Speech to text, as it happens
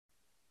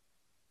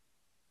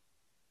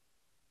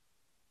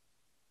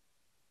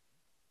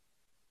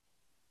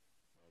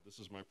This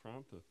is my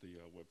prompt that the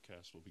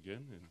webcast will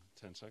begin in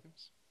 10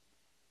 seconds.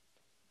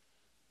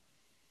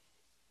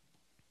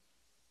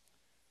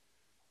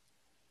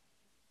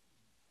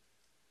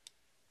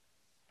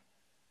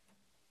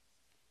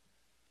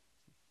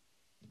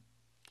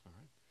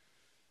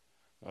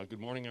 All right. Good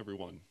morning,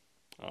 everyone.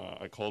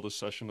 I call this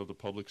session of the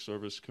Public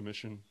Service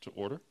Commission to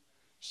order.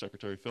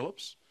 Secretary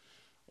Phillips,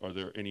 are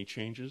there any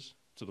changes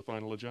to the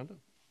final agenda?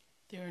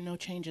 There are no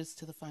changes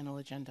to the final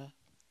agenda.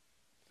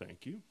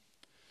 Thank you.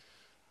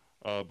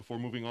 Before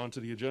moving on to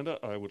the agenda,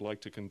 I would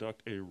like to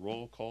conduct a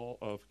roll call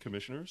of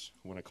commissioners.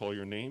 When I call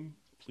your name,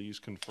 please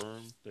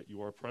confirm that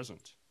you are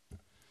present.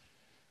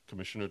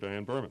 Commissioner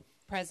Diane Berman.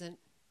 Present.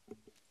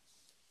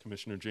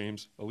 Commissioner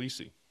James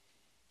Alisi.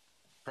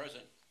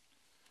 Present.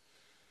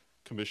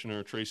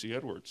 Commissioner Tracy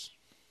Edwards.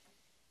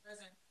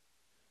 Present.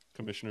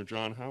 Commissioner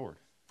John Howard.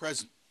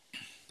 Present.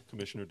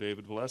 Commissioner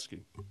David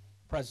Valesky.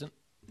 Present.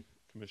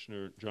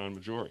 Commissioner John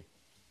Majori.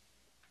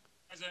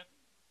 Present.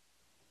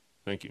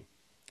 Thank you.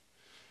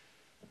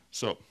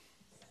 So,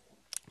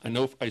 I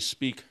know I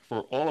speak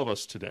for all of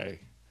us today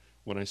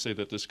when I say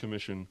that this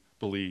commission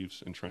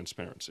believes in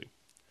transparency.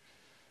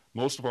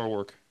 Most of our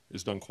work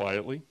is done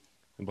quietly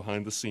and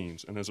behind the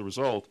scenes, and as a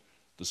result,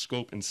 the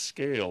scope and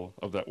scale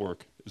of that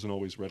work isn't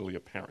always readily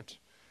apparent.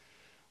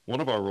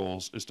 One of our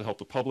roles is to help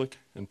the public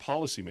and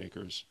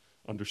policymakers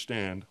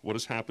understand what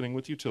is happening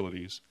with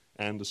utilities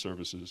and the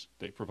services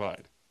they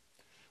provide.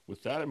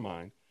 With that in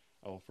mind,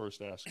 I will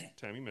first ask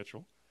Tammy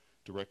Mitchell,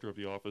 Director of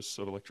the Office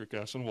of Electric,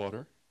 Gas, and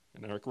Water,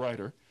 and Eric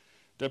Ryder,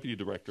 Deputy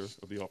Director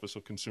of the Office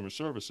of Consumer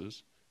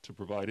Services, to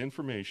provide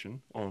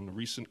information on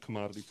recent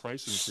commodity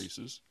price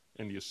increases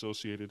and the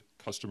associated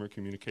customer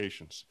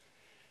communications.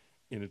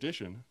 In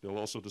addition, they'll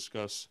also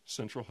discuss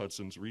Central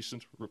Hudson's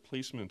recent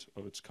replacement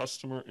of its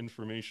customer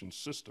information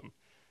system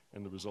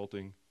and the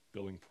resulting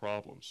billing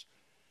problems.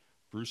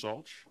 Bruce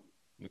Alch,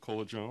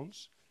 Nicola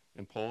Jones,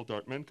 and Paul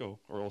Dartmenko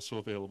are also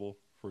available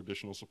for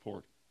additional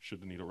support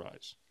should the need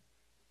arise.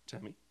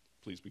 Tammy,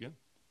 please begin.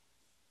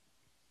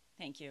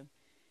 Thank you.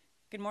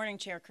 Good morning,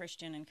 Chair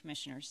Christian and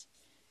Commissioners.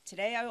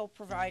 Today I will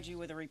provide you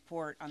with a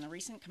report on the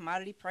recent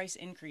commodity price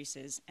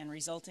increases and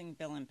resulting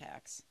bill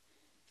impacts.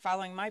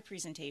 Following my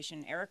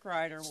presentation, Eric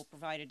Ryder will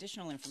provide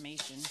additional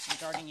information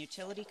regarding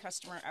utility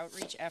customer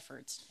outreach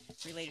efforts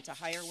related to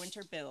higher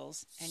winter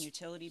bills and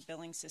utility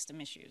billing system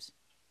issues.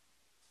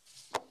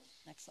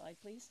 Next slide,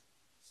 please.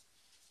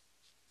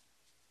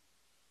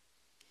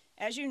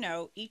 As you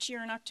know, each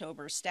year in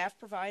October, staff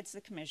provides the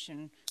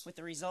Commission with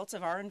the results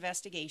of our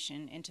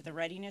investigation into the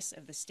readiness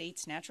of the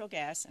state's natural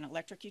gas and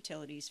electric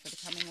utilities for the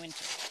coming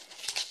winter,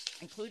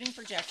 including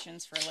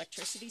projections for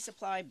electricity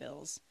supply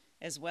bills,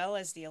 as well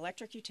as the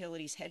electric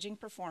utilities' hedging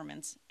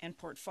performance and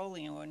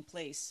portfolio in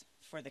place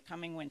for the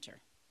coming winter.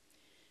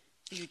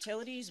 The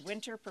utilities'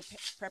 winter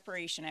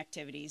preparation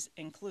activities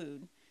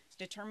include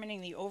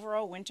determining the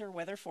overall winter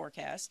weather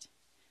forecast,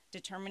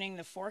 determining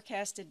the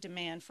forecasted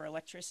demand for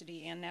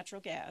electricity and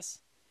natural gas,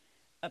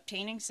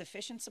 obtaining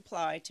sufficient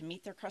supply to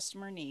meet their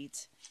customer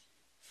needs,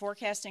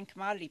 forecasting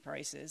commodity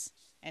prices,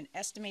 and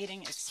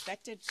estimating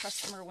expected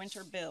customer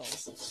winter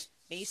bills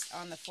based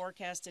on the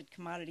forecasted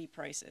commodity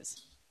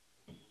prices.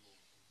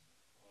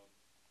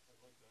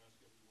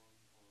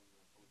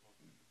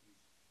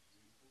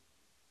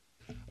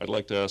 I'd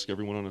like to ask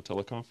everyone on a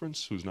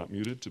teleconference who's not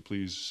muted to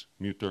please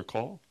mute their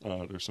call.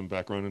 There's some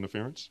background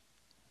interference.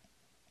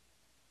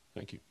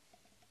 Thank you.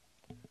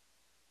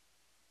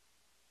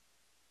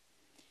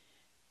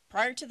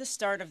 Prior to the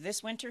start of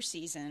this winter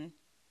season,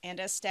 and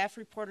as staff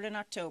reported in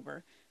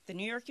October, the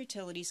New York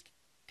utilities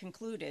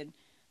concluded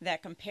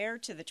that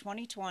compared to the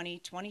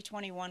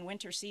 2020-2021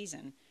 winter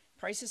season,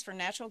 prices for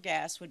natural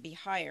gas would be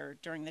higher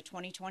during the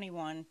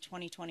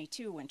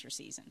 2021-2022 winter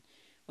season,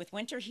 with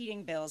winter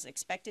heating bills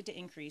expected to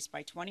increase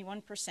by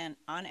 21%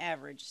 on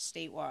average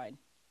statewide.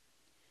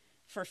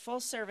 For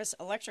full-service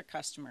electric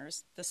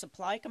customers, the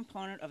supply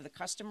component of the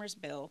customer's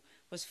bill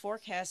was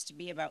forecast to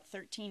be about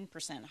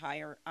 13%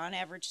 higher on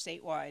average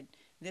statewide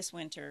this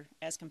winter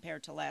as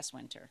compared to last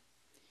winter.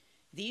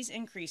 These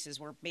increases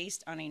were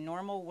based on a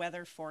normal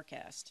weather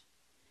forecast.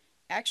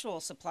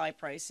 Actual supply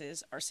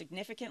prices are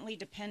significantly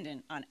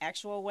dependent on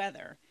actual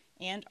weather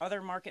and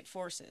other market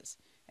forces,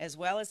 as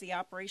well as the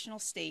operational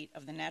state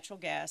of the natural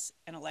gas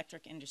and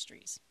electric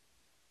industries.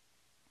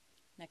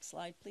 Next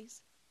slide,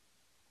 please.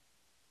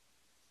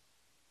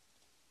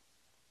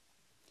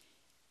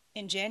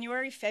 In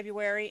January,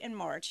 February, and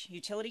March,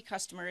 utility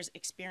customers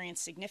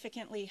experienced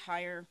significantly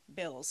higher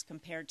bills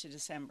compared to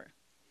December.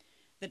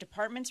 The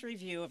department's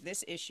review of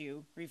this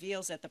issue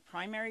reveals that the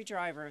primary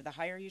driver of the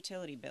higher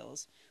utility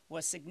bills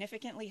was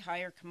significantly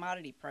higher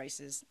commodity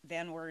prices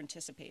than were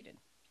anticipated.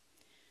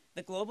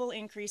 The global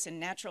increase in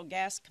natural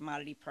gas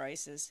commodity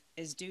prices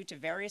is due to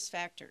various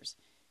factors,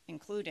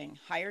 including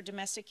higher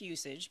domestic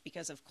usage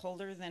because of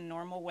colder than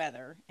normal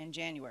weather in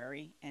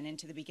January and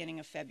into the beginning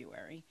of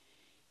February,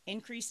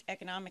 increased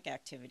economic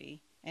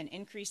activity, and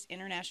increased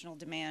international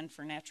demand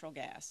for natural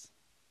gas.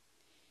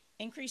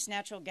 Increased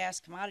natural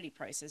gas commodity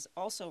prices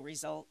also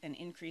result in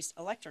increased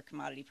electric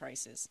commodity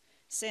prices,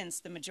 since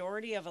the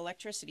majority of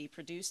electricity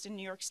produced in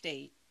New York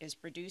State is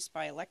produced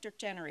by electric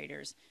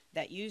generators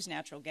that use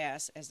natural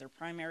gas as their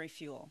primary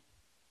fuel.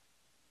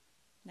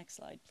 Next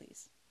slide,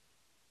 please.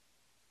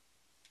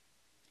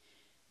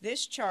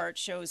 This chart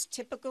shows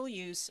typical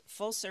use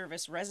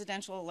full-service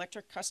residential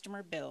electric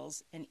customer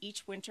bills in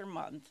each winter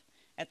month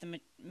at the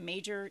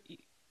major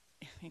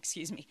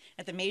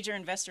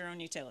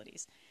investor-owned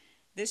utilities.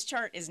 This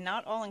chart is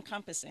not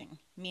all-encompassing,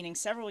 meaning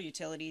several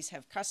utilities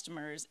have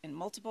customers in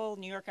multiple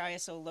New York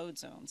ISO load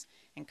zones,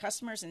 and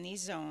customers in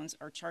these zones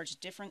are charged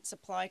different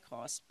supply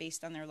costs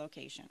based on their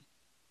location.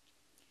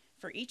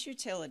 For each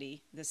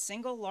utility, the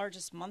single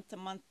largest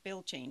month-to-month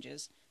bill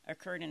changes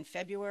occurred in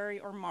February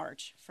or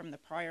March from the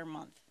prior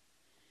month.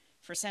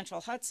 For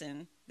Central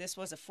Hudson, this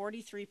was a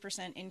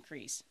 43%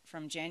 increase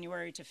from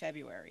January to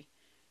February.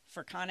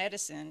 For Con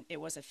Edison,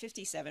 it was a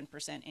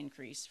 57%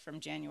 increase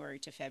from January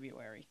to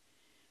February.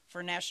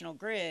 For National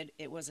Grid,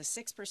 it was a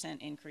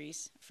 6%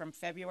 increase from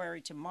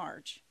February to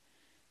March.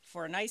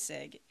 For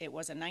NYSEG, it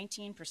was a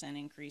 19%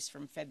 increase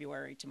from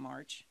February to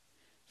March.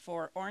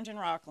 For Orange and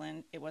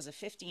Rockland, it was a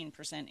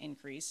 15%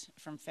 increase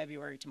from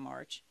February to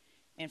March.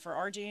 And for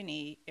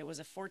RG&E, it was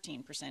a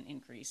 14%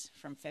 increase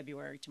from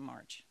February to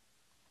March.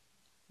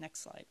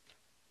 Next slide.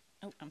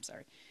 Oh, I'm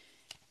sorry.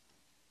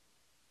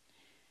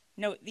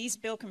 Note, these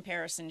bill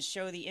comparisons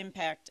show the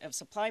impact of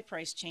supply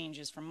price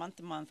changes from month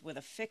to month with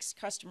a fixed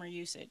customer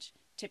usage,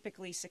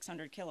 typically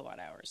 600 kilowatt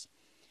hours.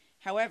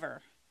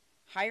 However,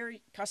 higher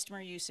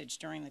customer usage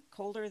during the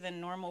colder than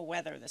normal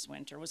weather this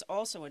winter was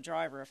also a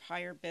driver of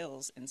higher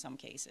bills in some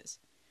cases.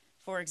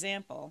 For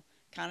example,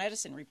 Con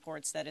Edison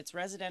reports that its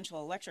residential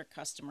electric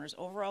customers'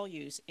 overall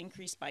use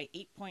increased by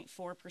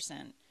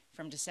 8.4%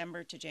 from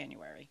December to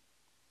January.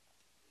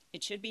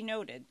 It should be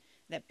noted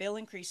that bill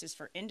increases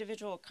for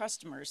individual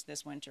customers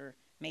this winter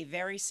may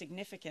vary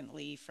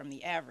significantly from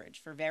the average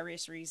for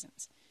various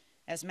reasons.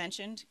 As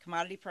mentioned,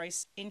 commodity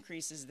price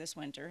increases this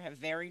winter have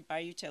varied by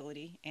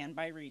utility and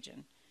by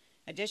region.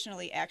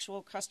 Additionally,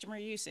 actual customer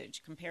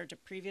usage compared to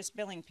previous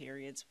billing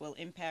periods will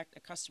impact a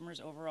customer's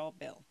overall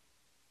bill.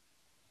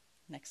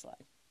 Next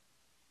slide.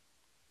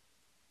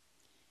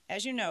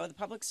 As you know, the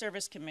Public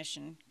Service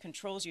Commission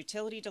controls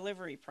utility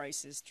delivery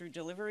prices through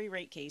delivery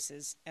rate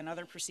cases and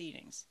other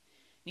proceedings.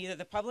 Neither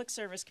the Public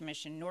Service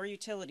Commission nor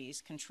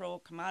utilities control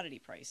commodity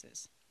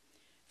prices.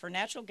 For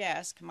natural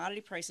gas,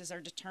 commodity prices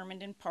are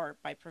determined in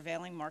part by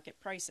prevailing market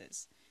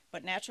prices,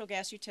 but natural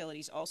gas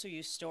utilities also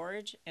use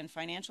storage and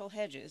financial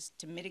hedges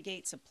to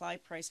mitigate supply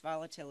price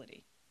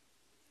volatility.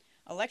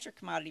 Electric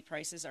commodity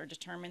prices are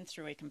determined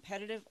through a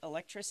competitive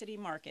electricity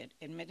market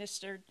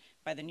administered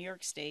by the New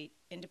York State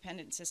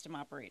Independent System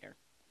Operator.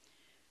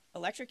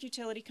 Electric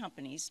utility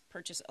companies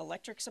purchase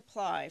electric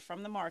supply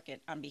from the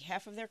market on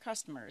behalf of their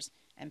customers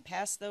and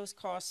pass those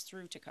costs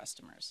through to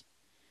customers.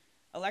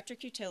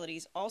 Electric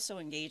utilities also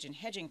engage in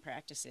hedging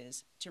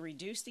practices to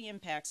reduce the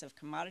impacts of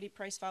commodity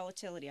price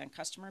volatility on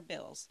customer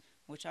bills,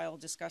 which I will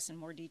discuss in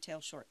more detail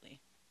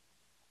shortly.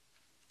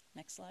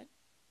 Next slide.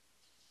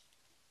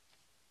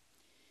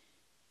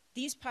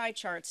 These pie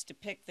charts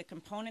depict the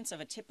components of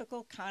a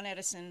typical Con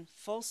Edison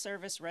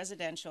full-service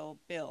residential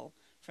bill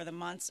for the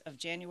months of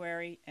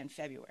January and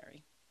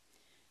February.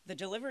 The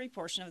delivery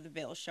portion of the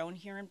bill, shown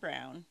here in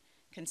brown,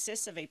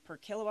 consists of a per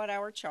kilowatt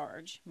hour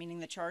charge, meaning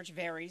the charge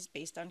varies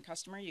based on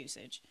customer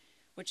usage,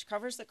 which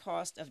covers the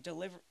cost of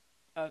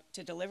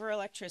to deliver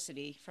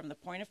electricity from the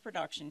point of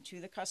production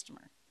to the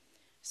customer.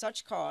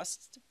 Such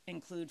costs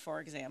include, for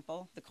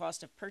example, the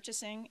cost of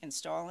purchasing,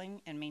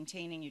 installing, and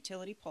maintaining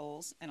utility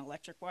poles and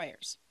electric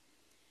wires.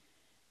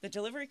 The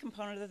delivery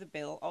component of the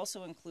bill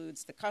also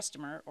includes the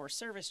customer or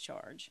service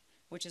charge,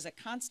 which is a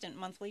constant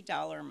monthly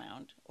dollar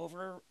amount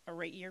over a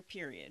rate year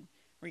period,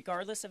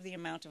 regardless of the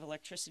amount of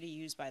electricity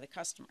used by the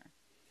customer.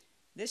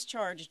 This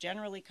charge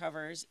generally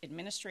covers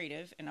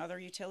administrative and other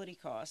utility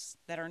costs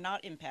that are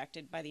not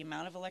impacted by the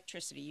amount of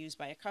electricity used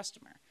by a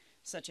customer,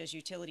 such as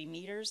utility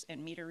meters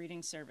and meter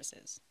reading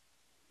services.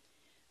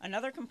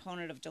 Another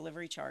component of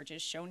delivery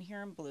charges, shown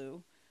here in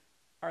blue,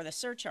 are the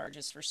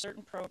surcharges for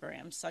certain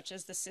programs, such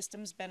as the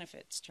Systems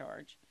Benefits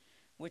Charge,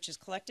 which is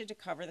collected to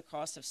cover the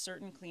cost of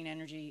certain clean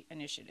energy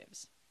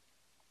initiatives.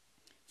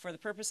 For the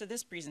purpose of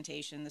this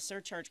presentation, the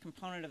surcharge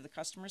component of the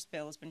customer's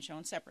bill has been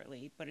shown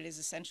separately, but it is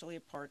essentially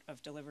a part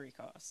of delivery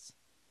costs.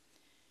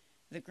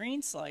 The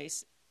green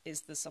slice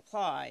is the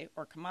supply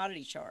or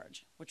commodity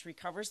charge, which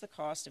recovers the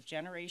cost of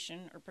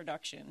generation or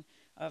production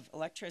of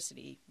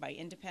electricity by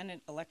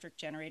independent electric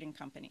generating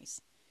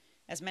companies.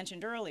 As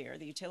mentioned earlier,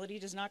 the utility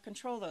does not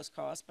control those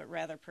costs, but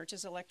rather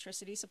purchases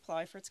electricity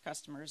supply for its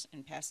customers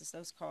and passes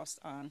those costs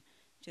on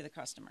to the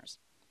customers.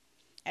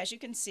 As you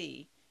can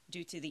see,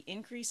 due to the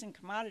increase in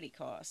commodity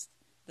costs,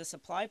 the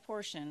supply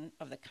portion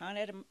of the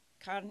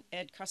Con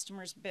Ed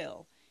customer's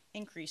bill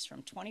increased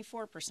from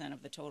 24%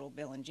 of the total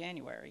bill in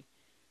January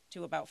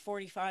to about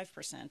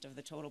 45% of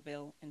the total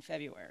bill in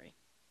February.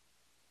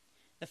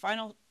 The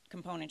final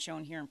component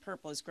shown here in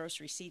purple is gross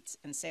receipts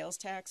and sales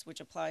tax,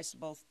 which applies to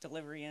both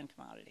delivery and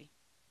commodity.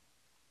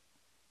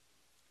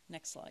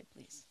 Next slide,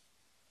 please.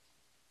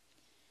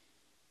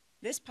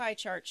 This pie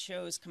chart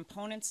shows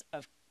components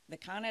of the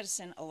Con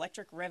Edison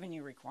electric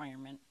revenue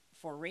requirement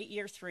for rate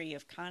year 3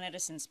 of Con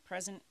Edison's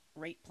present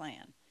rate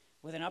plan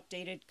with an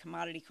updated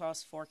commodity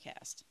cost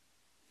forecast.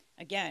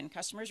 Again,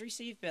 customers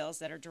receive bills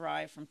that are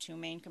derived from two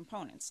main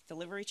components,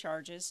 delivery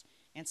charges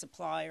and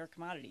supply or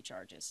commodity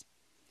charges.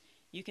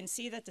 You can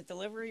see that the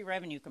delivery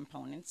revenue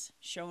components,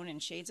 shown in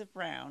shades of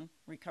brown,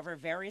 recover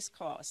various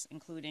costs,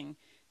 including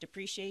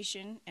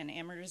depreciation and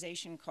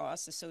amortization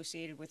costs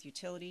associated with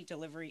utility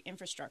delivery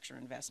infrastructure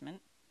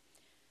investment,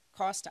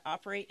 costs to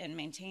operate and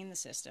maintain the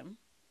system,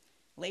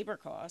 labor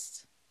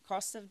costs,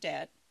 costs of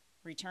debt,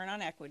 return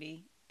on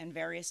equity, and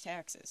various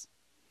taxes.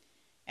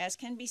 As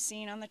can be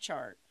seen on the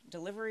chart,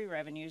 delivery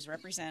revenues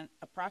represent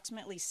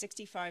approximately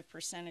 65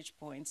 percentage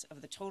points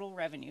of the total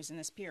revenues in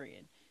this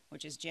period,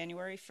 which is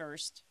January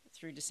 1st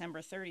through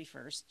December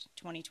 31st,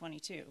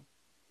 2022.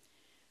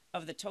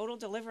 Of the total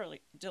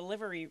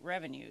delivery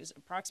revenues,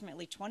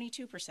 approximately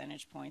 22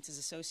 percentage points is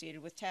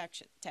associated with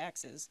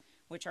taxes,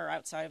 which are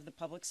outside of the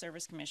Public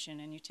Service Commission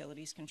and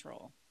Utilities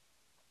control.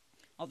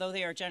 Although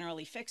they are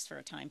generally fixed for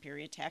a time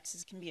period,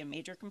 taxes can be a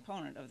major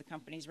component of the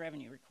company's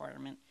revenue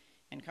requirement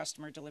and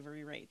customer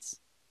delivery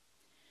rates.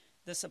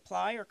 The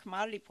supply or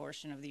commodity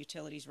portion of the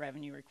utilities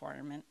revenue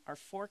requirement are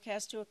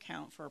forecast to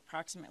account for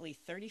approximately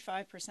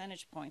 35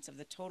 percentage points of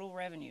the total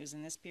revenues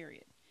in this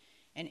period,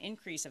 an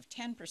increase of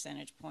 10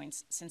 percentage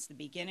points since the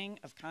beginning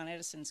of Con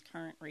Edison's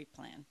current rate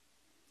plan.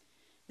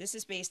 This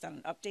is based on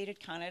an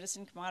updated Con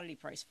Edison commodity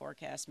price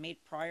forecast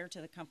made prior to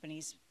the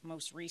company's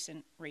most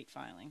recent rate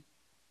filing.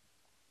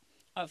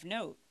 Of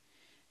note,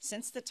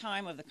 since the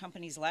time of the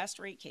company's last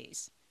rate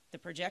case, the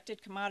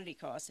projected commodity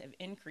costs have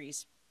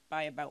increased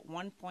by about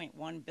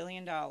 $1.1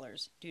 billion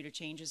due to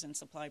changes in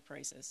supply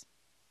prices.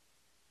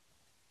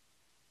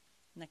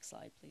 Next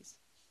slide, please.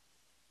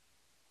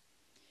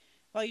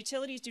 While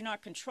utilities do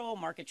not control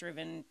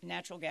market-driven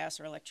natural gas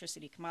or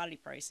electricity commodity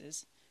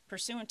prices,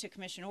 pursuant to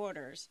Commission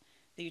orders,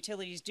 the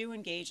utilities do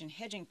engage in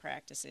hedging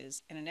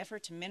practices in an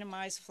effort to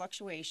minimize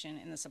fluctuation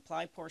in the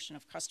supply portion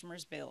of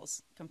customers'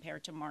 bills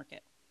compared to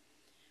market.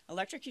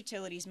 Electric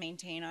utilities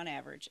maintain, on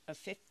average, a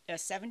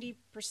 70%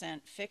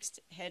 fixed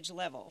hedge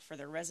level for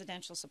their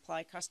residential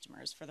supply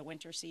customers for the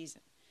winter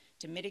season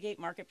to mitigate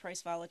market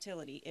price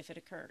volatility if it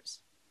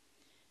occurs.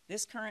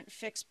 This current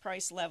fixed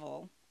price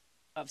level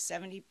of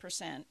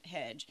 70%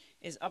 hedge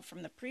is up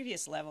from the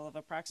previous level of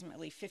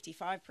approximately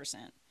 55%,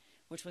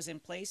 which was in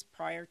place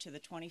prior to the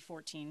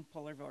 2014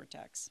 polar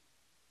vortex.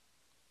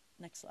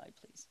 Next slide,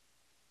 please.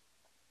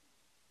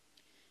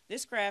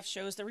 This graph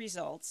shows the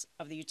results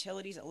of the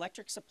utilities'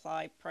 electric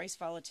supply price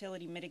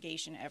volatility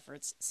mitigation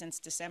efforts since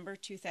December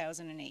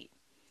 2008.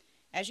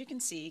 As you can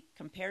see,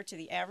 compared to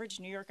the average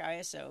New York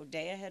ISO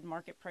day-ahead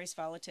market price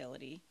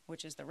volatility,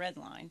 which is the red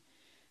line,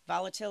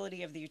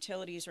 volatility of the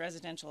utilities'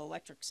 residential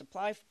electric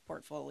supply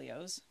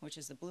portfolios, which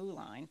is the blue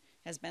line,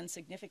 has been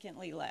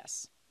significantly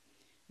less.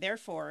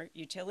 Therefore,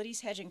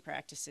 utilities' hedging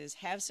practices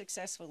have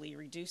successfully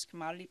reduced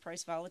commodity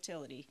price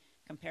volatility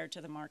compared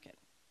to the market.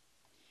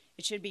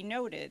 It should be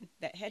noted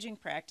that hedging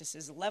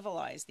practices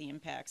levelize the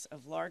impacts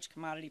of large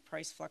commodity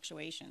price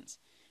fluctuations,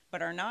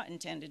 but are not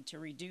intended to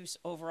reduce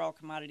overall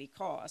commodity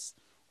costs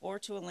or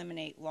to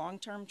eliminate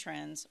long-term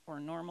trends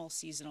or normal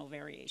seasonal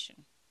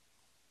variation.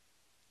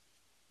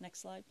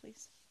 Next slide,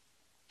 please.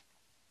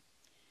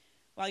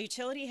 While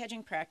utility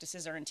hedging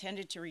practices are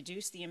intended to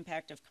reduce the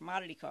impact of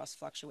commodity cost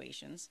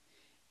fluctuations,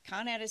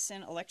 Con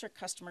Edison electric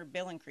customer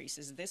bill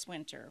increases this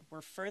winter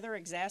were further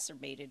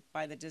exacerbated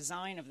by the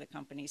design of the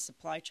company's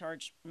supply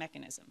charge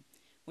mechanism,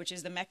 which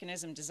is the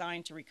mechanism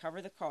designed to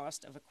recover the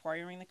cost of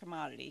acquiring the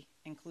commodity,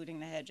 including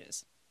the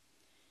hedges.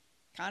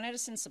 Con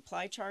Edison's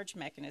supply charge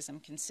mechanism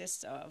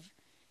consists of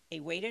a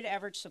weighted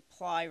average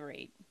supply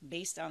rate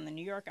based on the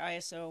New York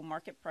ISO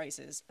market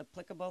prices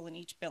applicable in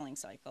each billing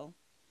cycle,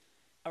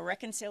 a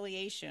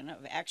reconciliation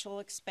of actual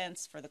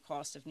expense for the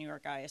cost of New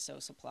York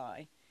ISO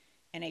supply,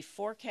 and a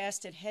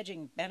forecasted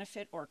hedging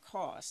benefit or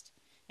cost,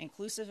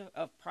 inclusive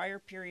of prior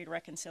period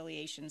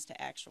reconciliations to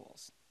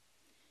actuals.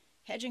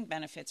 Hedging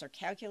benefits are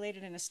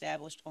calculated and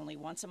established only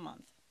once a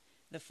month.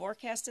 The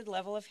forecasted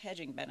level of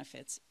hedging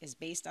benefits is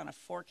based on a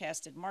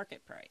forecasted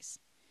market price.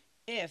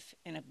 If,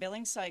 in a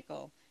billing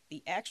cycle,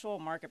 the actual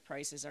market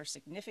prices are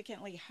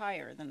significantly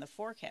higher than the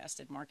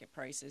forecasted market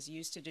prices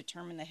used to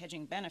determine the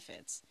hedging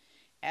benefits,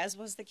 as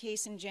was the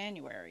case in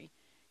January,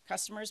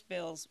 customers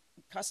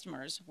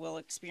will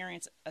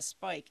experience a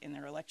spike in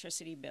their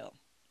electricity bill.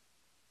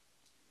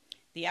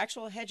 The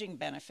actual hedging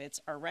benefits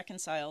are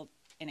reconciled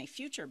in a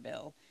future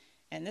bill,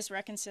 and this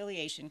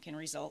reconciliation can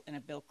result in a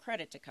bill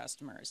credit to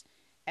customers,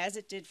 as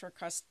it did for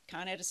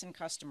Con Edison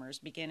customers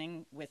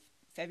beginning with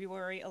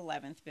February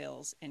 11th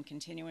bills and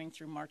continuing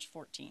through March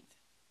 14th.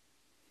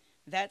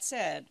 That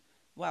said,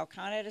 while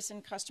Con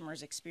Edison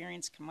customers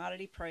experience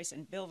commodity price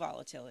and bill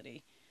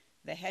volatility,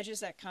 the hedges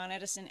that Con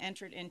Edison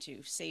entered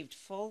into saved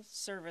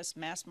full-service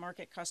mass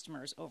market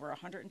customers over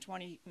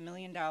 $120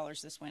 million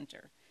this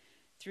winter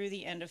through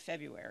the end of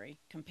February,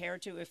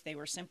 compared to if they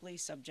were simply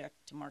subject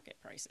to market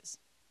prices.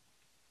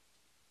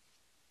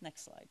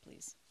 Next slide,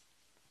 please.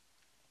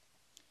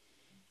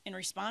 In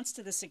response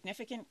to the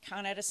significant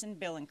Con Edison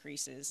bill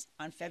increases,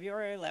 on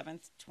February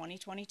 11th,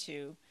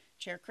 2022,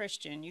 Chair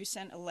Christian, you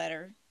sent a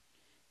letter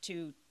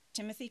to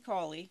Timothy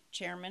Cawley,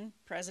 Chairman,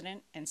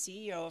 President, and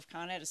CEO of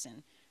Con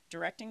Edison,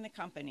 directing the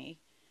company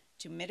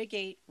to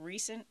mitigate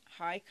recent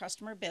high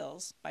customer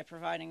bills by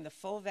providing the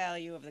full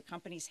value of the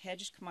company's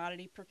hedged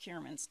commodity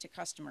procurements to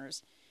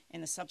customers in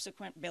the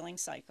subsequent billing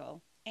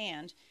cycle,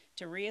 and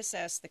to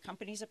reassess the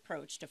company's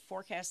approach to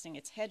forecasting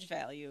its hedge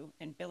value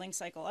and billing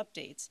cycle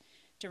updates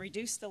to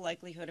reduce the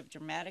likelihood of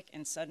dramatic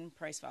and sudden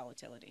price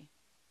volatility.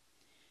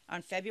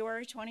 On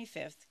February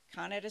 25th,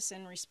 Con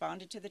Edison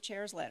responded to the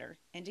chair's letter,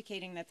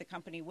 indicating that the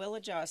company will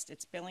adjust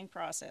its billing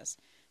process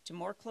to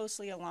more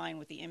closely align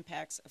with the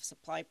impacts of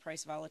supply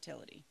price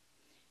volatility.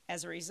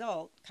 As a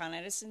result, Con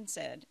Edison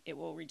said it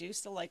will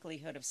reduce the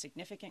likelihood of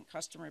significant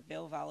customer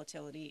bill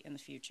volatility in the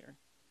future.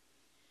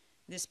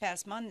 This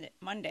past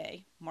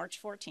Monday,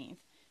 March 14th,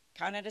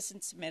 Con Edison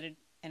submitted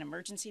an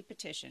emergency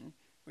petition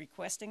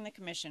requesting the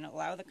Commission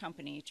allow the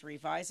company to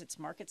revise its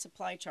market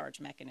supply charge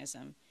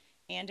mechanism,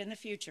 and in the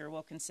future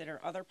will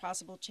consider other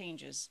possible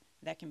changes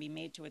that can be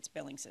made to its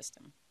billing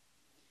system.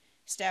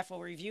 Staff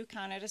will review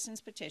Con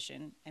Edison's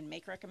petition and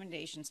make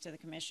recommendations to the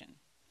Commission.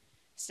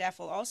 Staff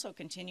will also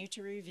continue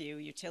to review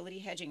utility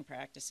hedging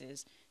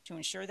practices to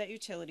ensure that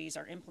utilities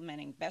are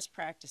implementing best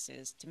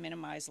practices to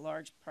minimize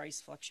large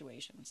price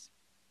fluctuations.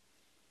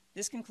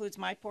 This concludes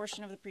my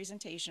portion of the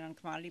presentation on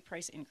commodity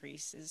price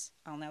increases.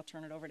 I'll now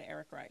turn it over to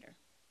Eric Ryder.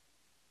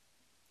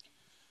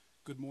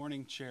 Good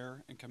morning,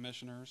 Chair and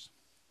Commissioners.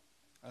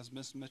 As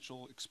Ms.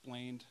 Mitchell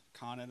explained,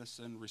 Con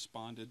Edison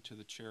responded to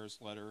the Chair's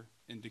letter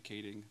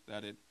indicating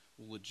that it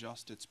will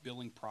adjust its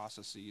billing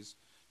processes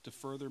to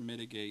further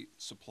mitigate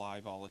supply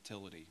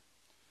volatility.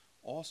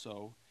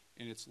 Also,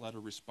 in its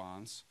letter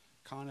response,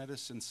 Con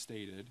Edison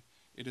stated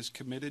it is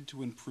committed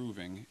to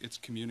improving its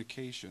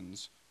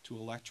communications to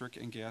electric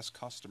and gas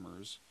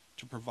customers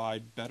to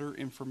provide better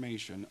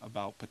information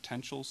about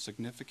potential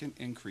significant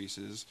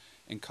increases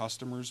in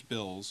customers'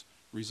 bills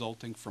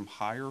resulting from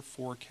higher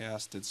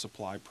forecasted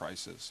supply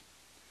prices.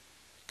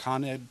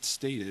 Con Ed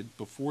stated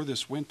before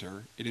this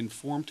winter it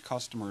informed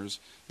customers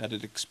that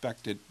it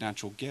expected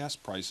natural gas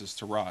prices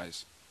to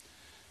rise.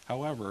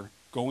 However,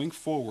 going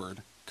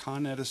forward,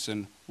 Con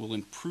Edison will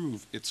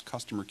improve its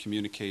customer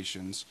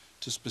communications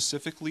to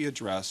specifically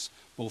address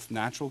both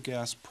natural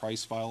gas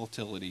price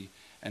volatility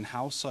and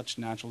how such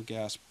natural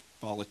gas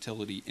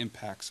volatility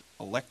impacts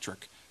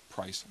electric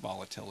price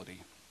volatility.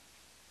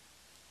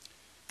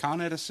 Con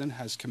Edison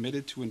has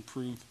committed to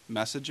improve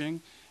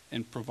messaging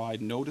and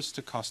provide notice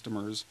to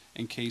customers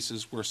in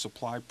cases where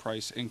supply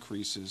price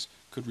increases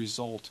could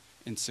result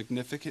in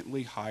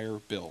significantly higher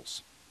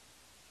bills.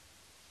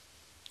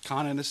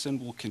 Con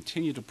Edison will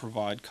continue to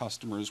provide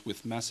customers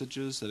with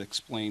messages that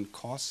explain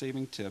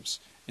cost-saving tips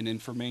and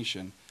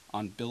information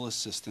on bill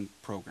assistance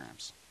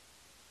programs.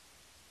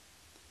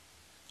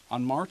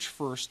 On March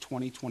 1,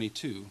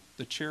 2022,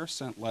 the Chair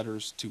sent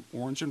letters to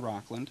Orange and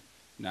Rockland,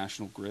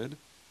 National Grid,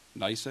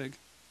 NYSEG,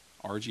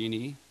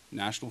 RG&E,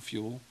 National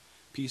Fuel,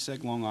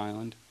 PSEG Long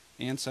Island,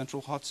 and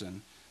Central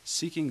Hudson,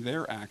 seeking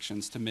their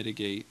actions to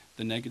mitigate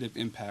the negative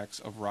impacts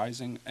of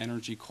rising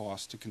energy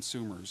costs to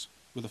consumers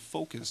with a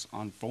focus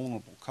on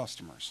vulnerable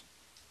customers.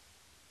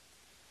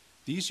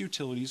 These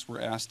utilities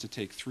were asked to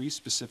take 3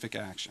 specific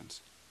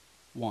actions.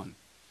 1.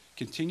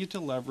 Continue to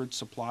leverage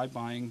supply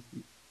buying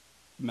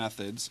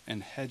methods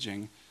and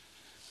hedging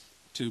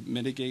to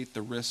mitigate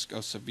the risk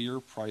of severe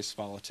price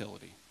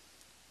volatility.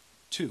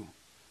 2.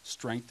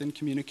 Strengthen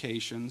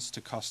communications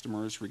to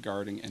customers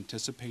regarding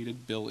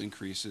anticipated bill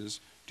increases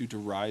due to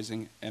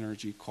rising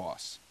energy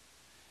costs.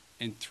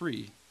 And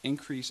 3.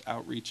 Increase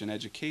outreach and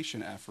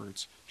education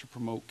efforts to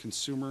promote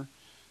consumer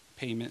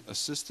payment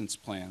assistance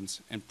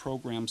plans and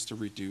programs to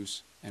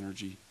reduce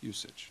energy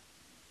usage.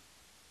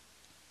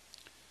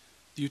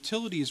 The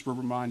utilities were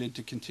reminded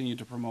to continue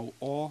to promote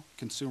all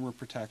consumer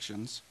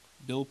protections,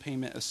 bill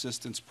payment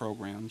assistance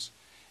programs,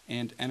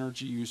 and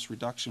energy use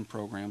reduction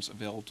programs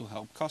available to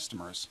help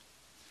customers.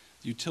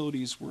 The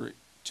utilities were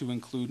to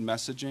include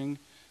messaging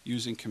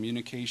using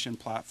communication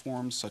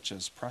platforms such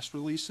as press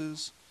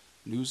releases,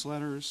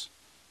 newsletters,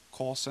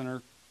 call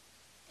center,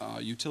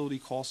 utility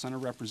call center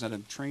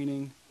representative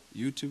training,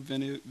 YouTube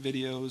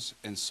videos,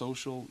 and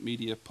social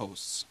media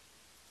posts.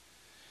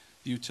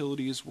 The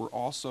utilities were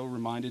also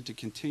reminded to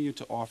continue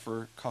to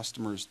offer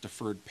customers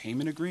deferred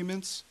payment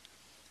agreements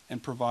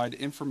and provide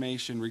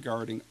information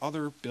regarding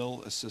other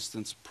bill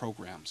assistance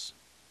programs.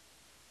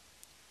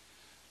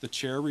 The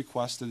Chair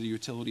requested the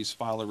utilities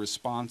file a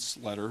response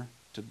letter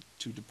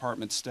to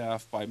department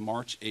staff by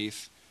March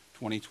 8,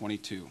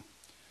 2022,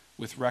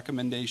 with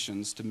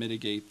recommendations to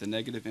mitigate the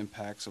negative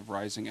impacts of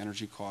rising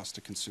energy costs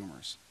to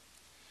consumers.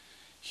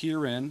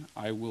 Herein,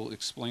 I will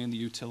explain the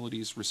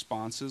utilities'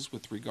 responses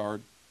with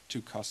regard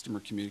to customer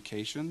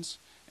communications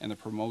and the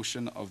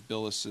promotion of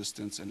bill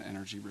assistance and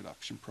energy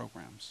reduction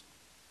programs.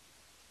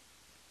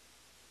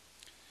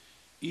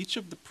 Each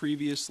of the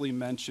previously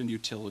mentioned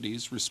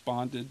utilities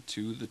responded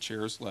to the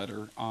Chair's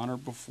letter on or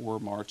before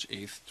March 8,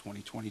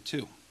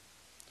 2022.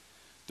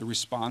 The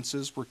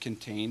responses were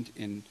contained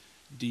in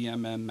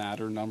DMM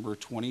matter number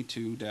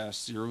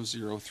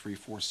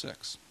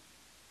 22-00346.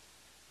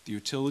 The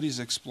utilities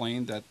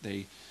explained that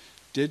they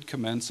did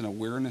commence an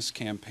awareness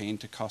campaign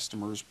to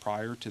customers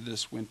prior to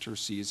this winter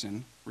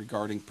season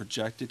regarding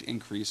projected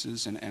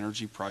increases in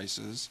energy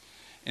prices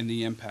and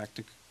the impact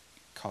to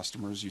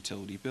customers'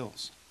 utility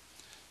bills.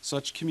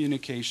 Such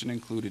communication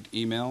included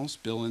emails,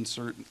 bill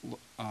insert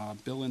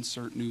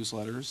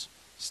newsletters,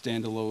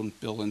 standalone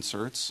bill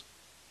inserts,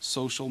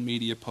 social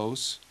media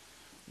posts,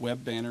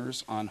 web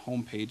banners on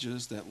home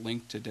pages that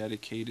link to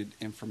dedicated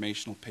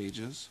informational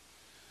pages,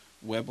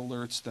 web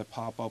alerts that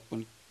pop up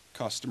when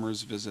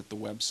customers visit the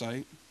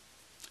website,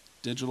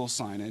 digital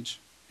signage,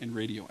 and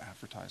radio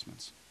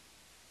advertisements.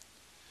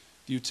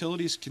 The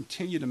utilities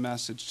continue to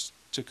message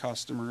to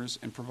customers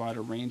and provide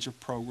a range of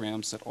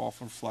programs that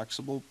offer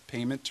flexible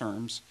payment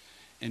terms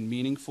and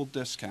meaningful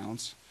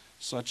discounts,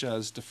 such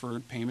as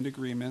deferred payment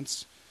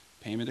agreements,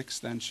 payment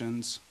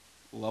extensions,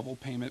 level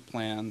payment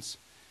plans,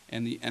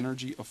 and the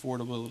Energy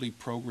Affordability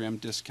Program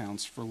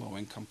discounts for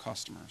low-income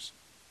customers.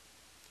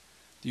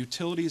 The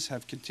utilities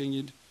have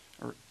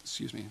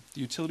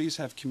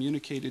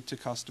communicated to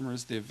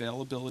customers the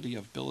availability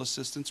of bill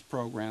assistance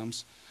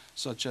programs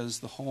such as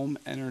the Home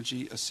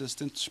Energy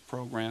Assistance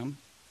Program,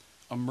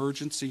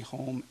 Emergency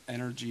Home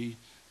Energy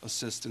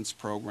Assistance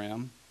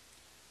Program,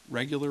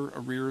 Regular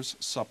Arrears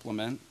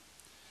Supplement,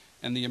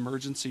 and the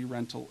Emergency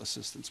Rental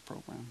Assistance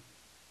Program.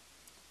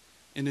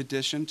 In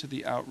addition to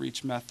the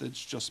outreach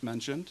methods just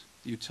mentioned,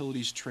 the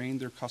utilities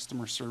trained their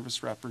customer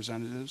service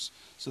representatives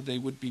so they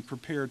would be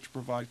prepared to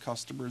provide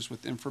customers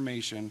with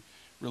information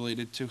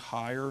related to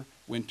higher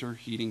winter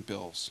heating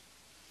bills.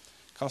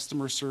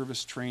 Customer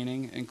service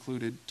training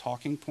included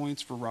talking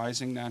points for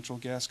rising natural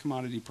gas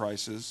commodity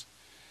prices,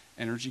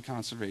 energy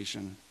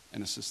conservation,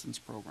 and assistance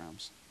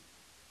programs.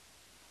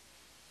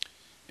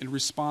 In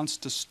response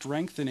to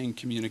strengthening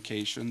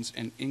communications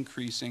and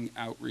increasing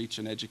outreach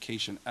and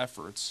education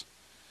efforts,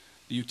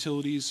 the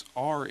utilities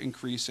are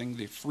increasing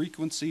the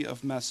frequency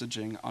of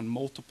messaging on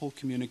multiple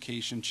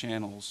communication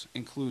channels,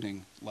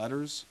 including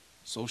letters,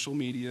 social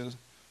media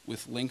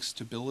with links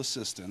to bill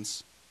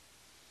assistance,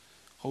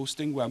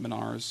 hosting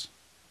webinars,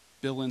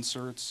 bill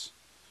inserts,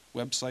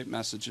 website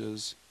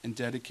messages, and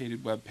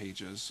dedicated web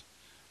pages,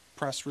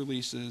 press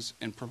releases,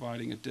 and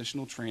providing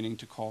additional training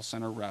to call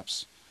center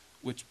reps,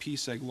 which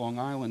PSEG Long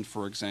Island,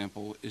 for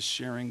example, is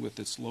sharing with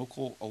its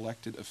local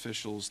elected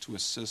officials to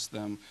assist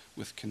them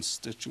with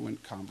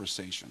constituent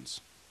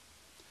conversations.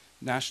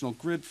 National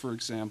Grid, for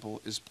example,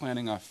 is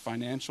planning a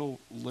financial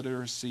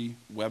literacy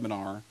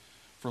webinar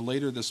for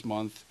later this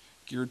month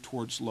geared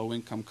towards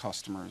low-income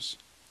customers.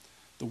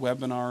 The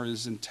webinar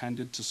is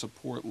intended to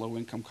support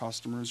low-income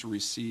customers who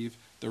receive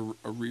the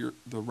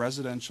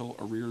residential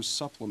arrears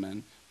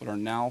supplement but are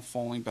now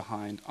falling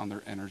behind on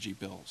their energy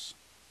bills.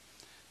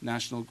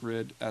 National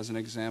Grid, as an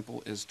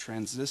example, is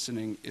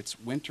transitioning its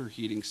winter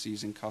heating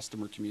season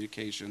customer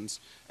communications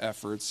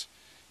efforts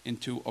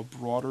into a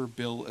broader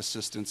bill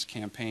assistance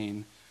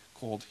campaign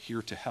called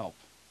Here to Help.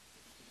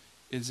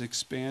 It is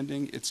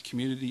expanding its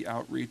community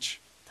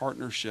outreach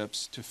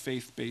partnerships to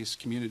faith-based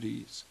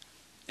communities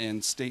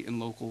and state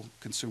and local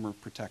consumer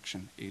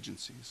protection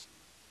agencies.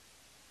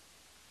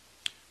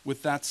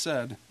 With that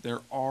said,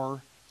 there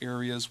are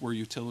areas where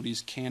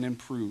utilities can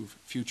improve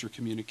future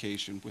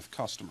communication with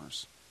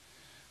customers.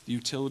 The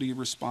utility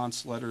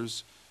response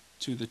letters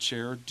to the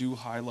chair do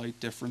highlight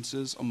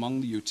differences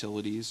among the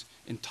utilities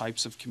in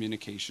types of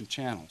communication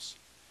channels.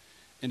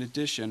 In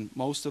addition,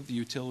 most of the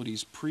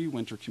utilities'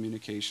 pre-winter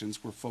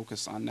communications were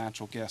focused on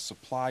natural gas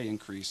supply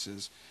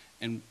increases,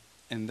 and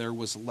there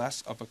was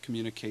less of a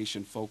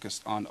communication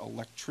focused on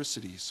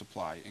electricity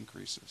supply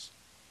increases.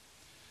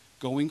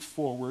 Going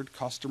forward,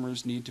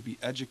 customers need to be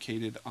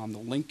educated on the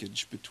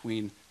linkage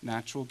between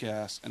natural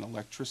gas and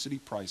electricity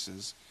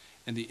prices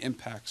and the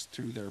impacts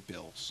to their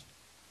bills.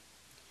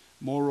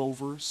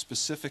 Moreover,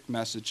 specific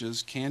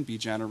messages can be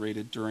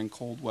generated during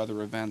cold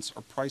weather events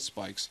or price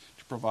spikes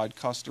to provide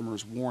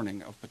customers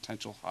warning of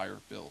potential higher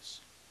bills.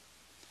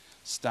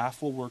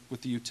 Staff will work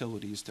with the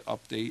utilities to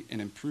update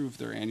and improve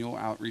their annual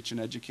outreach and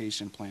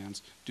education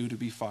plans due to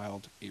be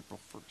filed April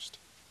 1st.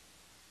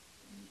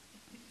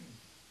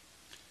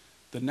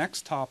 The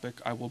next topic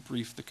I will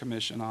brief the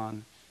Commission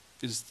on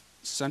is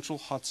Central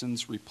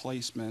Hudson's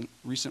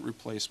recent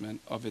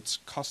replacement of its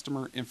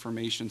customer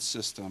information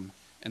system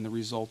and the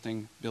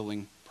resulting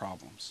billing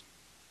problems.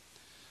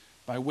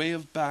 By way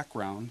of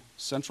background,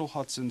 Central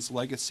Hudson's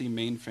legacy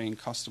mainframe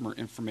customer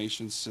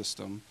information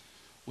system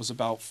was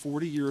about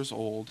 40 years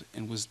old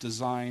and was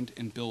designed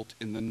and built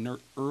in the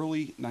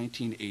early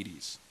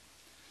 1980s.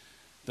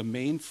 The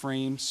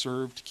mainframe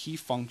served key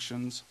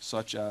functions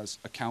such as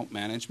account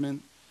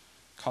management,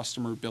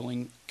 customer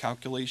billing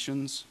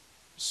calculations,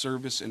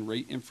 service and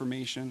rate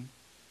information,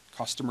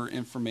 customer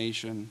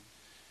information,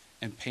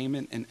 and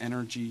payment and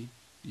energy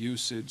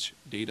usage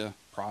data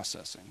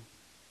processing.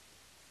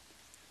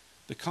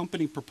 The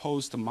company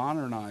proposed to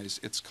modernize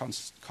its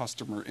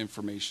customer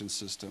information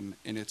system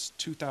in its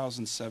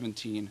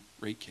 2017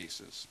 rate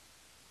cases.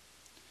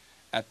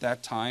 At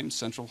that time,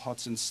 Central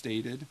Hudson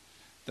stated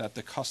that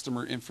the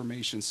customer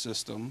information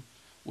system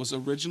was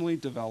originally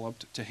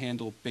developed to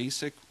handle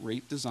basic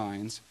rate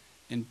designs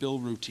and bill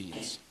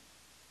routines.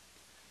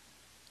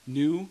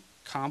 New,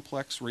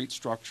 complex rate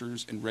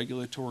structures and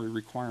regulatory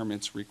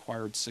requirements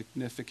required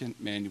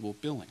significant manual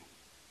billing.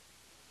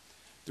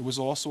 There was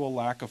also a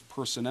lack of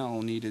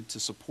personnel needed to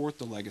support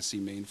the legacy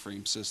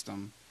mainframe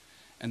system,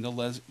 and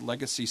the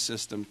legacy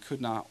system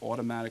could not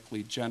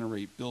automatically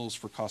generate bills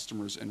for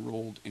customers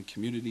enrolled in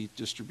community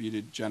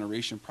distributed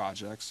generation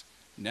projects,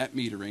 net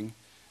metering,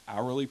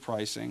 hourly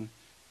pricing,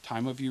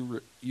 time of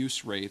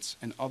use rates,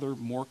 and other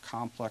more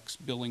complex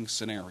billing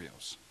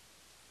scenarios.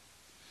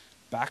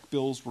 Back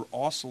bills were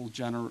also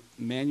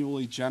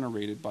manually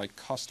generated by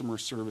customer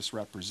service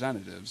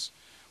representatives,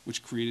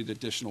 which created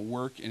additional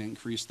work and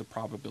increased the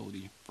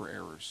probability for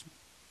errors.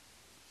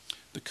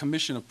 The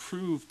Commission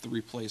approved the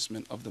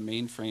replacement of the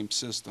mainframe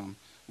system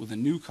with a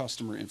new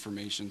customer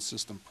information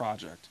system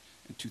project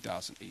in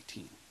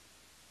 2018.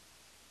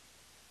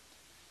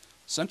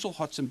 Central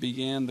Hudson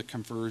began the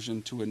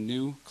conversion to a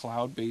new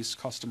cloud-based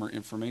customer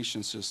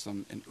information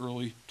system in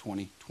early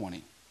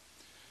 2020.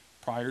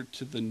 Prior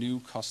to the new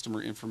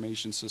customer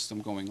information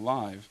system going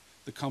live,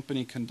 the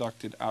company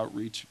conducted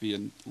outreach via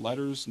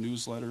letters,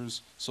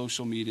 newsletters,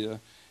 social media,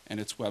 and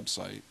its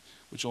website,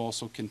 which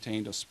also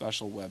contained a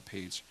special web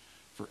page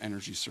for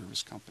energy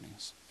service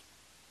companies.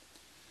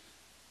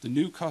 The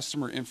new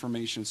customer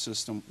information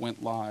system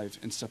went live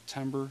in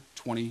September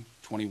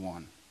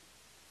 2021.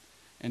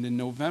 And in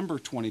November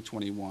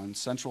 2021,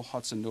 Central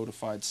Hudson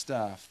notified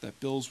staff that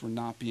bills were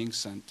not being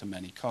sent to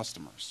many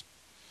customers.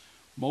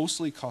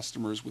 Mostly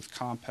customers with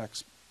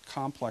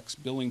complex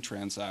billing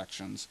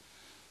transactions,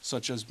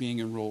 such as being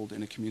enrolled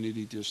in a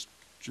community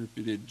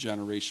distributed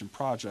generation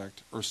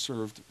project or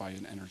served by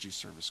an energy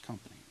service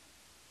company.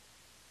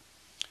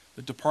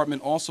 The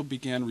department also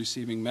began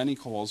receiving many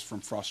calls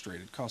from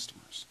frustrated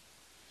customers.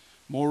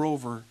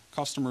 Moreover,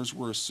 customers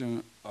were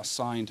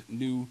assigned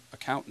new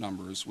account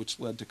numbers, which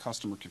led to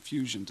customer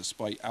confusion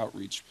despite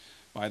outreach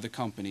by the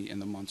company in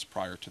the months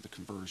prior to the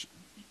conversion.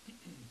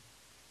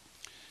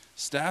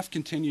 Staff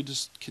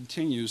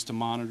continues to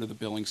monitor the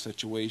billing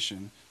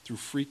situation through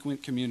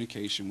frequent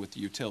communication with the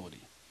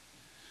utility,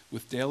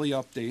 with daily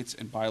updates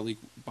and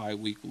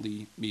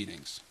biweekly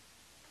meetings.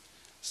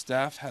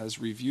 Staff has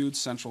reviewed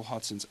Central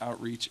Hudson's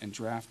outreach and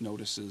draft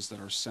notices that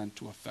are sent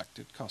to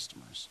affected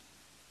customers.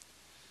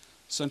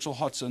 Central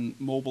Hudson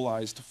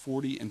mobilized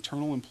 40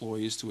 internal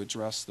employees to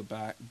address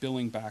the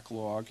billing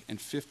backlog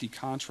and 50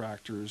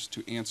 contractors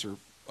to answer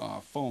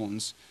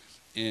phones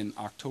in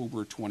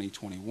October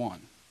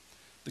 2021.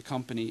 The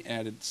company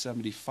added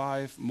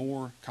 75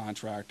 more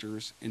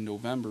contractors in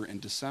November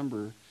and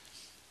December,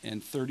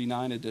 and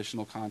 39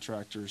 additional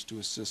contractors to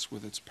assist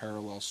with its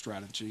parallel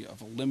strategy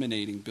of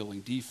eliminating billing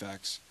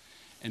defects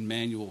and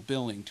manual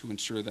billing to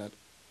ensure that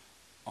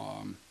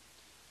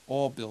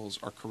all bills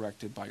are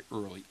corrected by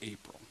early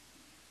April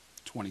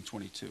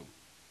 2022.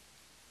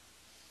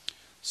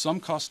 Some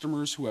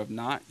customers who have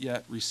not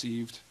yet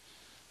received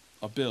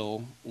a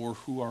bill or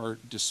who are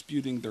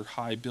disputing their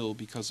high bill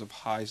because of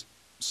high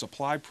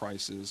supply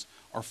prices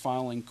are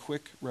filing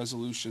quick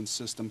resolution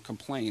system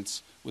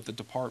complaints with the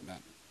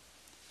department.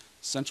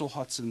 Central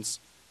Hudson's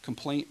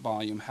complaint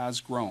volume has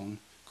grown,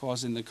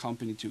 causing the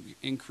company to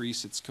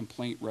increase its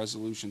complaint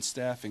resolution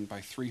staffing by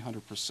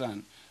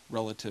 300%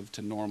 relative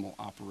to normal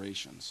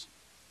operations.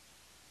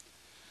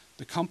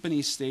 The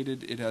company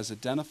stated it has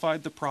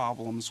identified the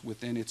problems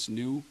within its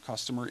new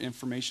customer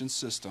information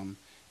system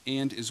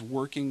and is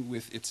working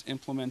with its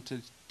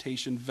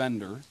implementation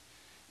vendor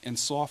and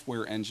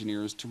software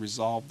engineers to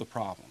resolve the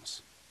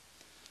problems.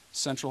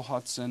 Central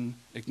Hudson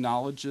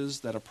acknowledges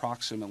that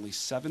approximately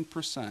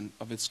 7%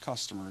 of its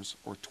customers,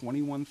 or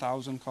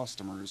 21,000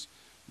 customers,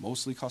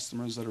 mostly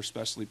customers that are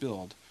specially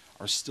billed,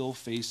 are still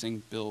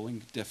facing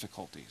billing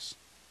difficulties.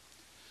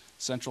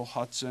 Central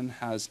Hudson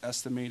has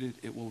estimated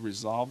it will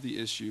resolve the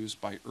issues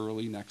by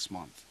early next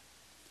month.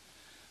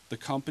 The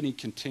company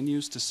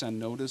continues to send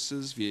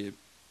notices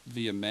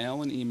via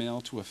mail and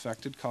email to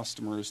affected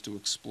customers to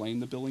explain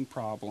the billing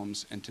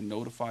problems and to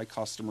notify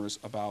customers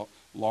about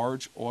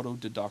large auto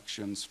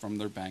deductions from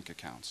their bank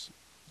accounts.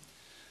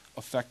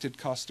 Affected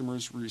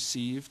customers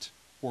received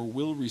or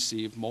will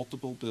receive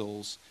multiple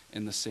bills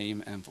in the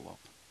same envelope.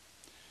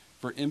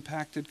 For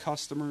impacted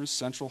customers,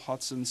 Central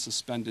Hudson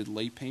suspended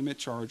late payment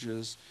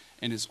charges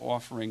and is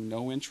offering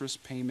no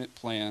interest payment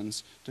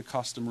plans to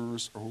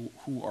customers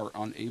who are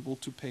unable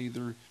to pay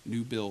their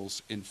new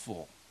bills in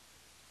full.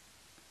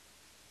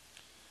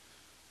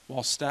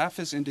 While staff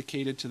has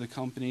indicated to the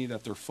company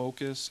that their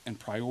focus and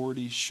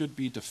priority should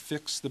be to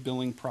fix the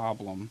billing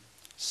problem,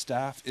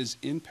 staff is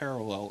in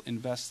parallel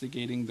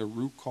investigating the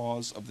root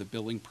cause of the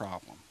billing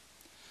problem.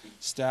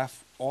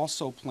 Staff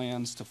also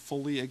plans to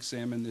fully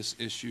examine this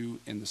issue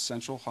in the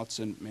Central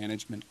Hudson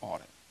management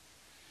audit.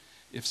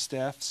 If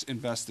staff's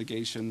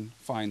investigation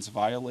finds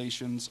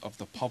violations of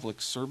the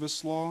public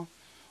service law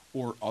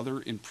or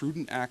other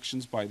imprudent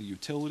actions by the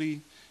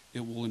utility,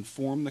 it will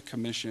inform the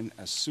Commission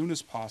as soon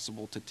as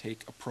possible to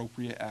take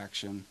appropriate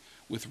action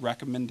with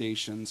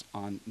recommendations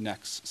on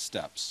next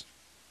steps.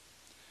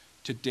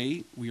 To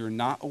date, we are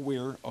not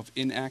aware of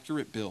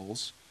inaccurate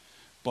bills,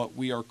 but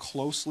we are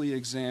closely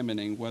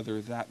examining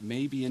whether that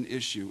may be an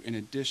issue in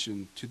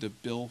addition to the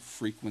bill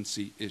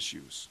frequency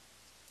issues.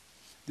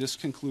 This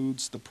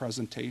concludes the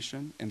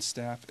presentation, and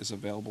staff is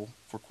available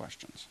for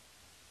questions.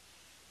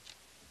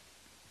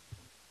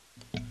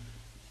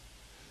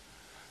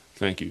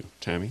 Thank you,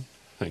 Tammy.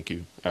 Thank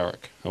you,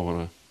 Eric. I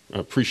want to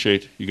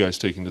appreciate you guys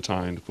taking the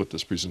time to put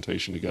this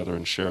presentation together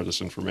and share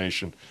this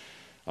information.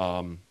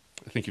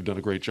 I think you've done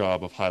a great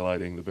job of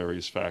highlighting the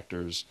various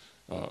factors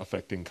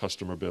affecting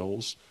customer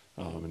bills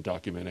and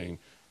documenting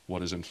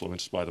what is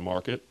influenced by the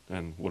market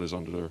and what is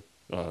under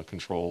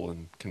control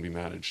and can be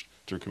managed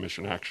through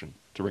commission action,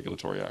 to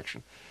regulatory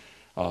action.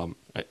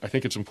 I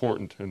think it's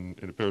important, and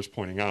it bears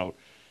pointing out,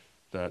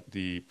 that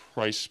the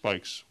price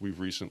spikes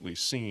we've recently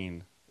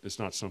seen is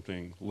not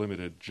something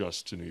limited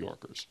just to New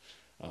Yorkers.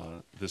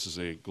 This is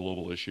a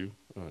global issue,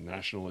 a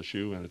national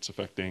issue, and it's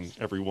affecting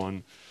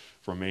everyone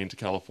from Maine to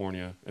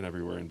California and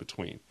everywhere in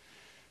between.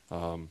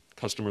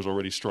 Customers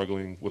already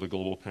struggling with a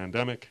global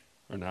pandemic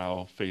are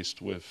now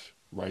faced with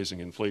rising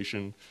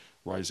inflation,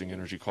 rising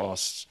energy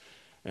costs,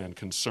 and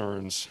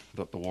concerns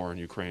that the war in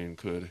Ukraine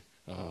could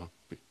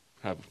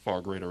have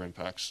far greater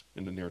impacts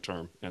in the near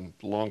term and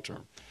long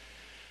term.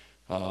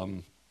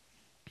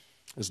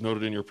 As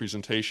noted in your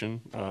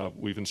presentation,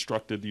 we've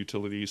instructed the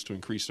utilities to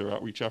increase their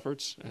outreach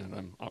efforts, and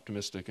I'm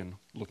optimistic and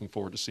looking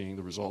forward to seeing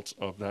the results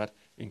of that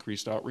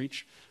increased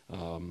outreach.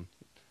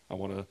 I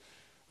want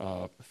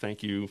to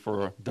thank you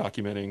for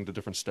documenting the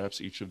different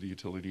steps each of the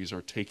utilities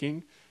are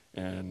taking,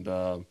 and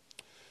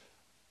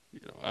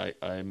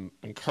I'm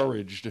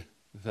encouraged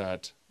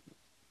that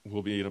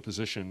we'll be in a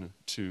position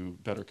to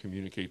better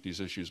communicate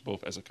these issues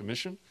both as a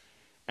commission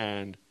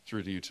and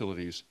through the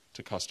utilities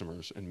to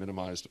customers and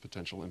minimize the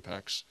potential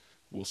impacts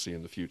we'll see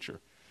in the future.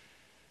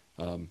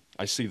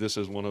 I see this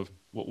as one of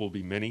what will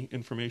be many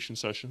information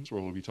sessions where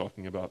we'll be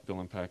talking about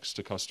bill impacts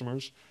to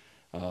customers,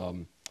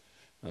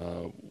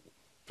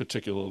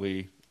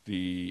 particularly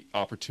the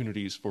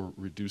opportunities for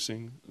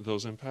reducing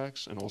those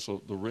impacts and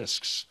also the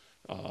risks,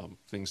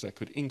 things that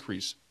could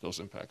increase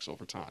those impacts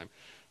over time.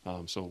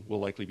 So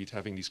we'll likely be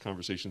having these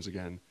conversations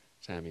again,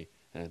 Tammy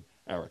and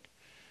Eric.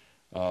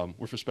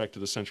 With respect to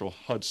the Central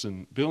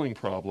Hudson billing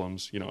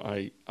problems,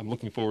 I'm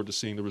looking forward to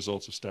seeing the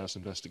results of staff's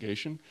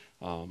investigation.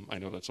 I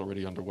know that's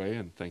already underway,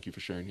 and thank you for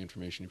sharing the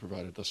information you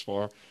provided thus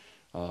far.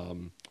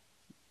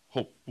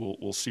 Hope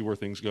we'll see where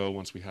things go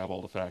once we have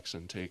all the facts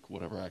and take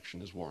whatever action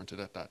is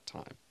warranted at that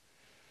time.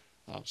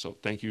 So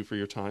thank you for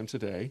your time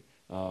today.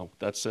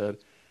 That said,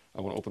 I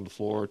want to open the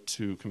floor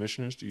to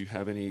commissioners. Do you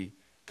have any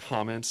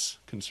comments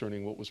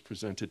concerning what was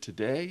presented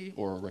today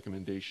or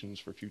recommendations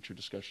for future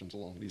discussions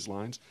along these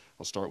lines?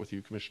 I'll start with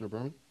you, Commissioner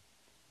Berman.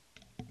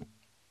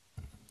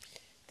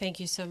 Thank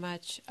you so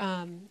much.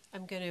 I'm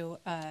going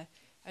to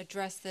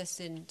address this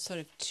in sort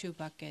of two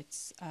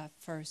buckets.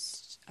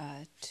 First,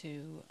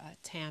 to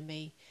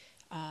Tammy.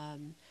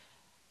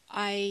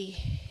 I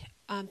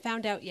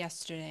found out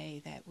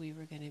yesterday that we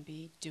were going to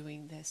be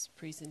doing this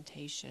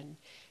presentation,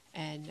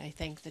 and I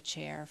thank the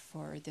chair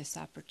for this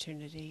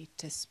opportunity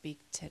to speak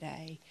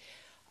today.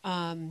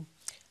 I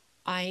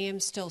am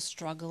still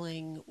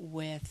struggling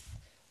with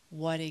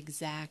what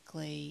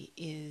exactly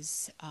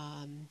is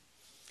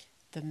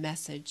the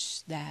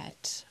message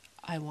that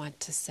I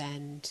want to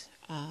send.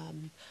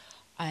 I'm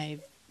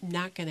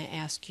not going to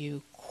ask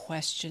you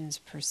questions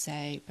per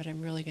se, but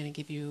I'm really going to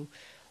give you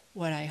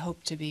what I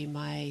hope to be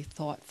my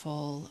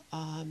thoughtful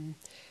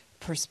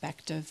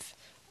perspective.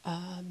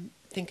 I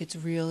think it's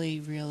really,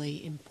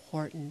 really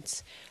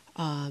important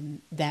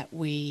that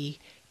we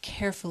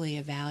carefully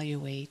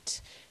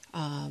evaluate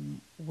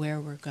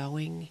where we're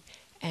going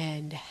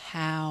and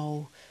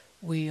how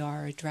we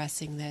are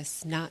addressing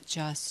this, not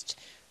just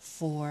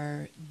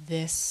for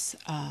this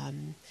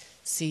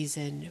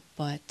season,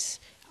 but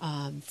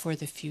for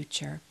the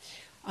future.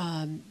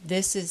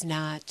 This is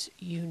not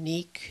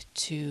unique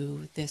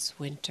to this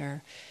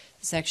winter.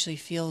 This actually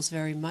feels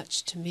very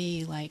much to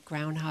me like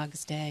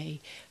Groundhog's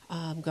Day,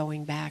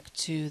 going back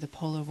to the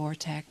polar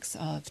vortex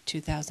of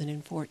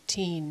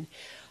 2014.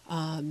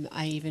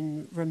 I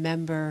even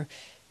remember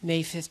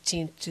May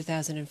 15th,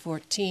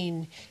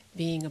 2014,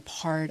 being a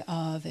part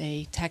of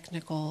a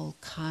technical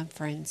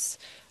conference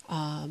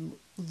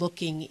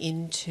looking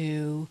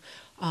into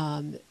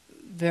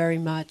very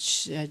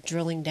much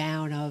drilling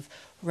down of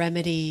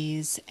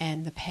remedies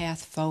and the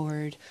path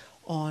forward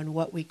on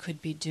what we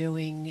could be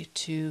doing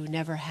to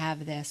never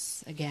have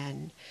this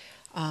again,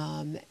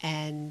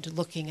 and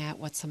looking at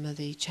what some of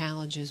the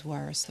challenges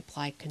were: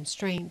 supply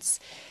constraints,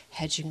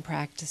 hedging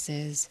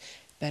practices,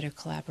 better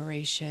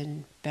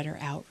collaboration, better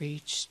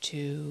outreach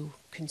to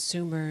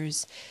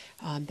consumers,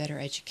 better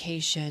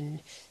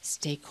education,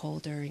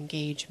 stakeholder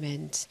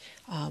engagement,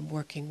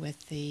 working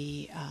with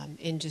the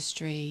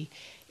industry,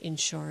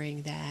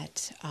 ensuring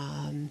that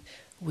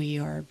we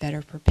are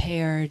better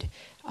prepared,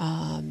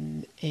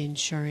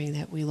 ensuring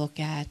that we look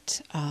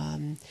at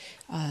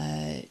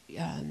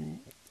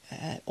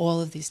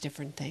all of these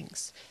different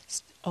things.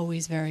 It's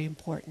always very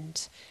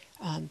important,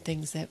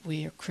 things that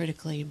we are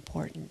critically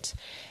important.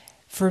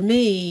 For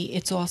me,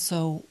 it's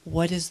also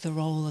what is the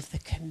role of the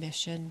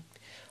commission,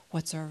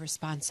 what's our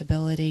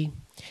responsibility,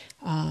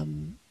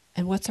 and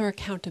what's our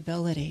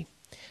accountability,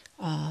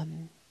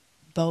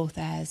 both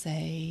as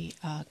a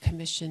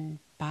commission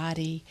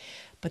body,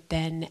 but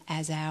then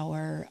as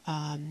our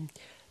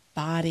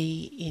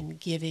body in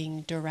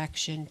giving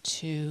direction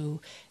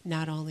to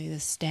not only the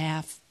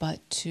staff but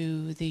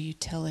to the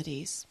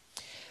utilities.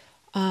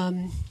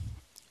 I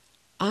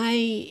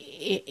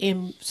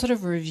am sort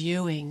of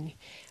reviewing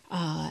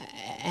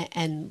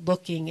and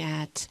looking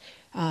at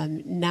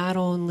not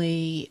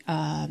only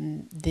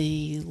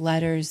the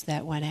letters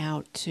that went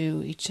out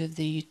to each of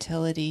the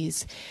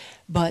utilities,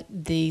 but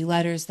the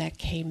letters that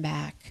came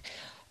back.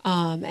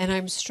 And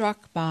I'm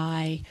struck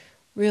by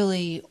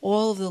really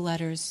all of the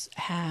letters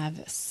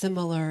have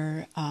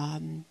similar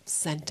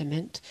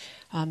sentiment.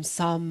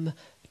 Some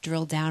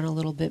drill down a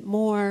little bit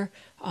more,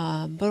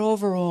 but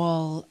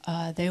overall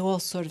they all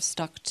sort of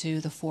stuck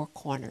to the four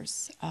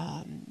corners,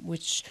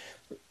 which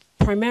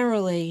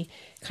primarily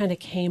kind of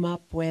came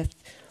up with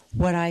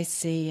what I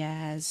see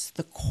as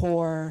the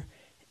core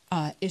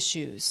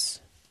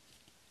issues,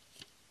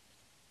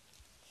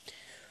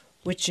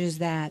 which is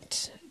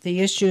that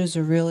the issues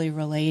are really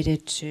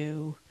related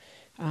to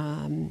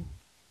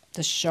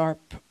the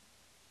sharp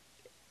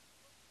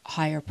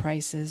higher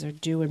prices are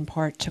due in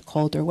part to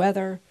colder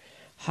weather,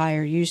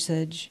 higher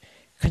usage,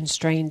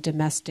 constrained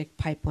domestic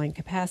pipeline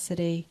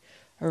capacity,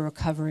 a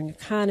recovering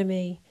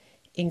economy,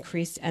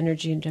 increased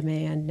energy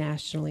demand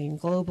nationally and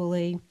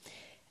globally,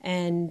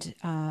 and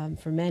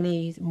for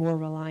many, more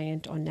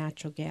reliant on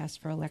natural gas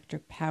for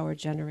electric power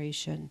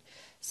generation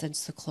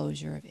since the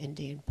closure of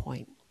Indian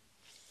Point.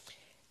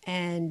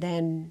 And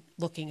then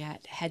looking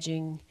at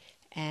hedging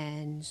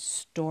and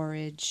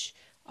storage,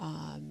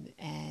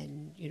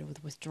 and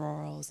the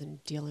withdrawals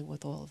and dealing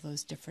with all of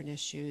those different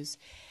issues,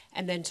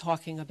 and then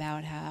talking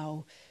about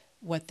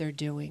what they're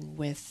doing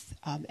with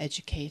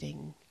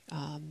educating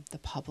the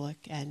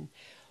public, and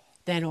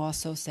then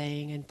also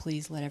saying, and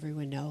please let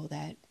everyone know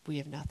that we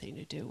have nothing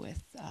to do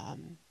with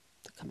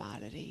the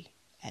commodity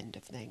end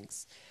of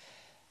things.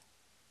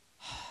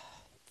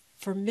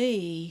 For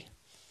me,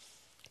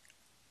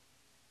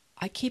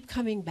 I keep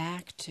coming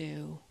back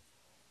to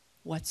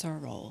what's our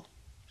role.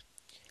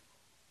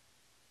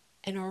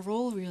 And our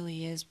role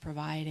really is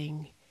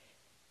providing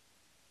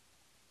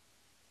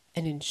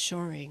and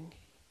ensuring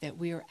that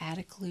we are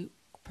adequately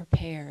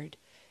prepared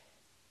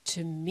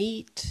to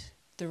meet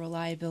the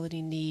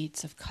reliability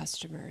needs of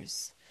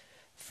customers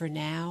for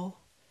now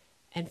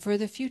and for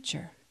the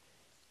future,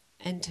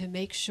 and to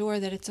make sure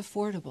that it's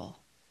affordable.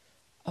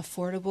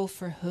 Affordable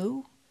for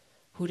who?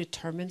 Who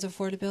determines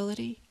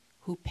affordability?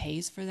 Who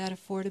pays for that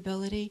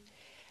affordability?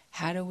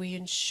 How do we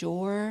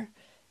ensure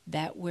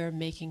that we're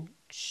making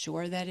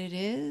sure that it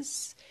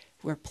is?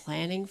 We're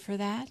planning for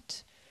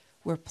that.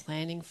 We're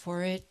planning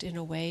for it in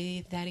a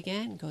way that,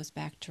 again, goes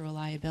back to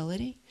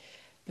reliability.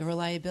 The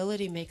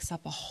reliability makes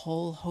up a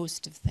whole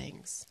host of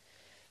things,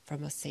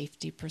 from a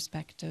safety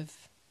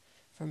perspective,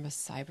 from a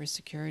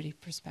cybersecurity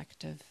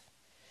perspective.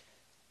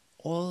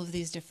 All of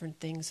these different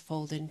things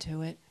fold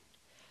into it.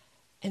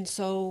 And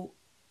so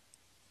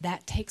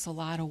that takes a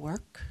lot of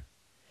work,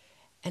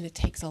 and it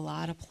takes a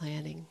lot of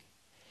planning,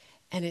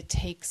 and it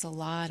takes a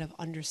lot of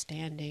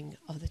understanding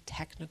of the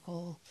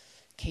technical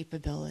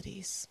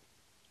capabilities.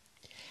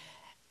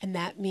 And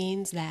that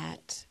means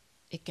that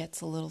it gets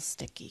a little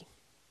sticky.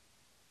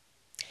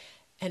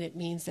 And it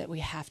means that we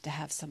have to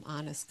have some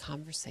honest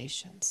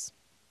conversations.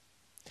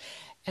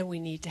 And we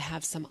need to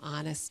have some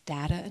honest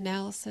data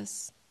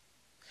analysis.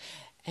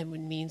 And it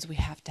means we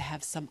have to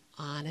have some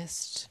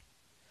honest,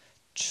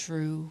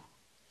 true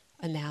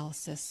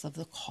analysis of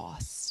the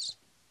cost.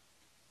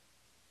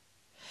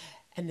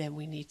 And then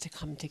we need to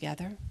come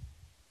together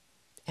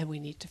and we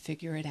need to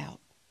figure it out.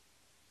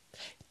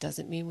 It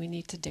doesn't mean we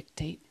need to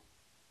dictate.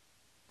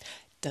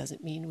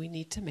 Doesn't mean we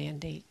need to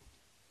mandate.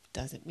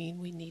 Doesn't mean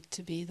we need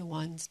to be the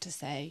ones to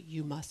say,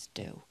 you must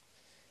do.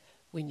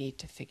 We need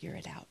to figure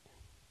it out.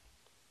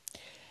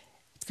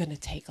 It's going to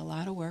take a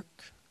lot of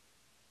work.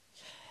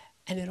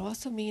 And it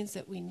also means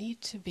that we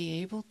need to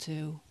be able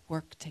to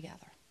work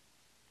together.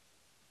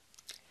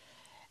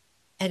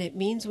 And it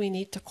means we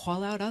need to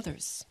call out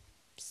others,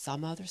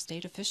 some other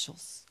state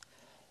officials,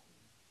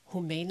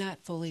 who may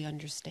not fully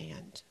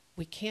understand.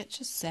 We can't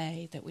just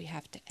say that we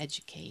have to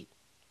educate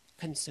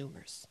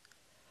consumers.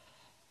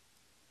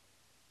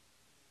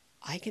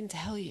 I can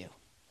tell you,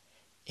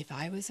 if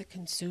I was a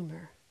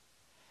consumer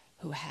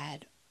who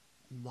had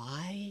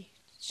my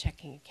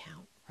checking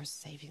account or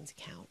savings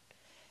account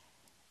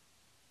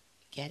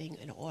getting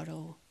an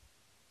auto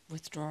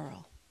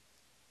withdrawal,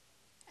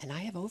 and I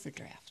have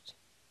overdraft,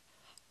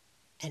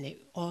 and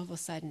all of a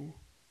sudden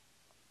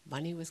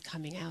money was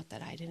coming out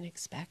that I didn't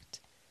expect,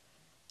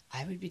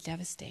 I would be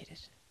devastated.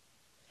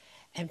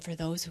 And for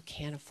those who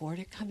can't afford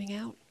it coming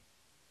out,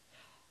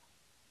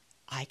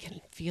 I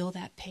can feel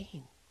that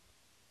pain.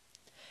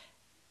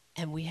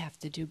 And we have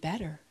to do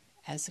better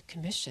as a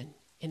commission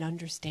in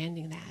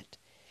understanding that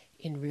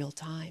in real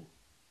time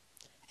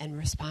and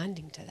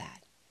responding to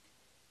that.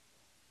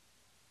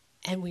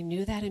 And we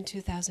knew that in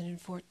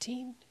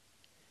 2014.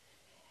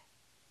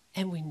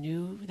 And we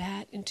knew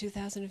that in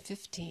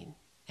 2015.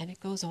 And it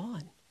goes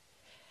on.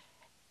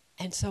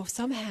 And so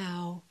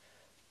somehow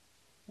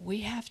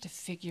we have to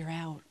figure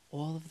out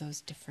all of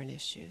those different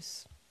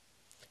issues.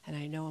 And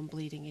I know I'm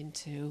bleeding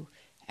into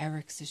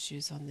Eric's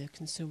issues on the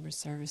consumer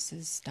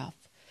services stuff.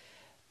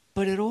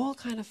 But it all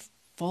kind of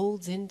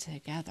folds in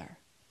together.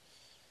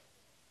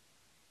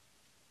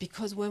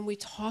 Because when we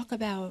talk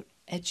about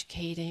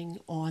educating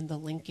on the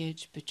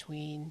linkage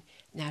between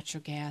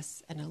natural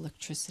gas and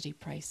electricity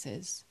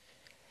prices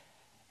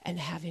and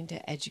having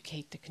to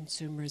educate the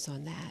consumers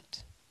on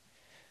that,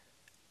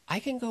 I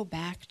can go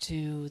back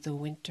to the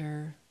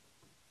winter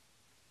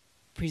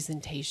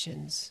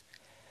presentations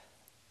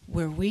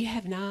where we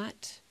have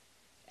not,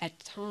 at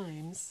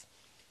times,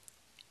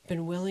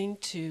 been willing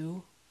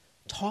to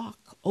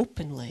talk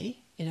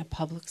openly in a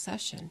public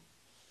session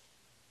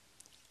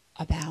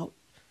about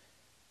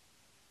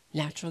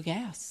natural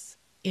gas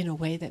in a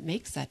way that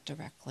makes that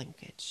direct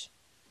linkage,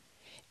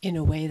 in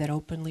a way that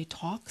openly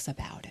talks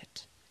about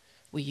it.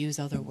 We use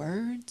other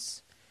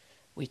words.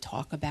 We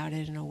talk about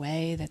it in a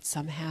way that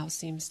somehow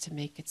seems to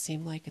make it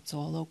seem like it's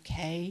all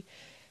okay.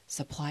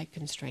 Supply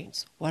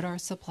constraints. What are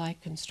supply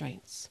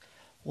constraints?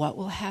 What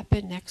will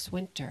happen next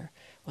winter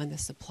when the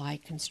supply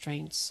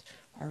constraints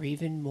are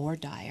even more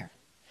dire?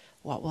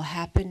 What will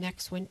happen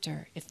next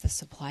winter if the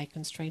supply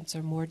constraints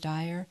are more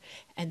dire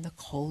and the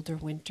colder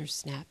winter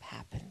snap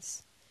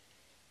happens?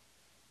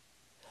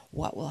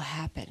 What will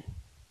happen?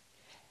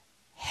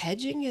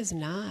 Hedging is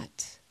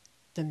not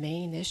the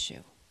main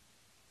issue.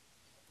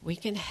 We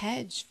can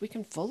hedge, we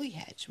can fully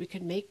hedge, we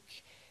can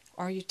make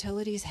our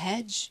utilities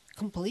hedge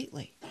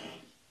completely.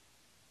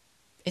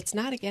 It's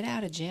not a get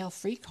out of jail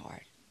free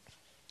card.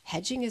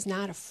 Hedging is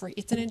not a free,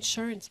 it's an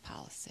insurance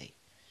policy.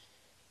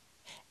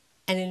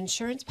 And an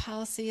insurance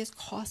policy is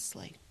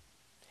costly.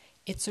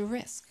 It's a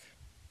risk.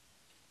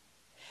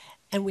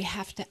 And we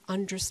have to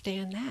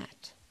understand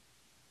that.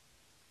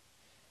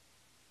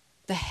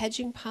 The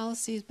hedging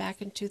policies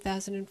back in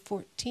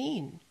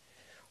 2014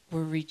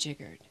 were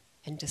rejiggered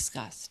and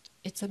discussed.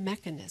 It's a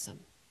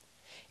mechanism.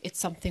 It's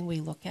something we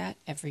look at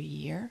every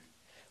year.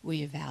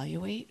 We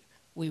evaluate.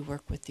 We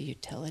work with the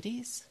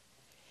utilities.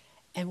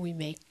 And we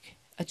make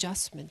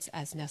adjustments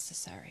as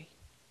necessary.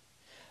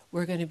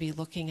 We're going to be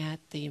looking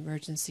at the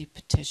emergency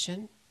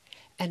petition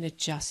and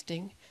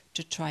adjusting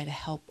to try to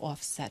help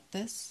offset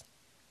this.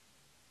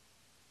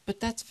 But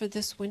that's for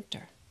this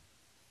winter.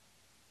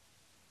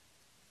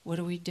 What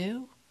do we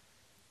do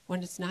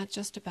when it's not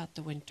just about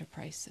the winter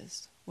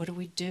prices? What do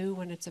we do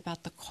when it's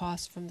about the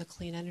cost from the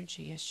clean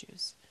energy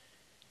issues?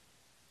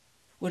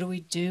 What do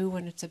we do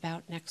when it's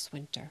about next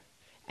winter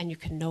and you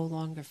can no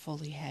longer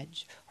fully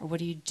hedge? Or what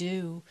do you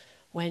do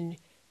when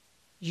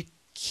you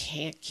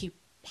can't keep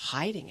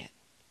hiding it?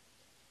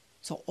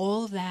 So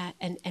all of that,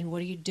 and what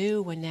do you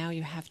do when now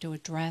you have to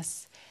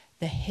address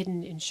the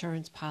hidden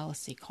insurance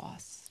policy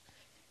costs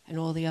and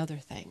all the other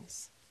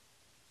things?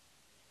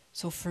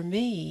 So for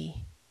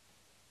me,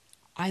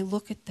 I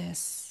look at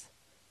this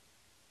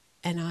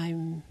and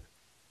I'm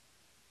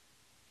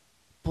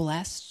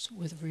blessed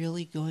with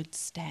really good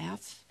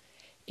staff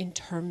in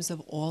terms of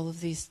all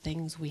of these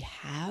things we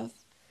have.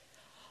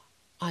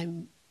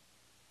 I'm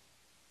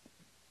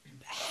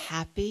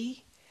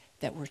happy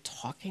that we're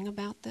talking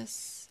about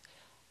this.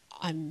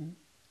 I'm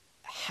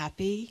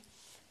happy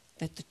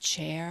that the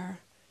chair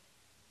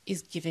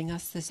is giving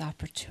us this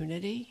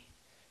opportunity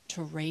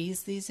to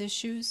raise these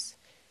issues.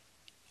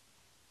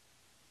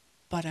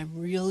 But I'm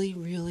really,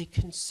 really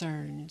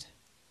concerned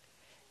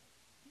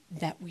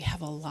that we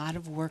have a lot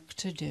of work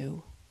to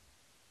do,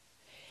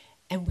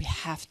 and we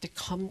have to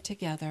come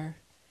together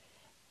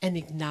and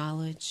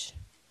acknowledge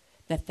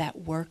that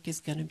that work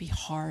is going to be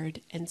hard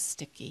and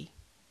sticky,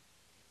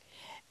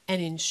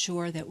 and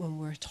ensure that when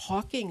we're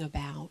talking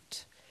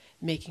about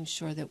making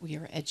sure that we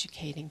are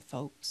educating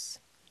folks,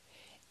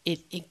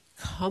 it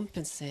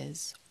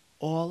encompasses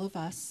all of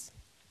us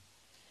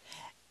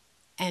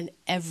and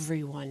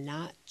everyone,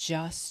 not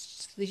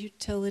just the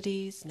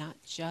utilities, not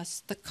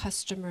just the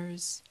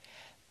customers,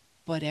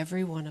 but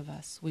every one of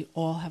us. We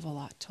all have a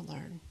lot to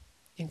learn,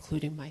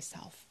 including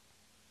myself.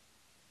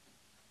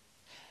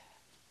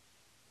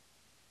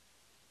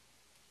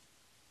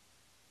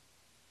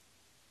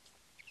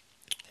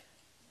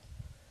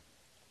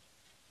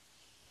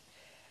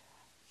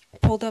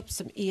 Pulled up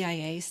some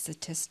EIA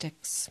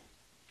statistics.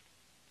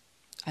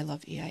 I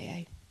love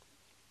EIA.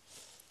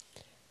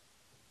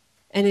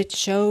 And it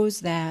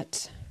shows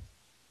that,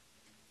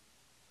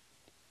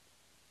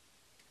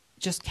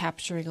 just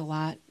capturing a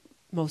lot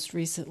most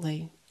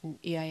recently,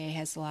 EIA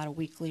has a lot of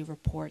weekly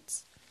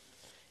reports,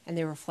 and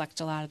they reflect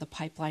a lot of the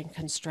pipeline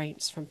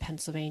constraints from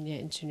Pennsylvania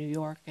into New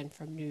York and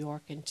from New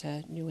York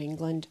into New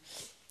England.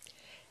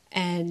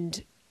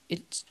 And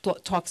it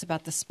talks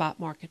about the spot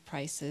market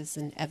prices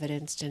and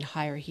evidenced in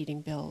higher heating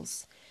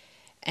bills.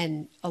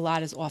 and a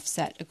lot is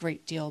offset a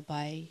great deal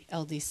by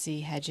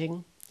LDC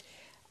hedging.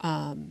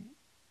 And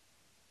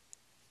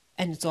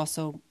it's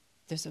also,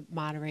 there's a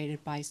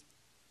moderated by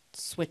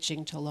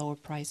switching to lower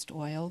priced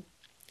oil.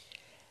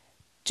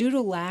 Due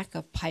to lack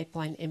of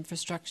pipeline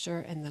infrastructure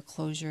and the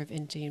closure of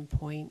Indian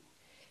Point,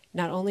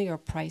 not only are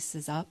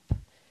prices up,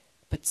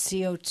 but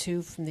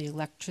CO2 from the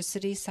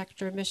electricity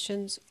sector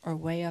emissions are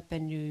way up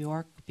in New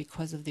York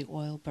because of the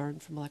oil burn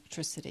from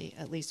electricity,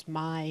 at least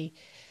my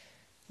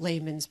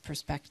layman's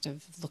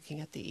perspective looking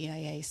at the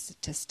EIA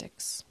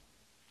statistics.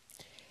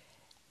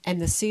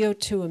 And the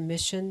CO2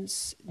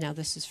 emissions, now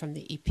this is from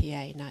the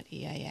EPA, not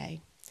EIA.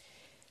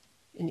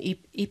 In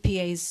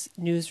EPA's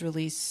news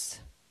release,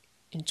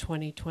 in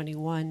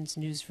 2021's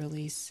news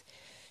release,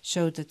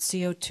 showed that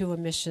CO2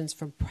 emissions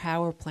from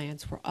power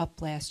plants were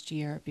up last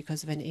year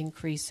because of an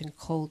increase in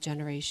coal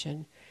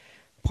generation,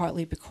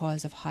 partly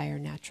because of higher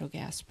natural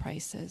gas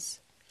prices.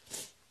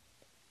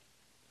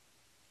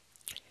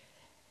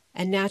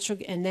 And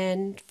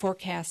then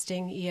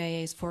forecasting,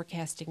 EIA is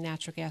forecasting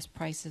natural gas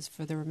prices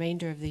for the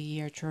remainder of the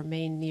year to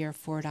remain near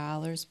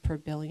 $4 per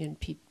billion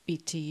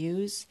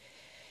BTUs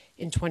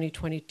in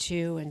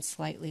 2022 and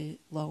slightly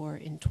lower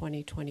in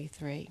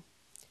 2023.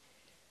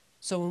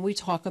 So when we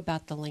talk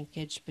about the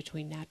linkage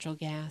between natural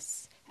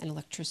gas and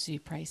electricity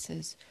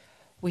prices,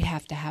 we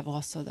have to have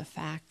also the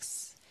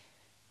facts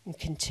and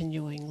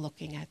continuing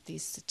looking at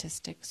these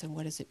statistics and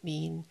what does it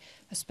mean,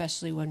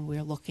 especially when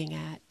we're looking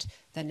at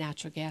that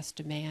natural gas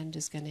demand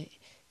is going to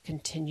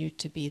continue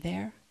to be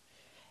there.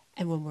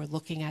 And when we're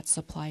looking at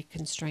supply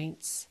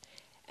constraints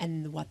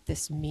and what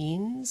this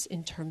means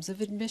in terms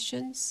of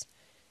emissions,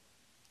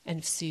 and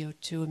if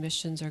CO2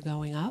 emissions are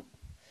going up,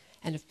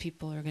 and if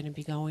people are going to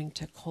be going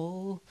to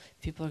coal,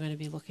 people are going to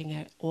be looking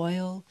at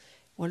oil,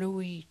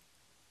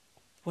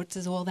 what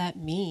does all that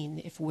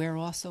mean if we're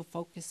also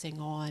focusing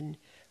on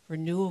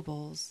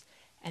renewables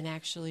and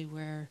actually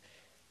we're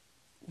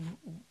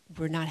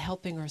not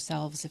helping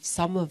ourselves if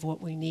some of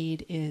what we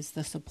need is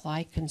the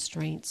supply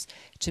constraints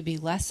to be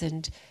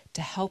lessened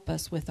to help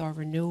us with our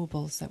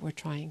renewables that we're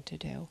trying to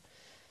do.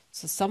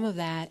 So some of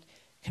that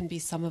can be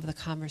some of the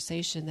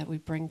conversation that we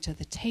bring to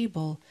the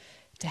table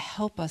to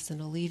help us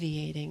in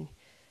alleviating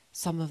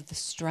some of the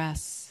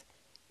stress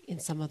in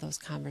some of those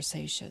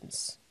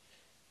conversations.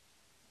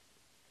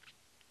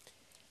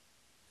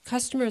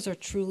 Customers are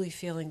truly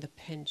feeling the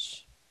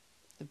pinch,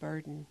 the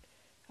burden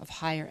of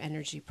higher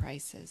energy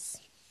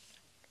prices.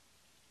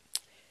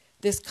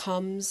 This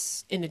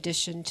comes in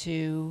addition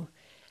to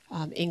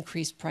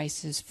increased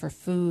prices for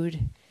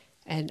food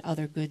and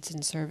other goods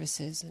and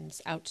services, and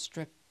it's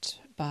outstripped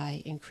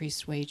by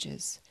increased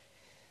wages.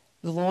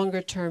 The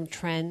longer-term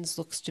trends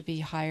looks to be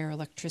higher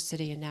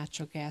electricity and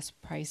natural gas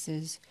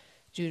prices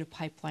due to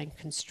pipeline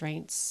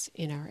constraints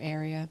in our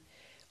area,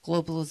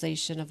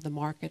 globalization of the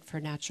market for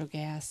natural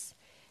gas,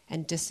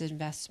 and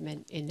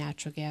disinvestment in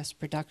natural gas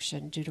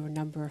production due to a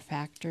number of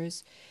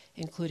factors,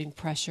 including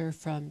pressure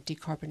from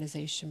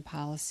decarbonization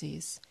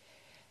policies.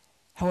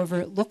 However,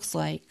 it looks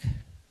like,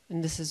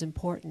 and this is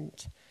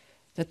important,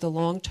 that the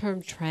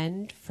long-term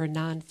trend for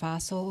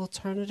non-fossil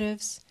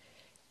alternatives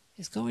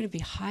is going to be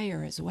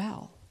higher as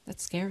well. That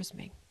scares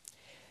me.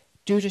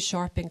 Due to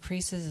sharp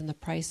increases in the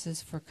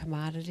prices for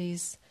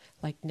commodities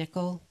like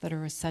nickel that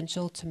are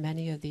essential to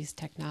many of these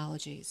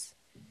technologies.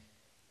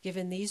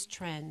 Given these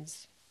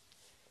trends,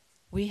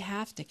 we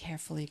have to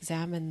carefully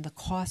examine the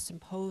costs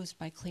imposed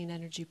by clean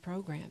energy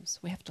programs.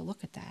 We have to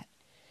look at that.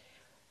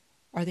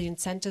 Are the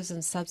incentives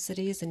and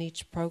subsidies in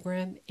each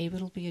program able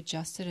to be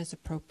adjusted as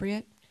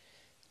appropriate?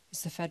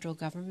 Is the federal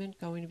government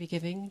going to be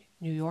giving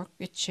New York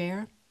its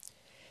share,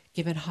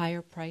 given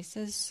higher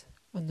prices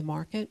on the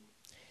market?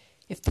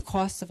 If the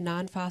costs of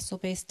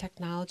non-fossil-based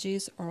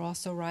technologies are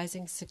also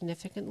rising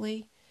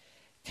significantly,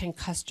 can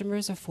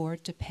customers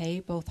afford to pay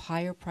both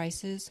higher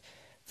prices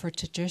for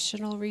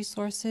traditional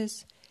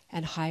resources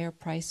and higher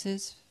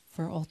prices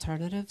for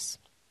alternatives?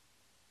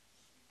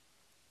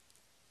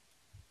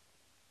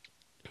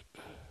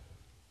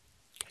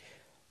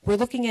 We're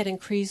looking at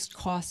increased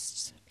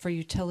costs for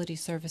utility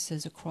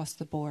services across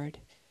the board.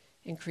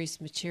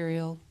 Increased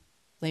material,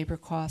 labor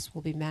costs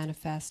will be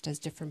manifest as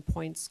different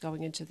points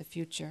going into the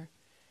future.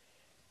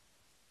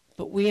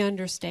 But we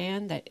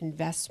understand that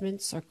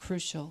investments are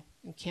crucial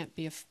and can't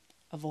be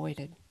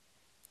avoided.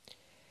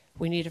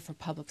 We need it for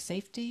public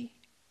safety.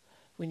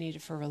 We need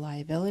it for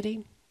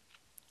reliability.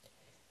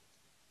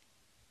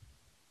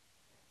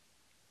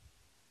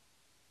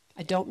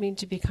 I don't mean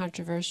to be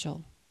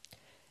controversial,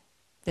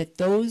 that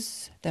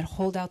those that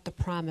hold out the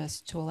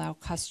promise to allow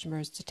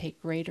customers to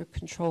take greater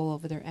control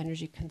over their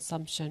energy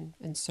consumption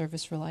and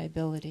service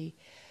reliability,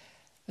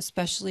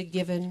 especially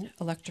given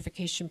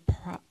electrification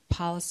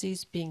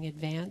policies being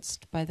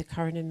advanced by the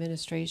current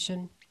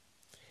administration,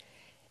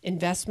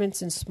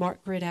 investments in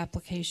smart grid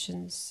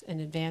applications and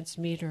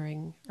advanced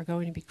metering are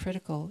going to be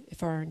critical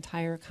if our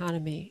entire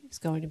economy is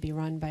going to be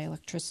run by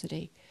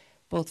electricity,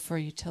 both for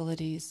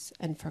utilities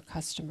and for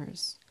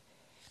customers.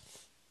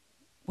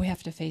 We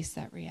have to face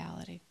that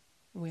reality.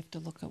 We have to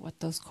look at what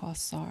those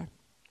costs are.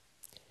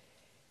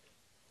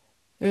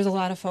 There's a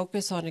lot of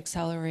focus on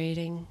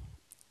accelerating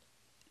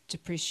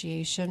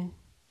depreciation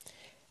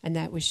and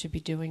that we should be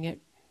doing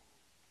it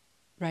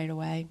right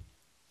away.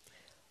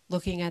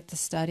 Looking at the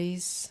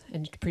studies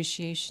and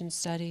depreciation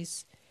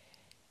studies,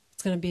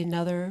 it's going to be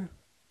another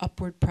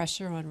upward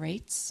pressure on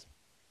rates.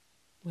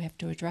 We have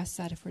to address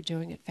that if we're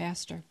doing it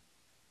faster.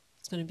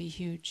 It's going to be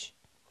huge.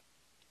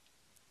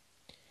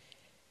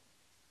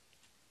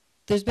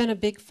 There's been a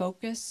big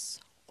focus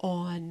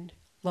on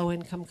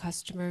low-income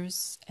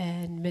customers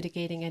and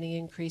mitigating any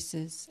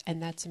increases,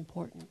 and that's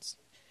important.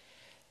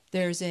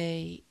 There's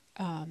a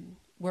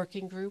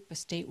working group, a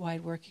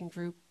statewide working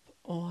group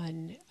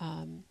on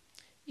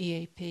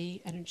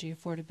EAP, Energy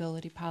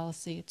Affordability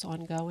Policy. It's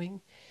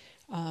ongoing.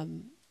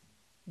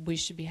 We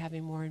should be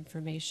having more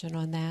information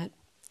on that.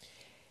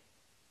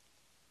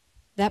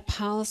 That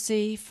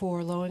policy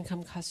for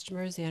low-income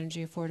customers, the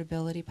Energy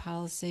Affordability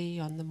Policy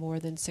on the more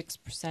than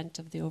 6%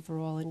 of the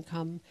overall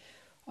income,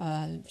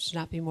 should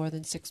not be more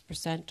than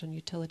 6% on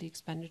utility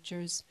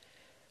expenditures.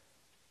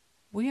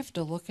 We have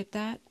to look at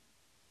that.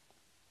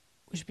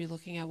 We should be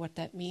looking at what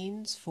that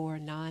means for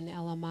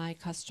non-LMI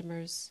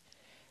customers,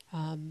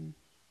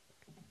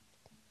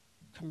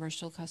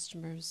 commercial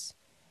customers,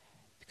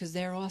 because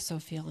they're also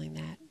feeling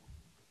that.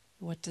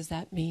 What does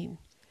that mean?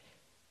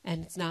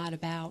 And it's not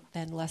about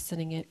then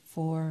lessening it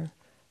for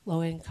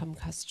low-income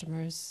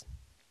customers,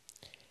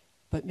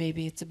 but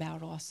maybe it's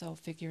about also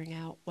figuring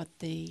out what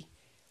the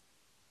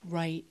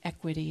right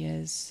equity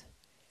is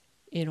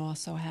in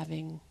also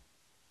having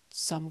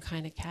some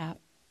kind of cap.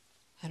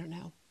 I don't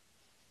know.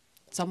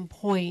 At some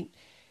point,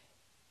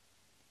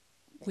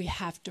 we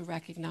have to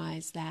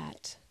recognize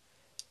that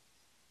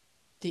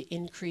the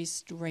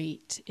increased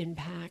rate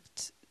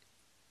impact,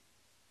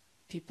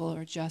 people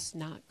are just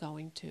not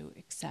going to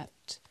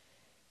accept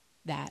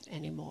that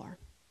anymore.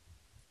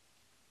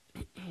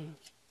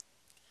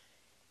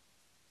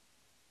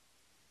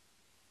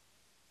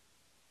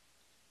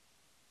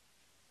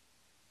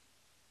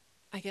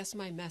 I guess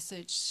my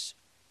message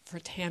for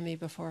Tammy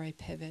before I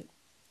pivot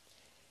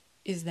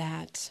is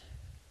that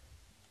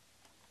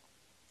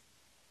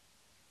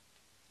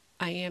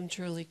I am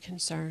truly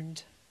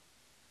concerned.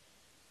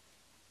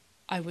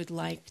 I would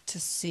like to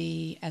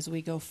see as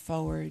we go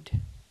forward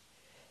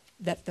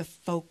that the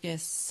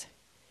focus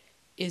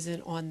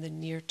isn't on the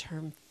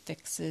near-term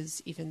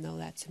fixes, even though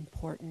that's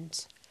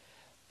important,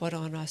 but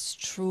on us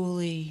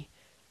truly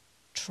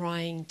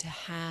trying to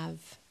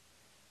have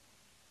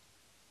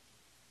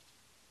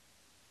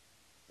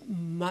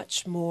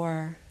much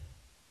more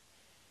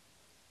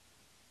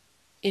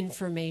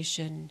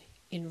information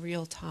in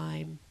real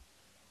time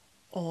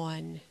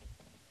on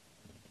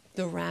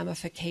the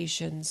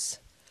ramifications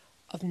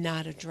of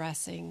not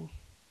addressing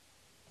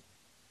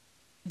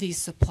these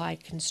supply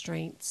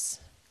constraints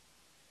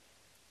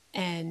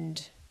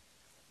and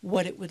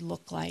what it would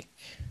look like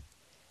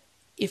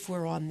if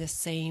we're on the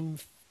same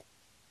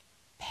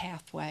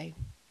pathway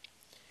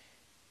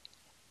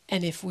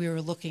and if we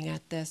were looking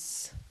at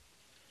this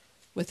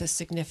with a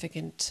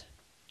significant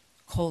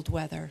cold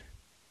weather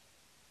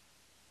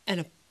and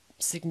a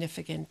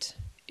significant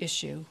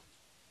issue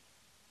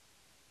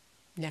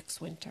next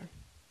winter.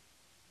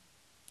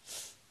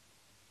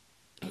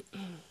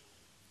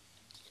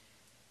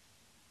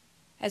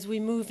 As we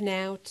move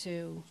now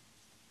to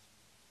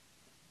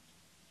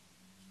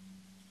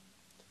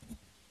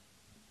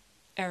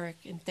Eric,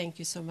 and thank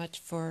you so much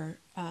for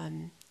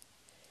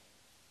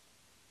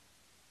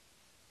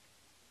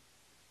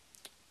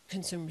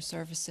consumer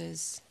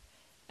services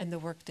and the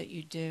work that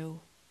you do.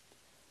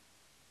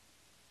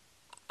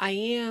 I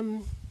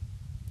am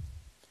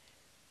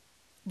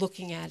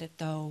looking at it,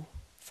 though,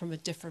 from a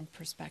different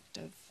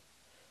perspective,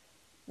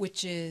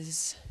 which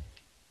is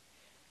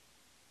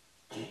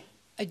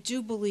I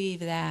do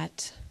believe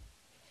that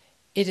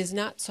it is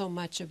not so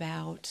much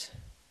about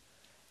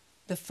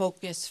the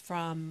focus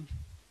from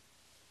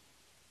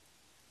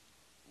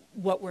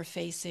what we're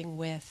facing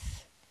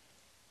with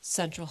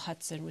Central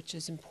Hudson, which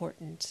is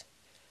important,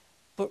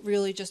 but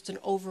really just an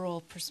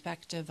overall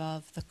perspective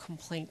of the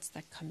complaints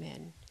that come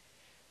in.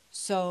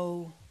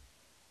 So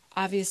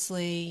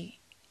obviously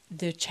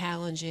the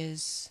challenge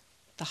is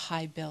the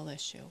high bill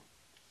issue.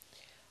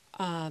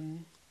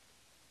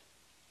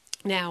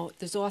 Now,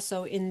 there's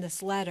also in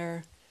this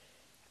letter,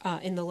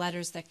 in the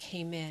letters that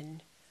came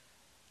in,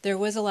 there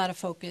was a lot of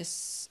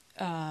focus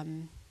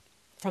from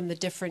the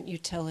different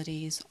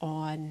utilities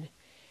on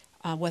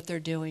what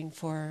they're doing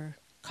for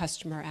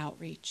customer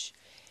outreach.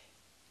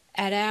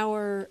 At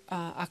our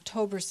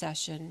October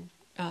session,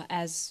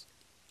 as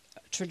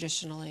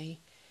traditionally,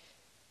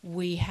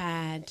 we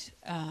had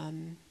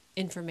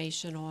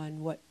information on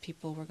what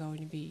utilities were going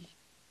to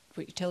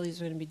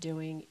be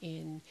doing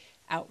in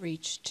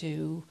outreach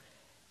to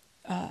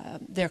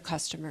their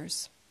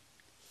customers.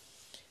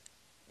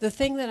 The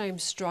thing that I'm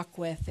struck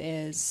with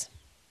is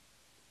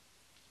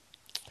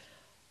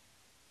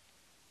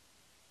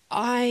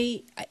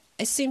I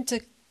seem to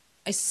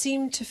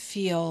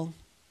feel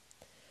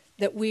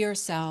that we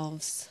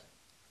ourselves,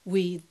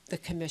 we the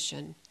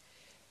commission,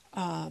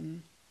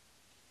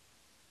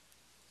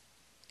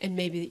 and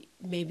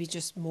maybe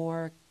just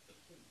more,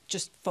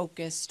 just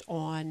focused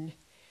on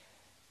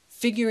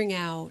figuring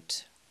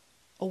out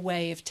a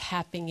way of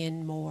tapping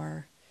in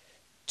more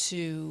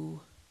to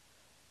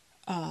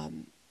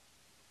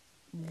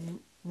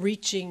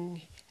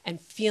reaching and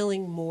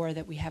feeling more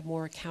that we have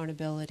more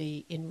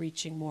accountability in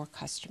reaching more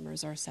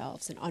customers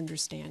ourselves and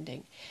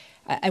understanding.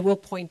 I will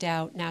point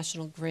out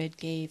National Grid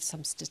gave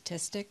some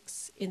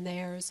statistics in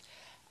theirs.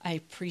 I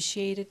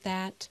appreciated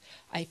that.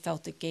 I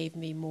felt it gave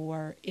me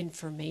more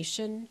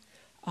information.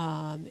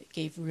 It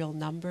gave real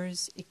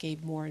numbers. It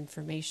gave more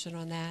information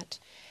on that.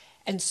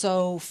 And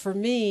so for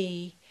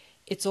me,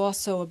 it's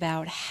also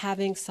about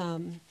having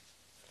some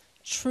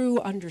true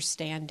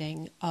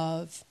understanding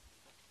of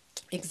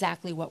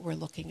exactly what we're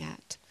looking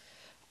at.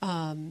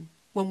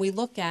 When we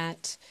look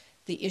at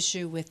the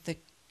issue with the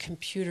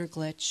computer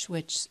glitch,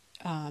 which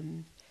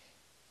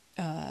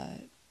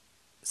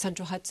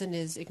Central Hudson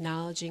is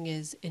acknowledging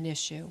is an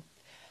issue,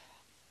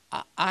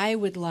 I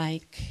would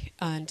like,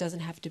 it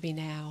doesn't have to be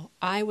now,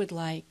 I would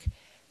like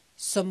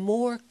some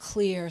more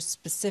clear,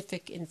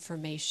 specific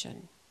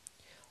information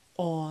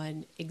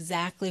on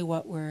exactly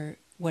what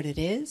it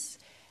is.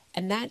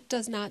 And that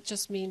does not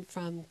just mean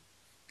from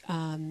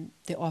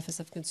the Office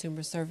of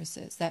Consumer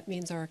Services. That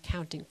means our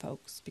accounting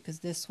folks, because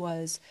this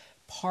was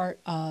part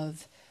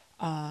of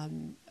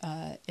an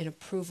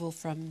approval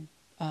from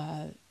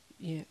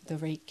the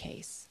rate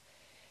case.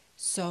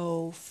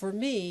 So for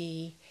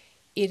me,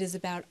 it is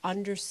about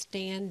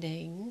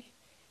understanding.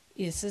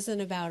 This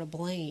isn't about a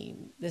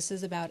blame. This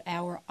is about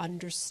our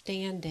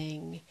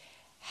understanding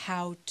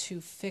how to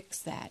fix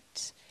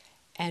that,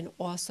 and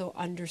also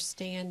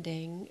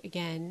understanding,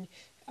 again,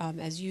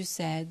 as you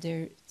said,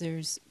 you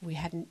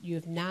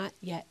have not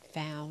yet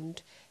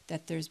found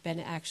that there's been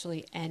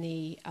actually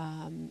any,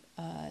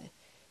 I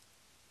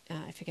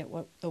forget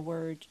what the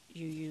word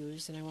you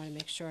use, and I want to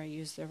make sure I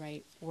use the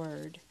right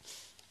word.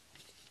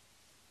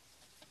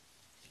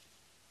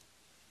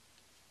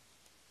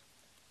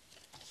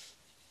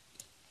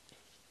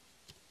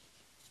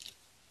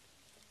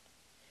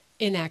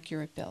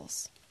 Inaccurate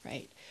bills,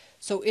 right?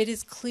 So it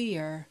is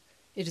clear,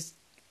 it is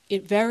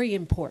very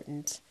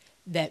important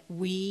that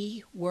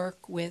we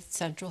work with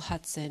Central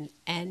Hudson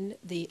and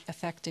the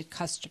affected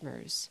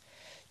customers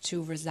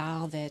to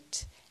resolve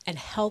it and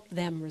help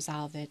them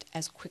resolve it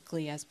as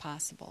quickly as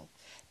possible.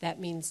 That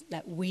means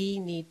that we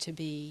need to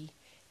be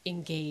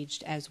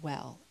engaged as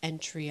well and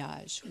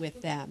triage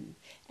with them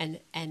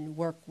and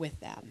work with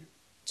them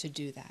to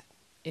do that,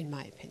 in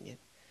my opinion.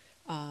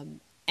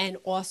 And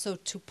also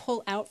to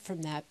pull out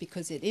from that,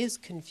 because it is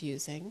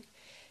confusing,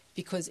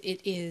 because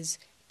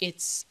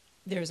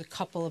there's a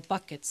couple of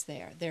buckets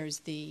there. There's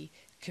the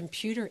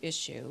computer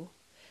issue,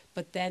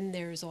 but then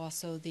there's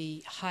also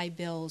the high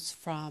bills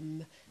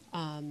from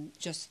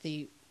just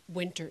the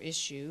winter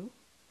issue,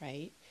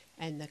 right?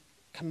 And the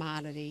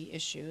commodity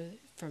issue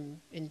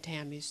in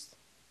Tammy's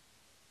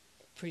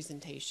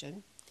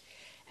presentation.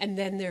 And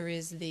then there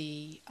is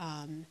the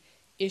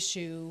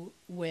issue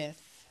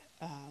with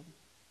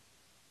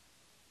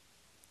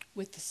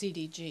the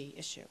CDG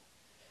issue,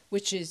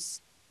 which is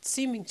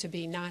seeming to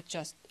be not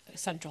just a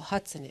Central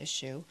Hudson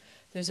issue.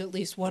 There's at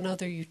least one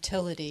other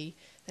utility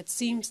that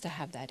seems to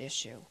have that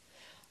issue.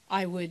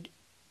 I would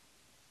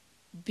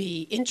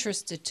be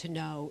interested to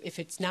know if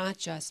it's not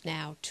just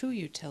now 2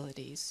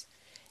 utilities,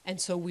 and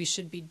so we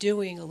should be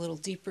doing a little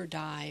deeper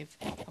dive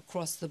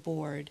across the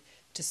board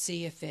to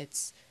see if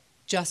it's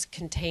just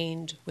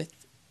contained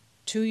with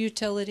 2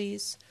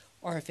 utilities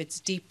or if it's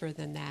deeper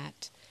than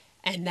that.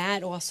 And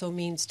that also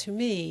means to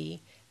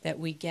me that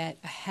we get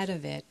ahead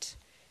of it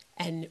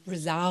and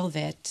resolve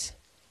it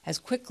as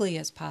quickly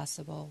as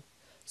possible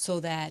so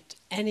that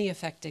any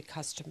affected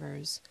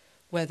customers,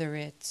 whether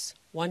it's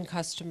 1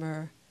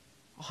 customer,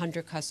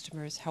 100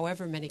 customers,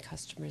 however many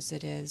customers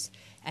it is,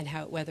 and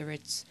whether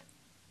it's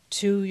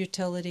 2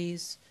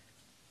 utilities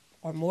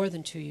or more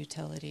than 2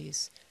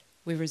 utilities,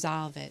 we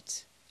resolve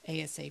it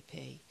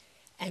ASAP.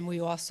 And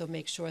we also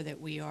make sure that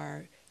we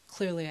are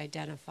clearly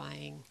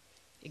identifying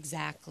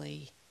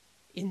exactly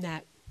in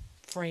that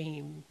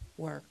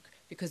framework,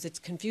 because it's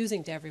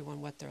confusing to everyone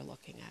what they're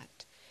looking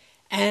at.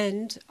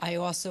 And I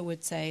also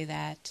would say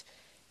that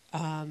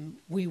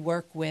we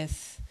work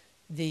with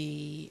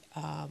the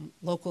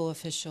local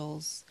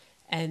officials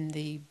and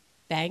the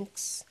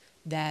banks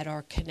that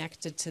are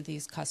connected to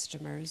these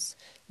customers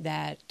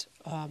that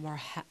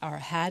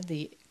had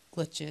the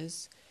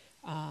glitches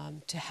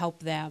to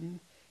help them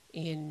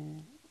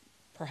in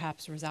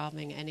perhaps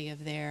resolving any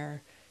of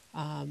their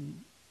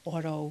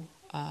auto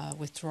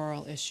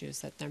withdrawal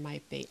issues that there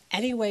might be.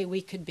 Any way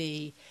we could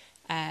be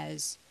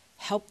as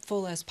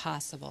helpful as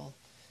possible,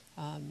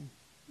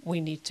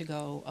 we need to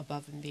go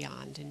above and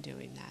beyond in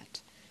doing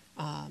that.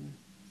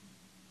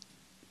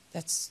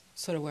 That's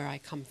sort of where I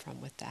come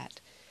from with that.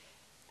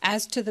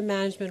 As to the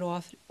management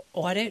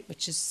audit,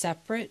 which is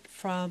separate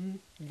from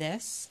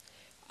this,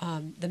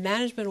 the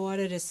management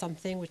audit is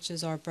something which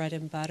is our bread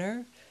and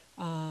butter.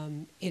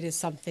 It is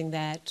something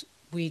that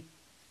we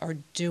are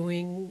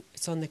doing,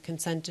 it's on the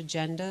consent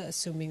agenda,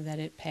 assuming that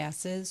it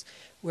passes.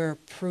 We're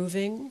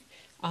approving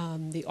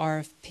the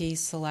RFP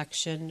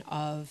selection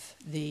of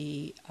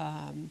the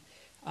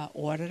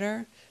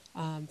auditor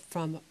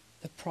from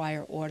the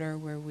prior order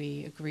where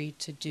we agreed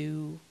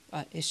to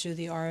issue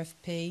the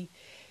RFP.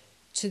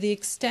 To the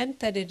extent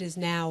that it is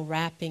now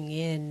wrapping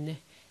in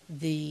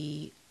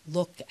the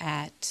look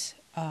at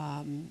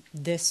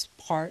this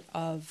part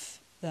of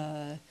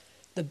the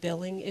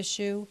billing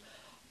issue,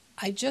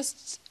 I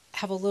just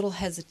have a little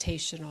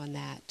hesitation on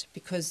that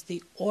because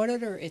the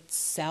auditor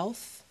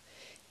itself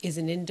is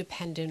an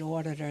independent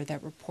auditor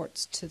that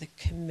reports to the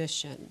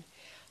commission.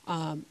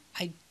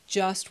 I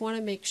just want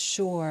to make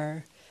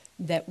sure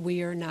that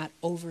we are not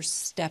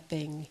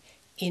overstepping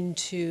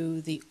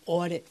into the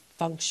audit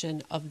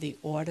function of the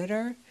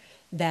auditor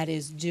that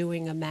is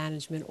doing a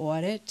management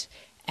audit,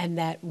 and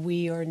that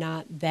we are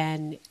not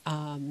then,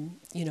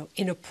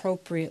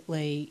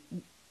 inappropriately,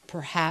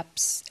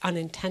 perhaps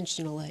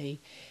unintentionally,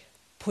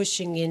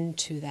 pushing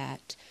into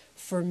that.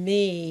 For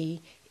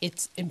me,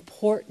 it's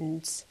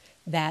important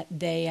that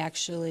they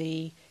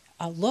actually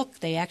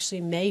they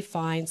actually may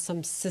find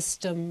some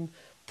system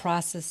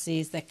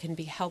processes that can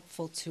be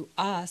helpful to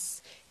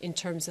us in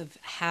terms of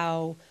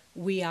how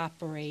we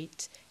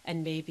operate,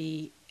 and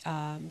maybe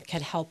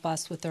can help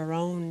us with our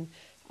own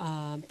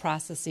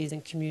processes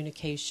and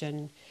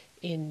communication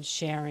in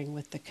sharing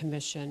with the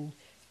commission.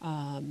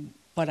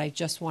 But I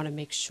just want to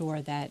make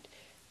sure that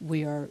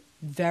we are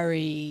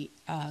very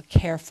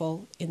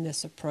careful in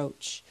this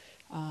approach,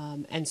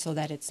 and so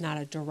that it's not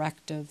a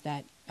directive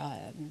that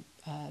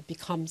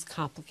becomes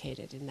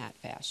complicated in that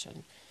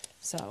fashion.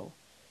 So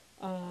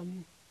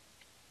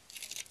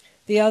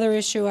the other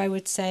issue I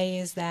would say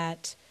is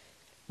that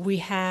we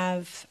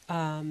have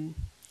a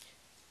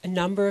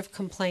number of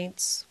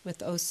complaints with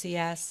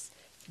OCS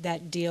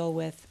that deal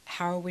with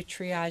how are we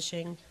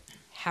triaging,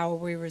 how are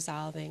we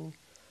resolving,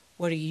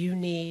 what do you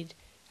need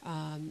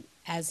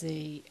as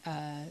a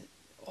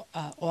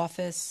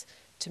office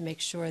to make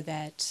sure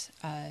that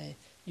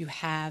you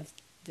have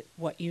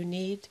what you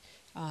need.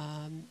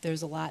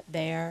 There's a lot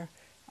there.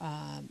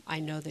 I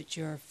know that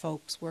your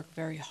folks work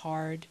very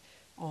hard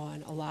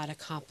on a lot of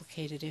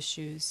complicated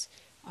issues,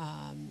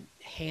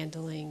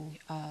 handling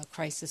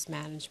crisis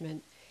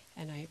management,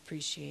 and I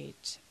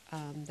appreciate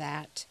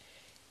that.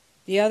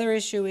 The other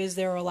issue is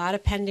there are a lot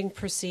of pending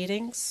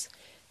proceedings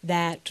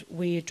that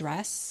we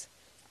address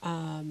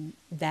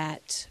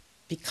that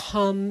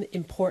become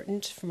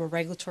important from a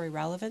regulatory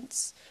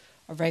relevance,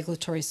 a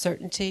regulatory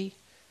certainty,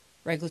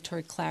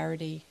 regulatory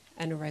clarity,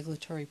 and a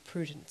regulatory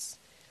prudence.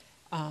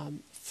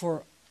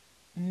 For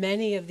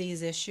many of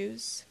these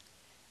issues,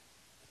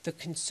 the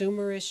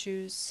consumer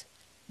issues,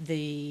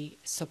 the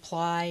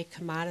supply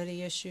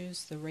commodity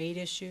issues, the rate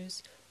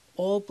issues,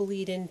 all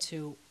bleed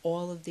into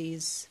all of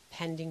these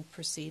pending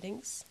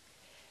proceedings,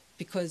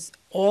 because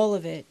all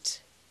of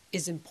it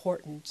is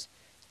important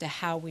to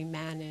how we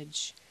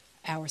manage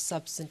our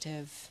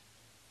substantive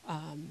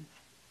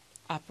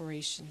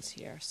operations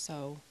here.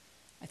 So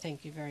I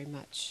thank you very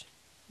much.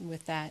 And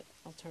with that,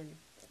 I'll turn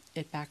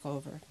it back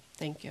over.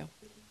 Thank you.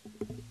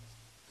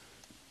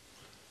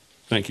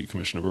 Thank you,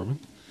 Commissioner Berman.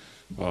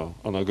 I'll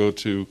now go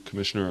to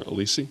Commissioner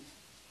Alisi.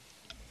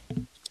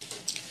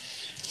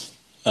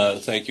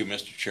 Thank you,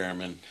 Mr.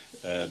 Chairman.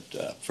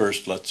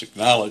 First,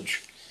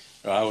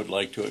 I would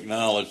like to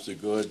acknowledge the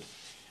good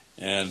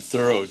and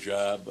thorough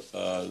job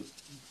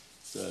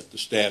that the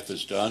staff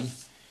has done.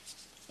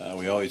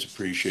 We always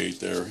appreciate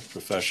their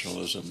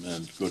professionalism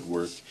and good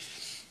work.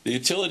 The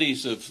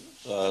utilities have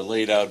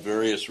laid out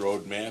various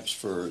roadmaps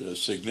for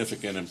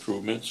significant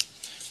improvements,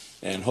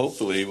 and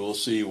hopefully we'll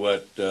see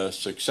what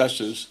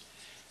successes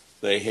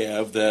they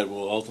have that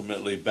will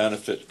ultimately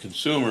benefit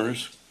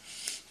consumers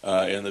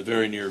in the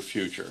very near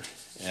future.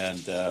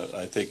 And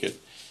I think it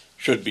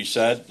should be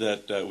said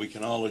that we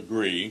can all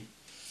agree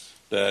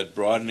that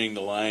broadening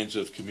the lines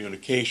of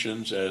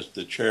communications, as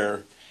the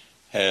chair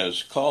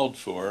has called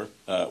for,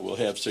 will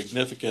have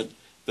significant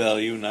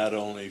value not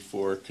only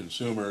for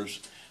consumers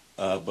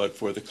but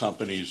for the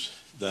companies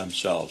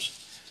themselves.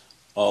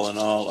 All in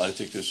all, I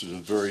think this is a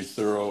very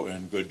thorough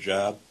and good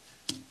job,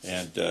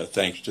 and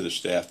thanks to the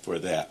staff for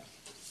that.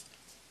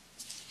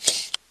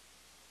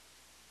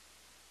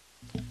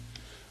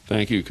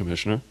 Thank you,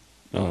 Commissioner.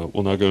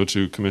 We'll now go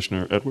to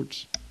Commissioner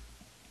Edwards.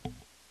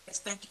 Yes,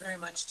 thank you very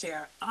much,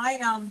 Chair.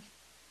 I'm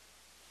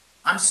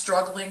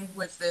struggling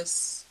with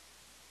this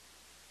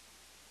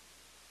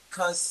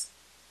because,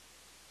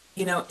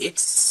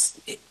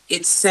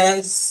 it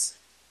says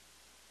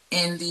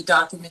in the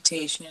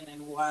documentation,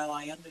 and while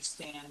I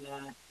understand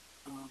that,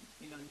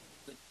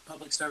 the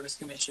Public Service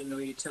Commission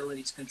or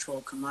utilities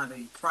control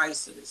commodity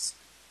prices,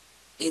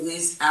 it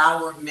is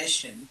our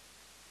mission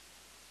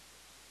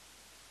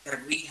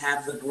that we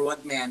have the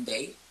broad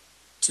mandate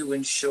to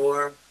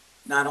ensure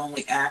not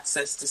only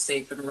access to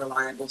safe and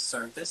reliable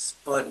service,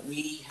 but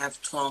we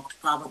have talked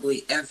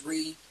probably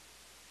every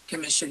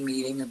commission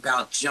meeting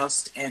about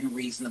just and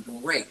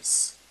reasonable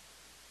rates.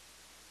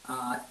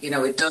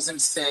 It doesn't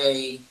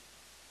say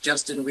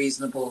just and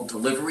reasonable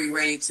delivery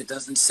rates. It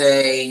doesn't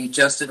say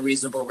just and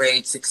reasonable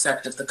rates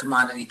except if the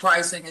commodity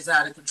pricing is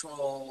out of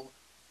control.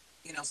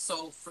 You know,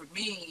 so for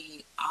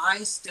me, I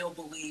still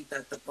believe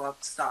that the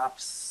buck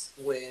stops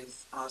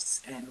with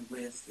us and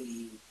with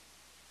the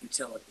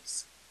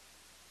utilities.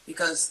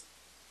 Because,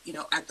 you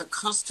know, at the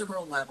customer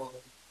level,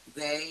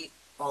 they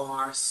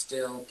are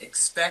still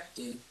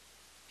expected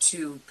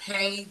to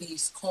pay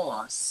these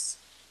costs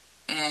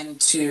and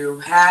to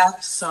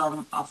have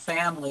a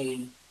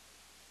family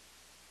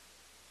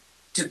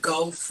to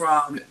go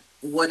from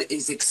what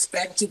is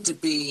expected to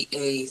be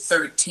a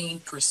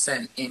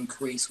 13%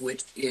 increase,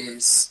 which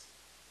is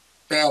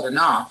bad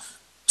enough,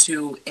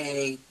 to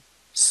a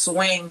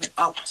swing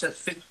up to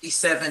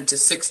 57 to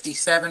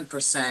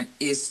 67%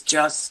 is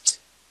just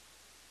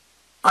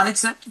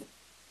unacceptable.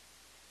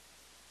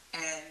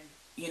 And,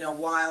 you know,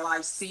 while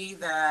I see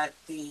that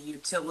the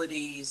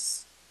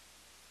utilities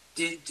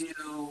did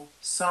do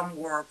some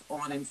work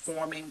on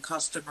informing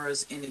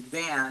customers in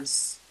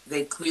advance,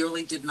 they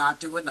clearly did not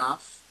do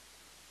enough,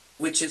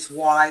 which is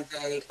why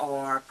they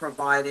are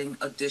providing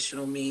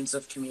additional means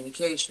of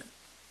communication.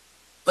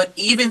 But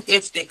even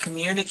if they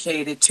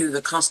communicated to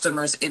the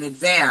customers in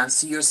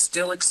advance, you're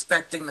still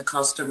expecting the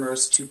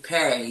customers to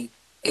pay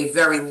a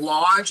very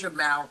large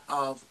amount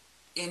of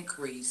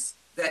increase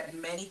that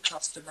many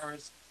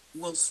customers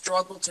will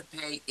struggle to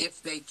pay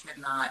if they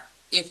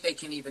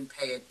can even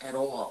pay it at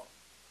all.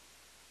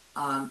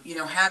 You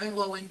know, having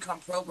low-income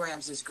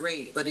programs is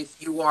great, but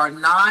if you are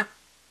not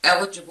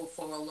eligible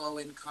for a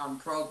low-income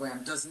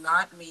program, does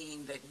not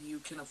mean that you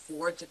can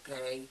afford to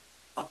pay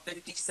a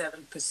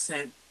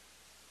 57%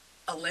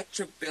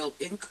 electric bill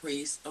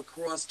increase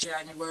across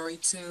January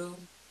to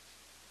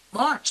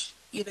March.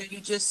 You know,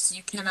 you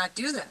cannot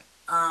do that.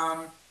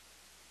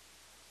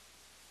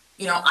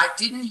 You know, I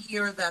didn't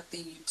hear that the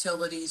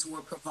utilities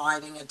were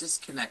providing a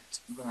disconnect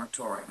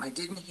moratorium. I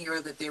didn't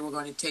hear that they were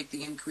going to take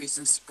the increase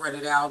and spread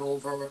it out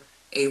over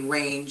a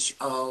range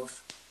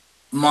of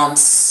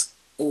months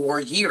or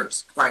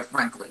years, quite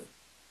frankly.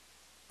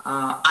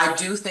 I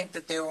do think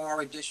that there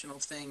are additional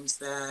things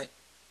that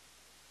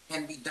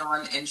can be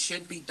done and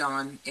should be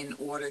done in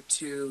order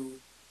to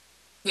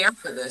care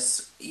for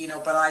this, you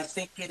know, but I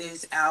think it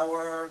is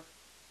our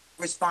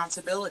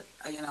responsibility.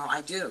 You know,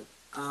 I do.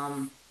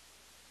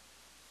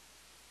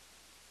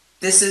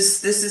 This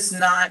is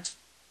not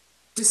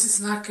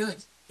good.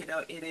 You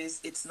know,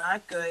 it's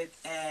not good,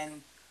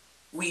 and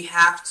we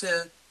have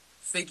to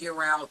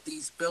figure out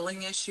these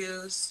billing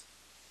issues.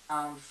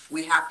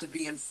 We have to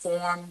be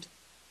informed,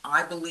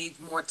 I believe,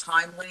 more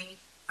timely.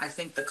 I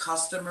think the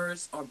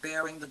customers are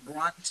bearing the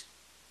brunt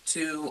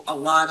to a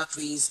lot of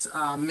these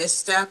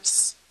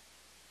missteps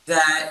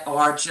that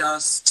are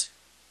just,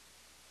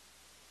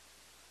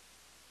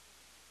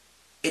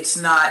 it's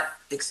not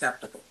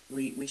acceptable.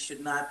 We should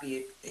not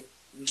be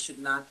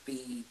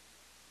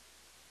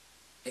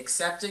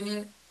accepting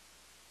it.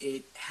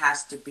 It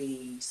has to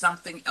be,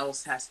 something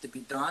else has to be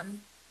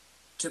done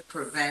to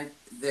prevent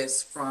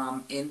this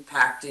from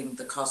impacting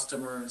the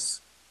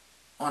customers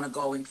on a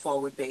going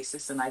forward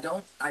basis. And I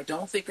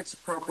don't think it's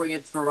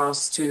appropriate for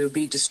us to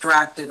be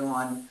distracted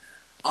on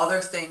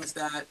other things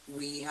that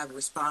we have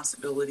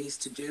responsibilities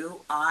to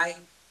do. I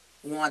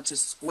want to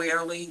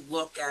squarely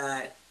look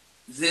at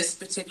this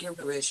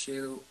particular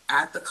issue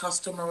at the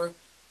customer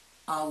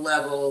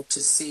level to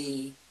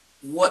see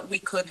what we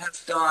could have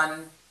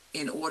done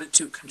in order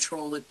to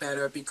control it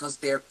better, because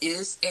there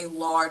is a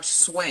large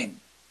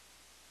swing.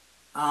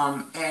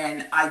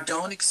 And I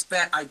don't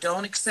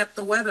accept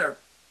the weather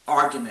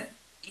argument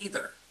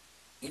either.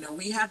 You know,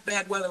 we have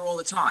bad weather all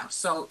the time.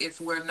 So if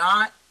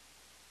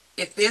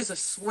there's a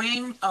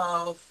swing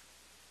of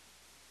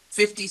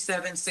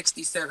 57,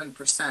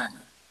 67%,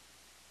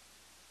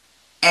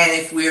 and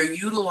if we're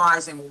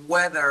utilizing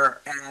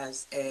weather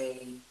as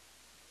a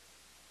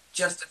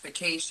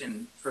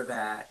justification for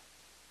that,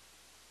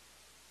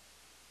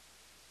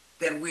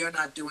 then we're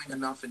not doing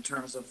enough in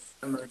terms of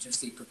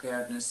emergency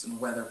preparedness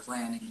and weather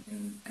planning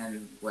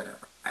and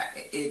whatever.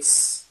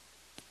 It's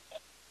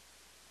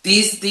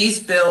these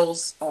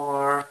bills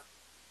are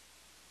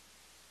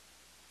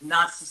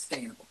not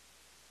sustainable,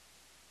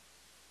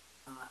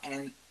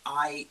 and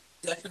I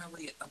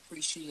definitely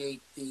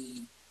appreciate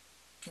the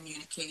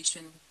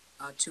communication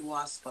to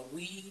us, but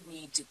we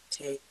need to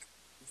take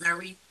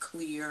very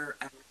clear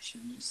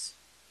actions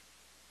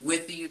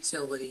with the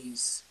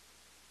utilities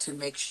to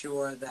make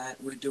sure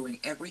that we're doing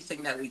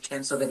everything that we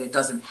can so that it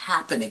doesn't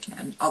happen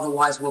again.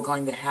 Otherwise, we're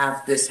going to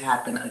have this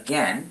happen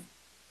again.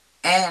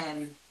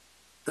 And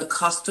the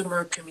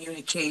customer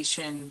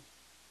communication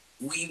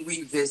we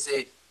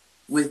revisit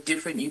with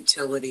different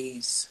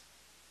utilities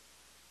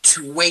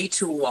way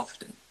too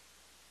often.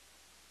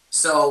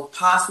 So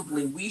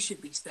possibly we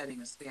should be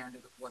setting a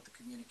standard of what the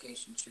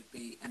communication should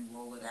be and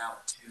roll it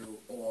out to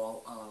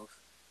all of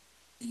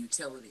the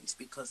utilities,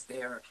 because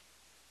they're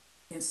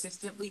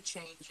consistently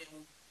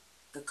changing.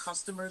 The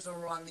customers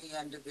are on the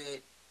end of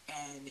it.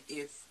 And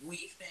if we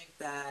think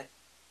that,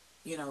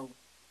 you know,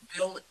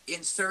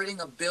 inserting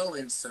a bill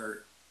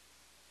insert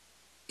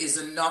is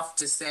enough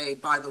to say,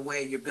 by the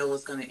way, your bill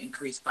is going to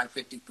increase by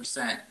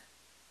 50%.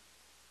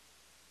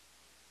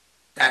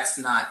 That's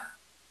not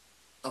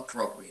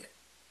appropriate.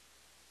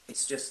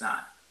 It's just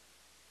not.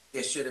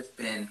 There should have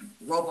been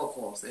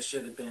robocalls. There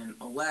should have been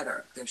a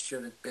letter. There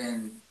should have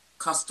been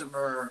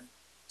customer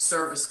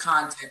service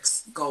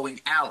contacts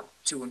going out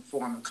to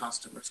inform the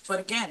customers. But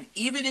again,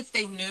 even if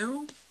they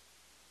knew,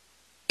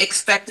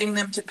 expecting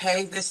them to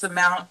pay this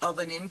amount of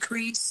an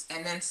increase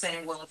and then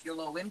saying, well, if you're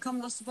low income,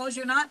 well, suppose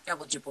you're not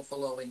eligible for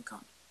low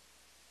income.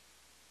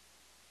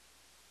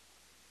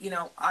 You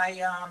know,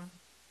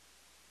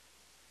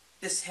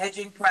 this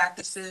hedging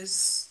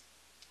practices,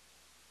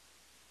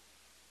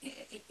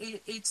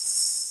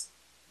 it's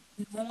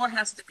more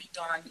has to be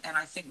done, and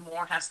I think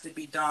more has to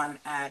be done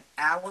at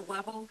our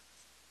level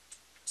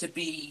to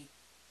be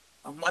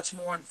much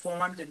more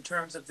informed in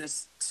terms of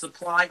this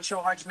supply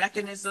charge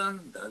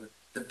mechanism,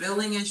 the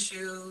billing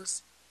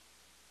issues.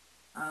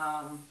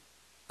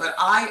 But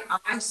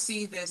I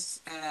see this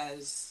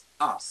as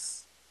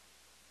us.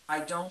 I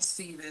don't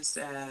see this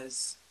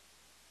as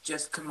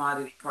just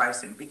commodity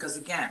pricing, because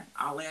again,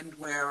 I'll end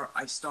where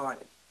I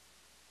started.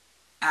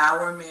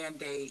 Our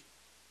mandate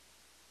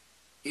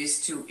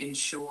is to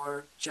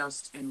ensure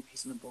just and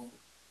reasonable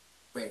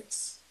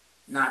rates,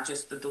 not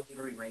just the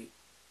delivery rate.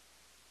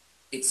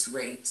 It's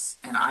rates,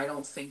 and I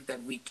don't think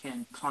that we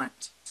can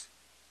punt.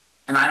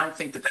 And I don't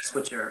think that that's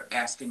what you're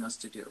asking us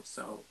to do.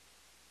 So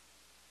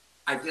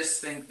I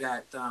just think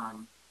that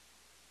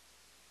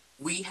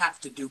we have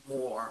to do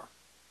more,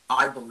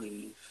 I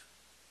believe,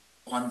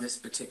 on this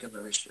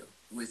particular issue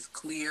with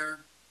clear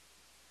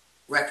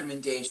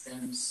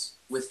recommendations,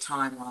 with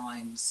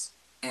timelines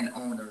and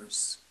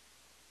owners,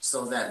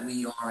 so that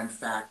we are in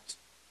fact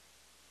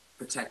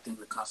protecting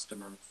the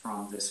customer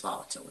from this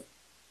volatility.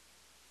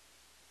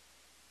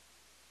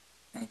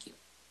 Thank you.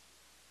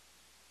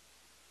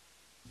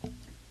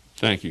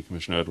 Thank you,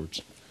 Commissioner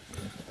Edwards.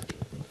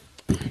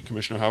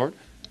 Commissioner Howard?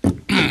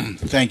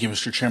 Thank you,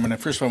 Mr. Chairman.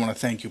 First of all, I want to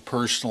thank you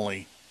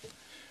personally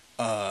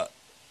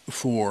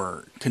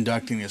for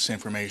conducting this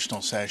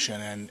informational session,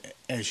 and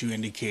as you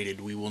indicated,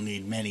 we will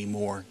need many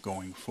more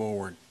going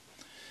forward.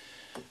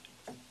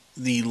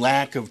 The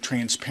lack of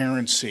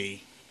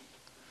transparency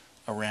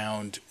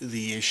around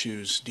the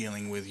issues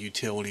dealing with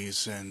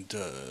utilities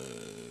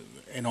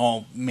and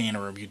all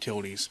manner of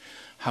utilities,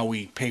 how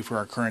we pay for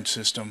our current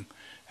system,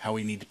 how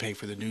we need to pay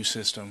for the new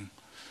system,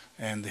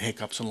 and the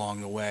hiccups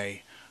along the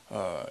way.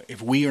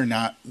 If we are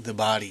not the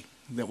body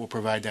that will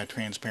provide that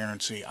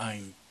transparency,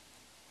 I'm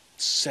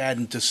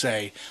saddened to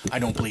say I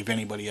don't believe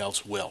anybody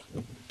else will.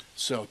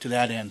 So to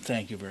that end,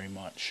 thank you very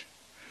much.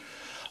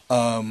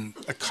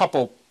 A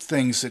couple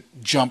things that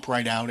jump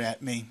right out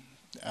at me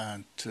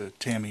to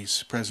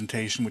Tammy's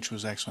presentation, which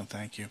was excellent,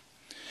 thank you.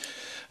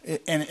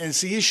 And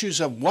it's the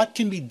issues of what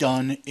can be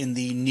done in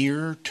the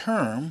near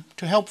term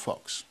to help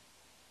folks.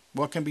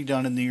 What can be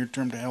done in the near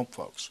term to help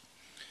folks?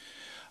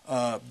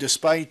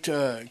 Despite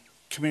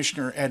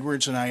Commissioner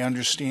Edwards, and I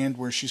understand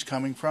where she's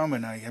coming from,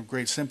 and I have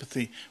great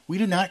sympathy, we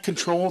do not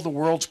control the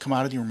world's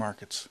commodity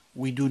markets.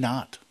 We do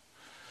not.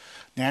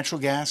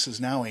 Natural gas is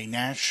now a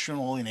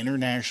national and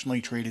internationally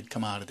traded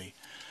commodity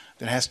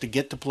that has to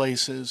get to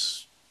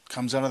places,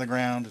 comes out of the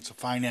ground, it's a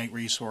finite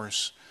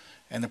resource,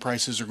 and the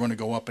prices are going to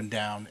go up and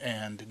down.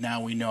 And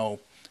now we know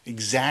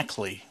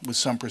exactly, with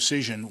some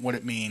precision, what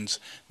it means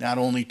not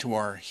only to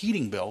our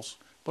heating bills,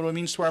 but what it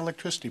means to our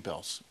electricity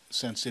bills,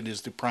 since it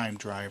is the prime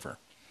driver.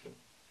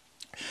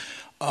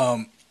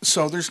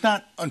 So there's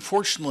not,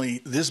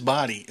 unfortunately, this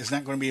body is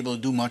not going to be able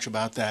to do much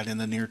about that in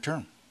the near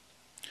term.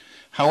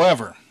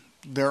 However,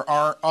 there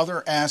are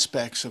other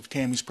aspects of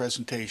Tammy's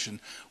presentation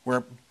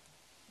where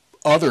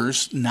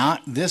others,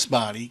 not this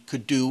body,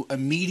 could do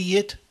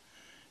immediate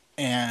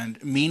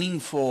and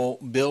meaningful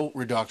bill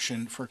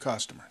reduction for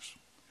customers.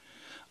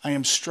 I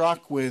am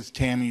struck with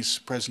Tammy's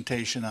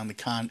presentation on the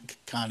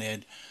Con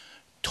Ed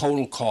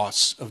total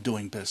costs of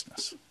doing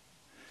business.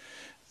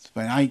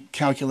 By my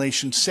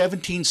calculation,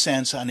 17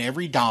 cents on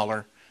every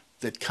dollar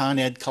that Con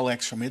Ed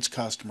collects from its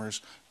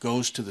customers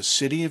goes to the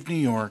City of New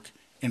York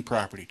in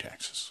property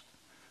taxes.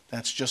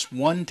 That's just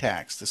one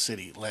tax the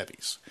city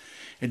levies.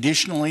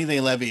 Additionally,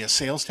 they levy a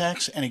sales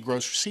tax and a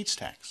gross receipts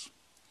tax.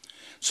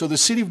 So the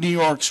City of New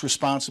York's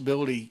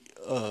responsibility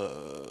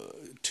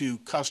to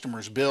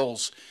customers'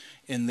 bills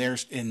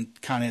in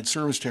Con Ed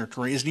service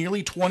territory is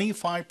nearly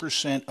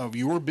 25% of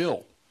your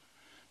bill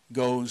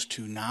goes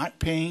to not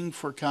paying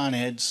for Con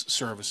Ed's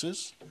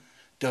services,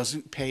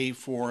 doesn't pay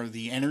for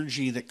the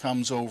energy that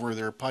comes over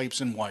their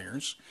pipes and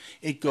wires.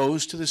 It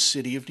goes to the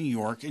City of New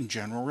York in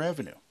general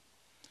revenue.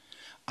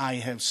 I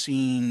have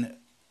seen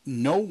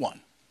no one,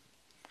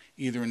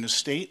 either in the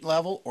state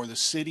level or the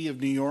City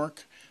of New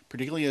York,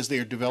 particularly as they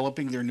are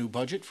developing their new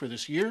budget for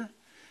this year,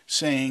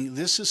 saying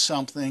this is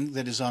something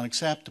that is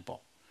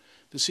unacceptable.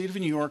 The City of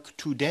New York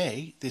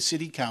today, the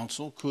City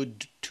Council could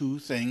do two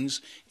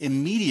things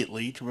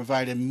immediately to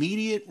provide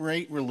immediate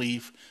rate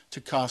relief to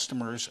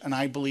customers, and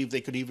I believe they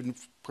could even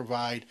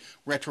provide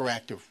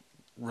retroactive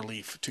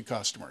relief to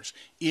customers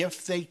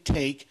if they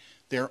take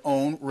their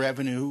own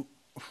revenue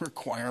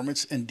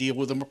requirements and deal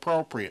with them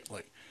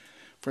appropriately.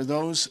 For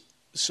those,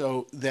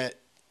 so that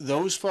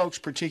those folks,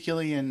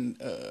 particularly in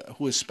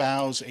who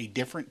espouse a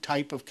different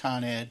type of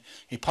Con Ed,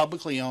 a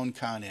publicly owned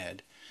Con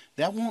Ed,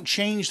 that won't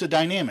change the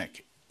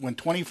dynamic. When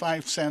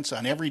 25 cents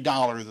on every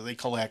dollar that they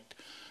collect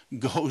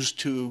goes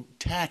to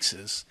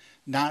taxes,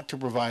 not to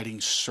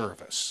providing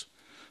service.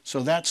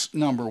 So that's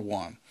number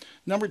one.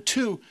 Number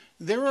two,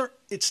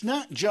 it's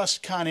not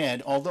just Con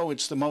Ed, although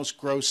it's the most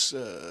gross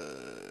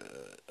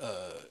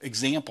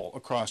example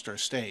across our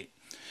state.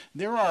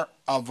 There are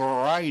a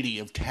variety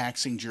of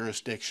taxing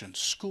jurisdictions,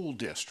 school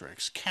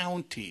districts,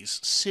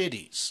 counties,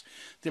 cities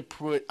that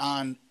put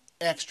on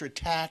extra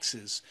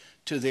taxes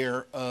to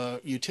their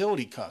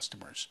utility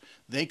customers.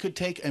 They could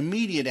take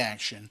immediate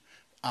action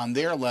on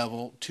their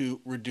level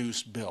to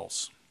reduce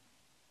bills.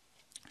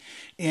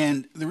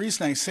 And the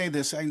reason I say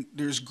this,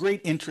 there's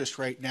great interest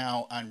right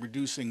now on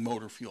reducing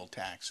motor fuel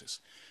taxes.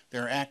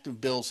 There are active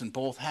bills in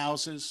both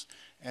houses,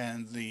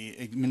 and the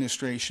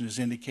administration has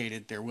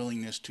indicated their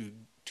willingness to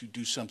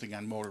do something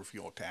on motor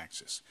fuel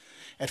taxes.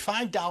 At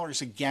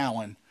 $5 a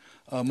gallon,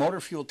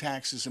 motor fuel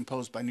taxes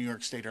imposed by New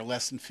York State are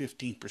less than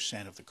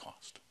 15% of the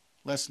cost.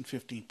 Less than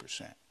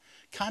 15%.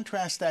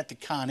 Contrast that to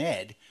Con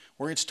Ed,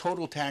 where its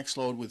total tax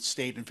load with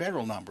state and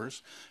federal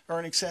numbers are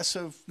in excess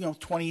of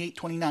 28,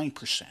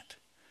 29%.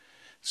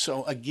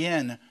 So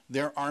again,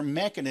 there are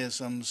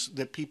mechanisms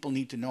that people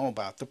need to know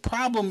about. The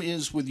problem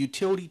is with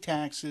utility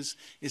taxes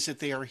is that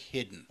they are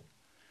hidden.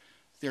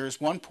 There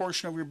is one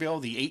portion of your bill,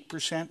 the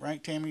 8%,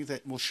 right, Tammy,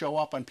 that will show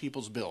up on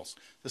people's bills.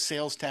 The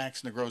sales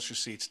tax and the gross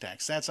receipts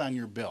tax. That's on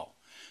your bill.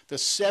 The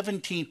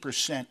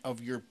 17%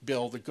 of your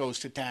bill that goes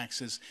to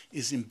taxes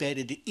is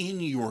embedded in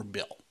your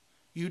bill.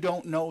 You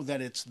don't know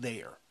that it's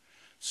there.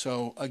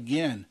 So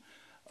again,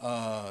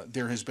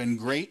 there has been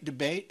great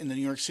debate in the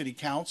New York City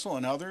Council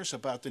and others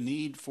about the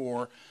need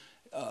for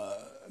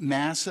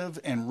massive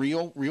and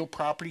real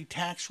property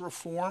tax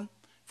reform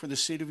for the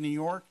city of New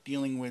York,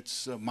 dealing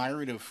with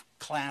myriad of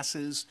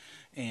classes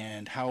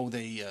and how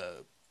they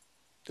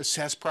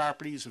assess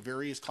properties of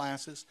various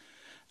classes.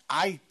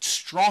 I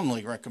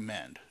strongly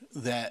recommend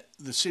that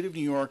the city of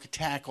New York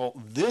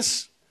tackle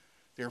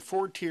their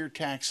four-tier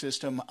tax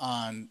system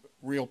on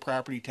real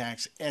property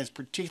tax, as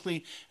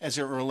particularly as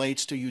it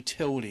relates to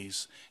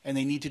utilities, and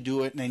they need to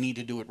do it, and they need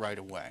to do it right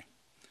away.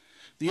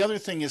 The other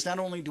thing is, not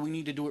only do we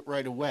need to do it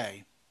right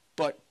away,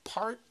 but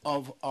part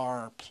of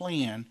our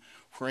plan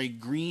for a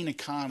green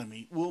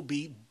economy will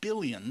be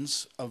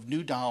billions of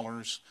new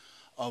dollars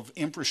of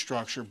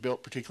infrastructure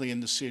built, particularly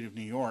in the city of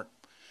New York,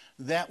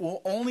 that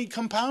will only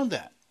compound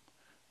that.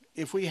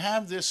 If we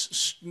have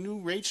this new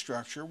rate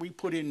structure, we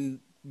put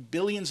in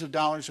billions of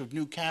dollars of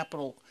new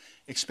capital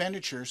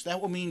expenditures, that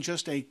will mean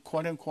just a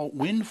quote-unquote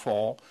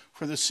windfall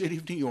for the city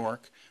of New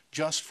York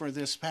just for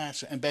this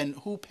pass. And then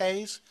who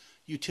pays?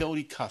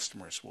 Utility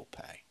customers will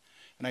pay.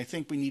 And I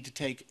think we need to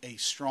take a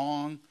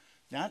strong,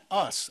 not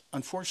us,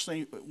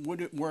 unfortunately,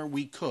 where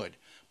we could,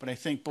 but I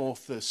think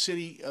both the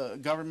city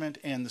government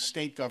and the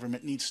state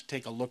government needs to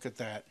take a look at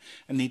that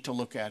and need to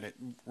look at it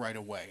right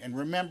away. And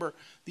remember,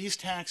 these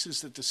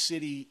taxes that the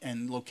city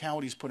and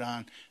localities put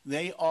on,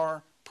 they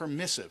are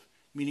permissive,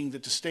 meaning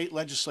that the state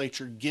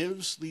legislature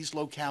gives these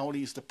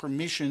localities the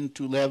permission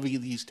to levy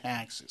these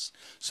taxes.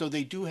 So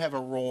they do have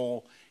a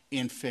role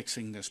in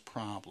fixing this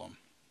problem.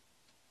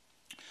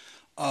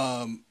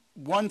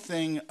 One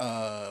thing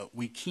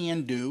we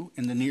can do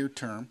in the near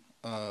term,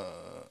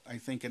 I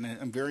think, and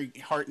I'm very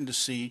heartened to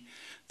see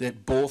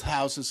that both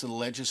houses of the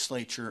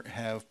legislature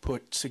have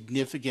put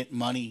significant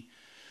money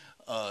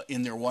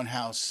in their one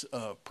house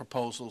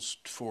proposals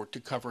to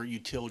cover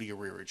utility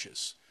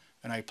arrearages,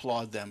 and I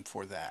applaud them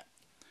for that.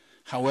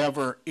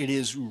 However, it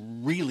is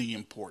really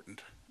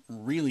important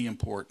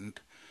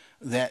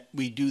that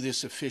we do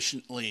this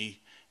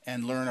efficiently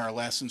and learn our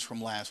lessons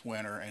from last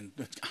winter and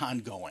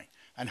ongoing,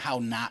 and how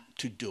not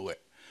to do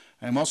it.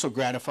 I'm also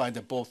gratified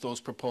that both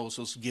those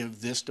proposals give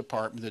this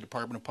department, the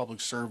Department of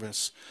Public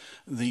Service,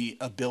 the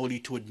ability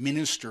to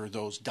administer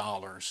those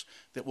dollars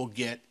that will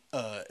get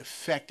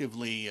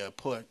effectively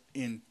put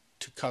into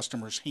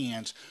customers'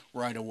 hands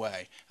right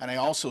away. And I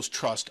also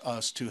trust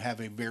us to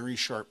have a very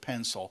sharp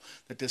pencil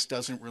that this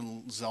doesn't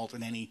result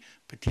in any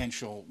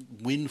potential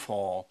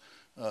windfall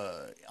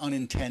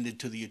unintended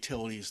to the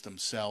utilities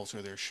themselves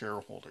or their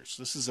shareholders.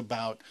 This is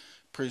about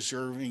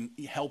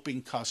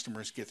helping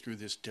customers get through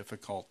this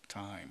difficult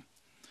time.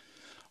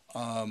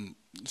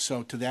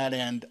 So to that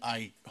end,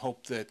 I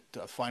hope that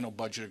a final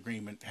budget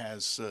agreement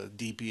has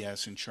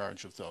DPS in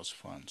charge of those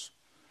funds.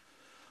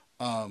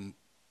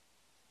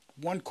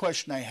 One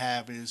question I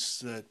have is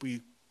that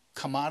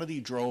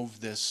commodity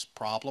drove this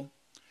problem.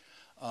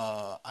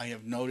 I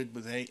have noted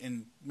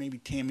and maybe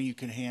Tammy, you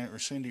can or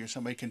Cindy or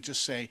somebody can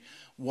just say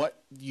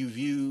what you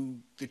view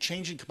the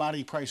change in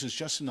commodity prices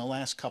just in the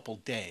last couple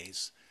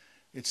days.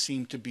 It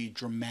seemed to be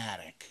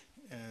dramatic.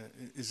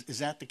 Is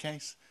that the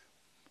case?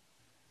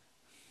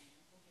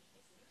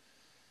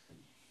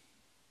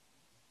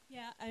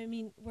 Yeah, I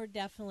mean, we're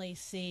definitely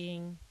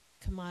seeing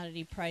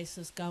commodity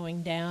prices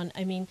going down.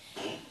 I mean,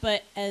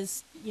 but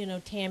as you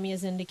know, Tammy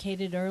has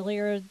indicated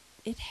earlier,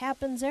 it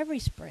happens every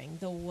spring.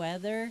 The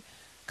weather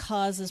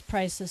causes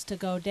prices to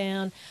go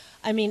down.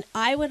 I mean,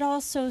 I would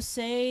also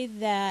say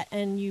that,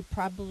 and you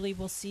probably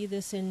will see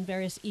this in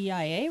various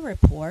EIA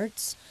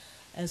reports,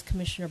 as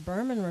Commissioner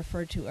Berman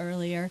referred to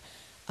earlier.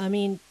 I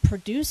mean,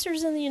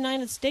 producers in the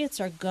United States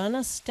are going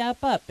to step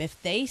up.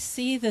 If they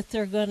see that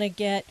they're going to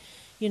get,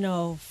 you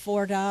know, $4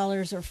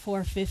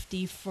 or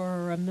 $4.50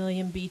 for a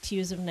million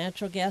BTUs of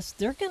natural gas,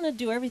 they're going to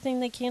do everything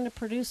they can to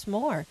produce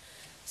more.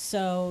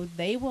 So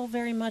they will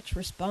very much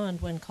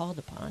respond when called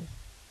upon.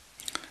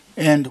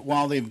 And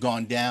while they've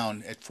gone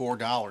down at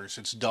 $4,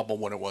 it's double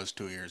what it was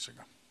 2 years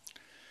ago.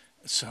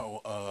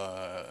 So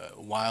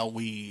while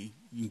we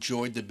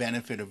enjoyed the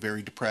benefit of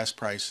very depressed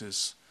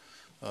prices,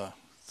 the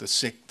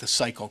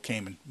cycle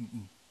came and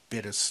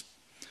bit us.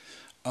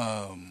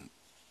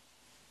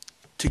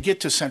 To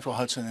get to Central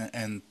Hudson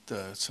and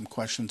some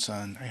questions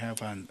I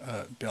have on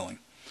billing.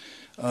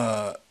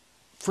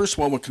 First of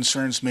all, what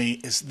concerns me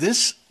is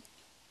this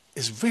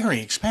is very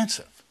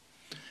expensive.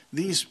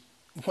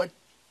 What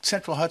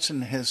Central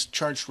Hudson has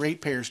charged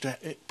ratepayers to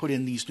put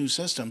in these new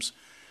systems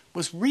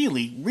was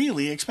really,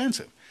 really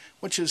expensive,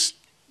 which is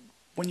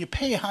when you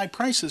pay high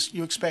prices,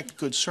 you expect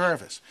good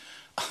service.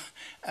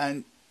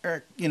 And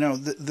Eric, you know,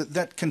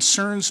 that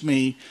concerns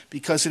me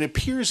because it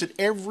appears that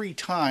every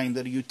time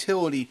that a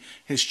utility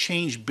has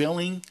changed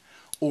billing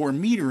or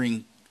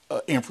metering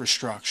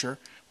infrastructure,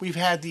 we've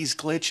had these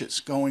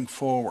glitches going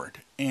forward,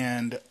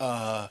 and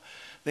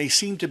they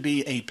seem to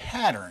be a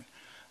pattern.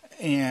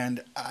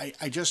 And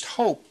I just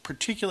hope,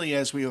 particularly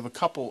as we have a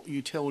couple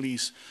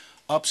utilities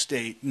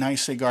upstate,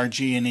 NYSEG,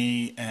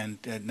 RG&E, and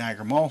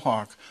Niagara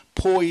Mohawk,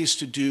 poised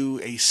to do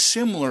a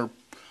similar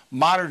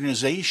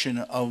modernization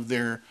of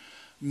their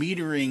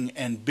metering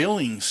and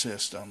billing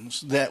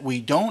systems, that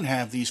we don't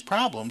have these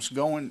problems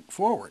going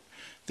forward,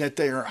 that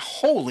they are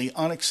wholly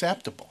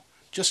unacceptable,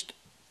 just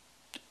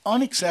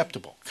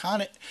unacceptable.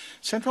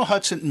 Central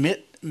Hudson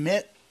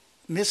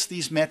missed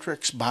these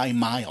metrics by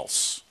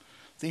miles.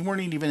 They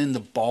weren't even in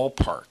the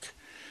ballpark.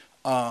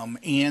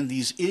 And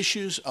these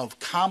issues of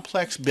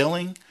complex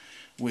billing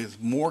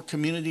with more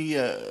community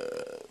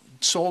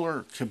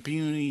solar,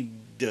 community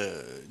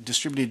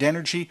distributed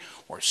energy,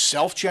 or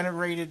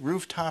self-generated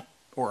rooftop,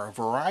 or a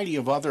variety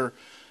of other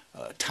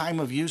time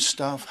of use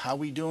stuff, how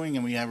we doing,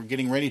 and we're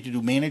getting ready to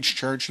do managed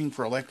charging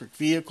for electric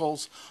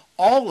vehicles.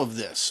 All of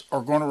this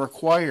are going to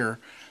require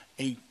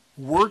a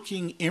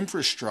working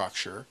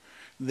infrastructure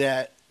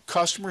that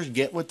customers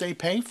get what they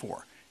pay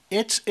for.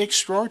 It's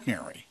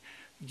extraordinary,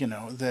 you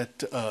know, that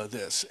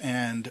this.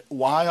 And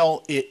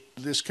while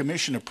this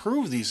commission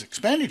approved these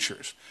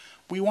expenditures,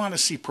 we want to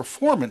see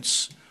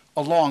performance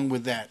along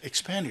with that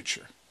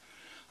expenditure.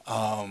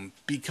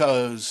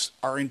 Because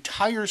our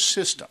entire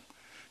system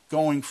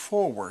going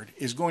forward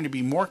is going to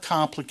be more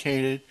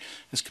complicated,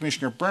 as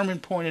Commissioner Berman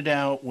pointed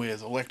out,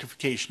 with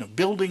electrification of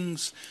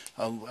buildings,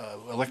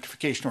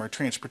 electrification of our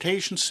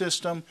transportation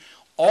system.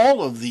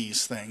 All of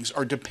these things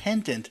are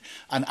dependent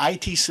on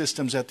IT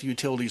systems at the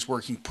utilities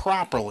working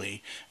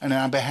properly and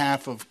on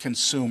behalf of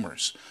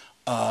consumers.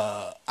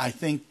 I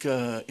think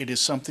it is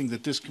something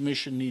that this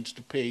commission needs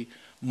to pay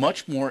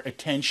much more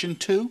attention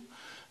to.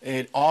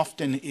 It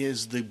often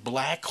is the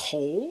black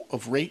hole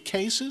of rate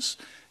cases,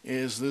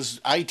 is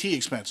this IT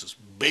expenses,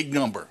 big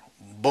number,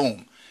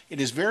 boom. It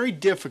is very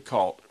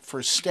difficult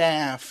for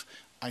staff,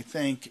 I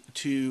think,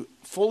 to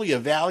fully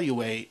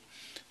evaluate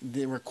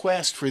the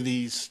request for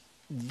these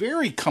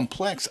very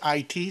complex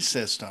IT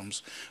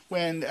systems,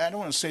 when I don't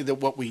want to say that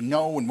what we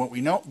know and what we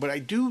know, but I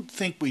do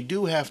think we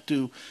do have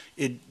to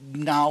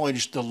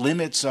acknowledge the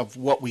limits of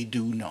what we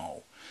do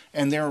know.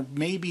 And there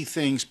may be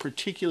things,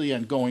 particularly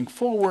on going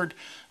forward,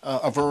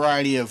 a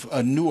variety of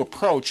a new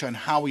approach on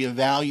how we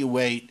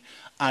evaluate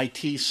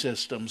IT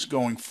systems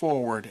going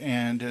forward.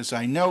 And as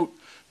I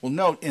will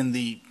note in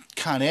the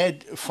Con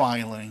Ed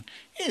filing,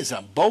 it is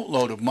a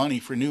boatload of money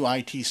for new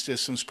IT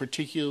systems,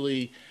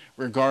 particularly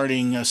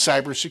regarding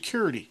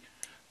cybersecurity,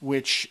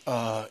 which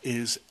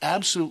is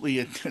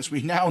absolutely, as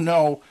we now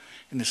know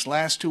in this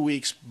last 2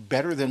 weeks,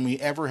 better than we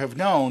ever have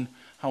known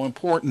how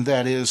important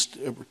that is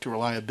to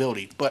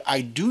reliability. But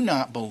I do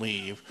not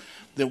believe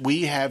that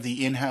we have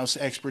the in-house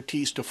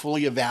expertise to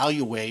fully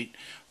evaluate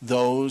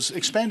those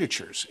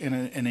expenditures in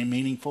a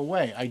meaningful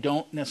way. I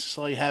don't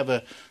necessarily have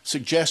a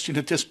suggestion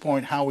at this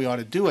point how we ought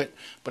to do it,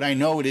 but I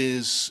know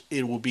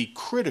it will be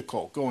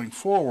critical going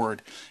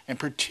forward, and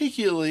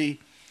particularly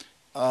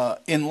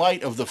in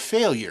light of the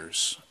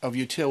failures of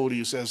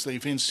utilities as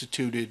they've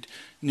instituted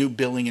new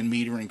billing and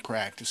metering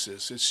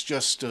practices. It's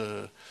just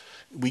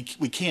we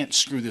can't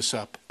screw this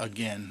up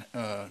again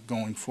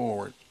going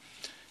forward.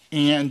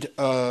 And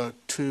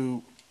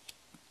to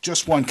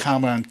just one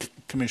comment on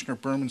Commissioner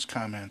Berman's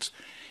comments,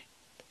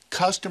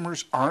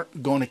 customers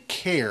aren't going to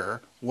care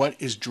what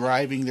is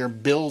driving their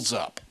bills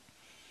up.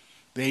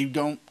 They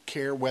don't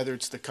care whether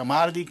it's the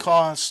commodity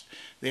cost.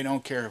 They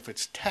don't care if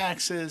it's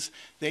taxes.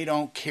 They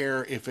don't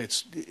care if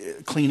it's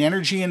clean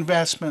energy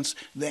investments.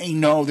 They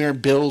know their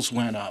bills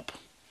went up.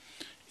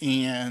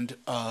 And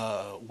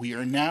we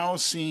are now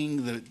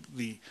seeing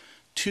the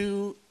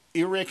two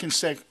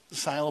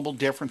irreconcilable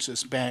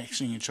differences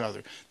balancing each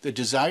other. The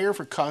desire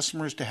for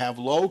customers to have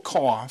low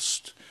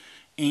cost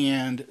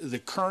and the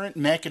current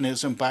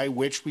mechanism by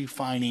which we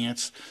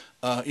finance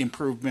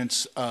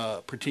improvements,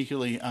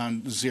 particularly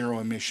on zero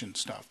emission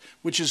stuff,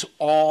 which is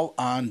all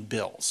on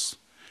bills.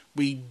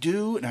 We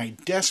do, and I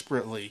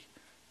desperately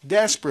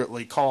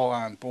call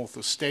on both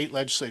the state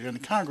legislature and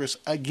the Congress,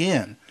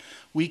 again,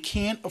 we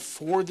can't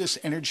afford this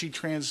energy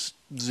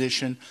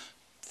transition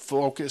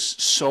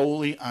focused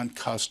solely on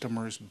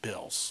customers'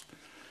 bills.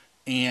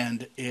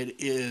 And it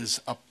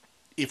is,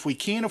 if we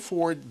can't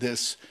afford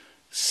this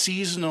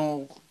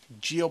seasonal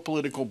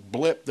geopolitical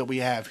blip that we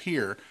have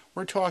here,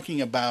 we're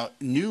talking about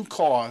new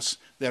costs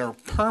that are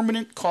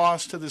permanent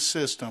costs to the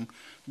system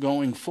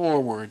going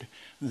forward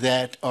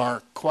that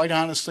are quite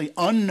honestly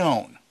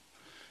unknown.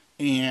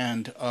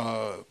 And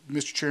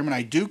Mr. Chairman,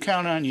 I do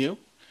count on you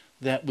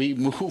that we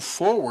move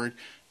forward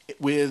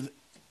with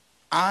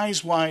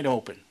eyes wide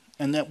open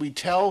and that we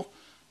tell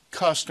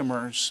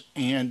customers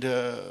and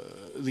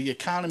the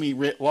economy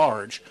writ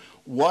large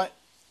what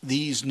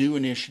these new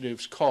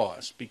initiatives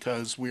cost,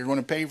 because we're going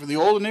to pay for the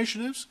old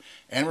initiatives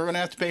and we're going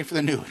to have to pay for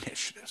the new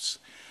initiatives.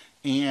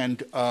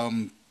 And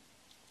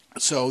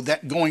so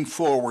that going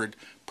forward,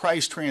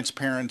 price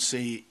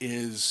transparency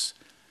is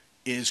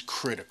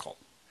critical.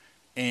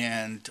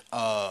 And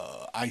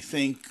I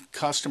think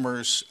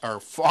customers are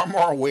far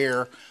more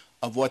aware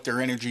of what their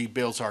energy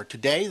bills are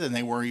today than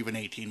they were even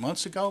 18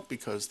 months ago,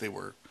 because they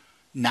were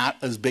not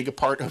as big a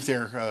part of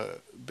their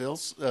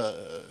bills,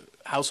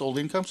 household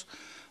incomes,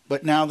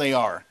 but now they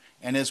are.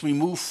 And as we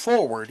move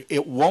forward,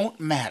 it won't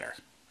matter.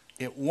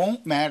 It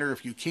won't matter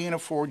if you can't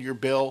afford your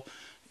bill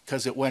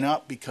because it went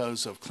up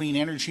because of clean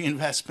energy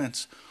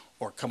investments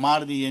or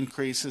commodity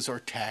increases or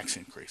tax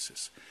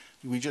increases.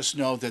 We just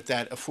know that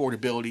that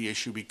affordability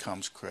issue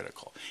becomes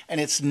critical.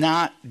 And it's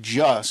not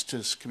just,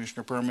 as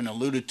Commissioner Berman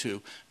alluded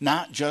to,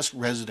 not just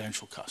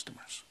residential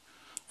customers.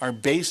 Our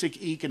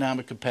basic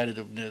economic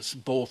competitiveness,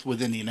 both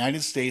within the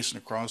United States and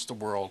across the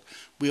world,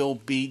 will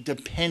be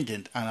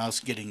dependent on us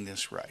getting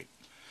this right.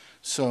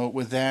 So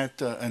with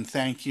that, and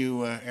thank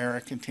you,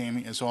 Eric and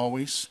Tammy, as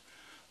always.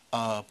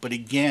 But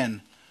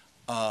again,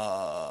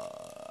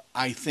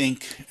 I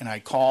think, and I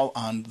call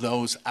on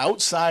those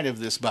outside of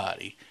this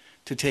body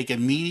to take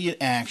immediate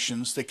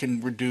actions that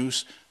can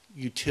reduce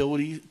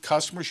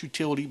customers'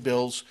 utility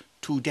bills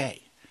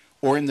today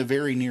or in the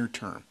very near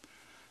term.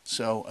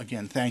 So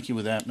again, thank you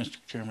with that, Mr.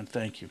 Chairman.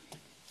 Thank you.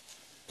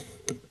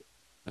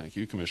 Thank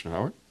you, Commissioner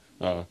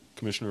Howard.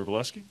 Commissioner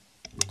Valesky?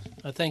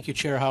 Thank you,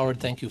 Chair Howard.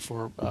 Thank you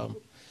for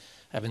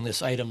having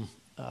this item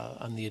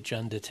on the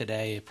agenda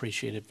today.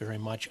 Appreciate it very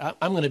much.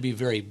 I'm going to be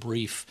very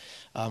brief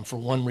for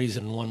one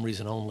reason and one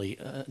reason only.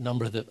 A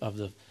number of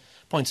the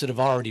points that have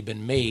already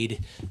been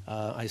made,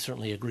 I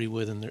certainly agree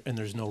with, and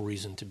there's no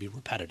reason to be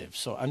repetitive.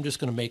 So I'm just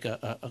going to make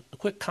a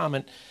quick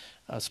comment,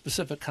 a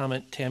specific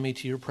comment, Tammy,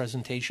 to your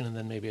presentation, and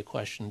then maybe a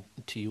question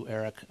to you,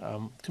 Eric.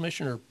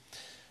 Commissioner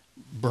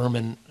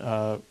Berman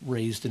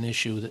raised an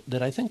issue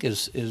that I think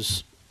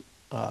is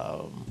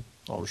well,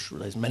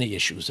 there's many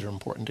issues that are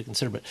important to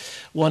consider, but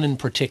one in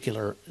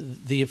particular,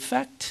 the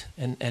effect,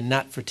 and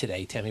not for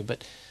today, Tammy,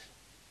 but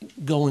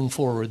going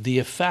forward, the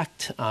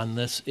effect on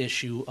this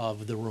issue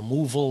of the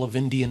removal of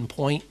Indian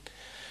Point,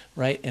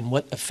 right, and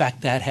what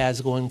effect that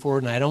has going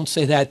forward. And I don't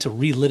say that to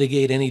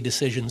relitigate any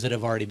decisions that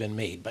have already been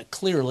made, but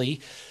clearly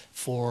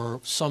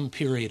for some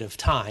period of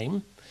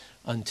time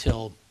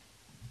until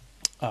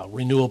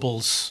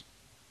renewables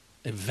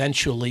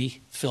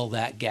eventually fill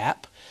that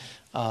gap,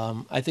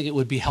 I think it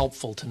would be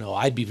helpful to know.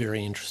 I'd be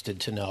very interested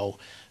to know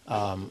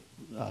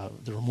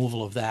the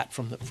removal of that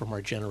from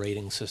our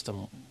generating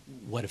system,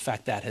 what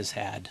effect that has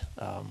had,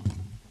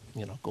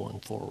 going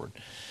forward.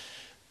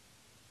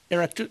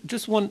 Eric,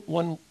 just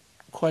one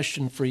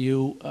question for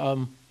you.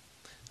 A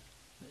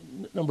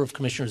number of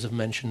commissioners have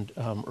mentioned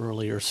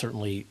earlier,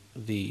 certainly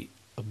the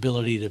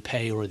ability to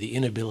pay or the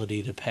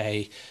inability to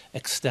pay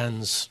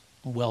extends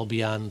well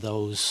beyond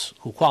those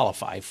who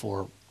qualify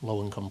for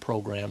low-income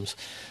programs.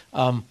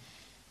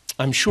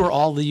 I'm sure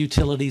all the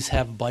utilities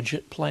have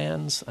budget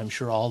plans. I'm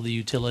sure all the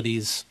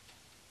utilities,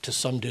 to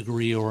some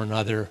degree or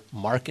another,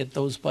 market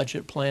those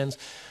budget plans.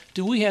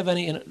 Do we have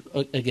any,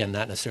 again,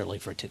 not necessarily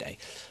for today,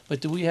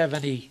 but do we have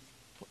any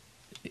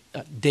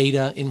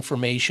data,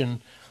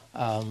 information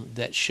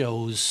that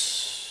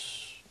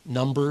shows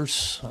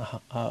numbers,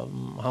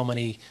 how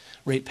many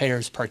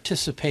ratepayers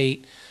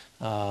participate,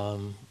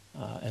 and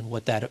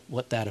what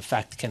that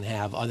effect can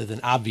have, other than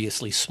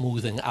obviously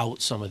smoothing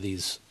out some of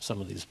these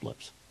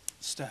blips?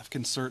 Staff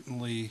can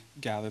certainly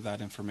gather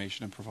that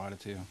information and provide it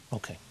to you.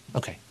 Okay,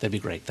 that'd be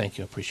great. Thank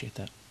you. I appreciate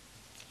that.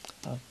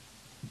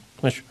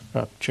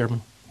 Commissioner,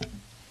 Chairman.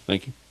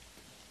 Thank you.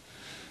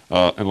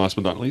 And last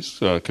but not least,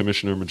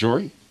 Commissioner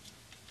Majori.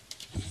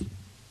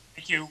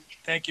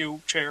 Thank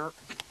you, Chair.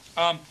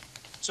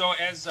 So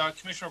as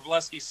Commissioner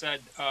Valesky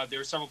said, there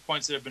are several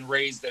points that have been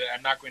raised that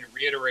I'm not going to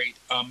reiterate.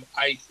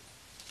 I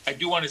I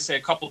do want to say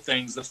a couple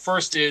things. The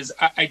first is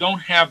I don't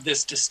have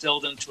this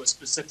distilled into a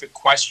specific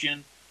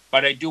question,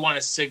 but I do want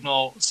to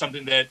signal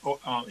something that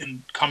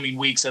in coming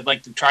weeks I'd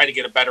like to try to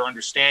get a better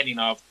understanding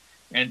of.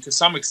 And to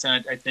some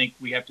extent, I think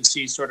we have to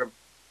see sort of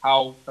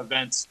how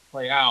events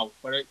play out.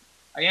 But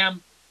I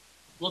am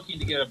looking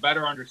to get a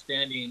better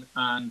understanding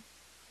on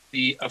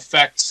the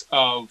effects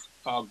of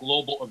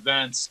global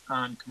events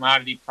on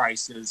commodity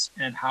prices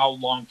and how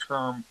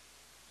long-term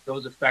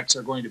those effects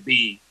are going to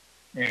be.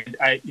 And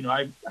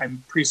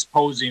I'm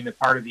presupposing that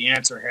part of the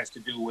answer has to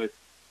do with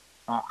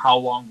how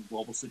long the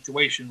global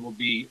situation will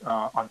be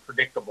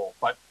unpredictable.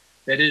 But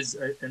that is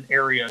an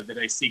area that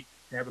I seek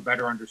to have a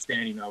better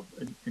understanding of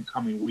in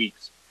coming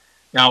weeks.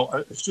 Now,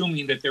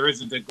 assuming that there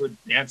isn't a good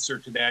answer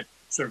to that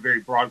sort of very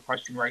broad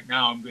question right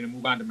now, I'm going to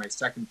move on to my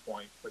second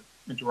point, but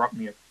interrupt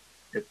me if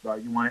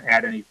you want to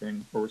add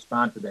anything or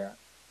respond to that.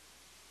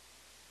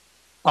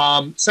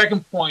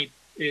 Second point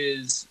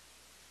is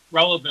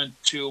relevant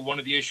to one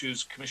of the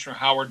issues Commissioner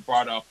Howard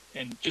brought up,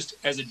 and just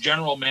as a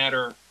general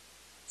matter,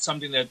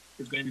 something that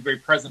is going to be very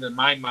present in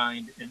my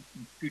mind in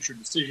future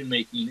decision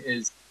making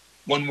is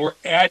when we're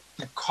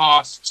adding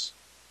costs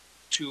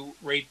to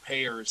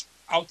ratepayers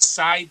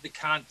outside the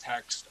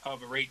context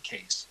of a rate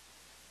case.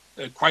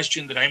 The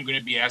question that I'm going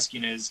to be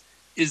asking is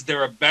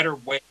there a better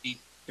way,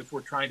 if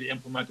we're trying to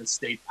implement a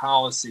state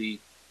policy,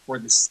 for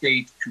the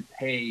state to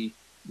pay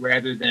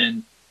rather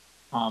than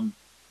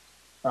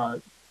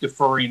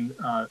deferring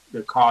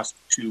the cost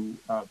to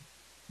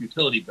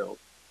utility bills?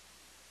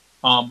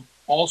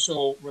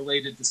 Also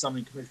related to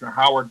something Commissioner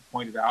Howard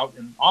pointed out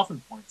and often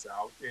points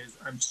out is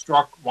I'm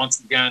struck once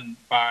again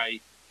by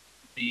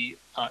the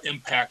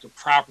impact of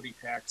property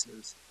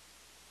taxes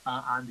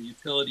on the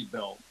utility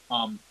bill.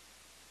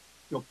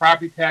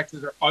 Property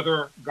taxes are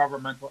other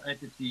governmental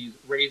entities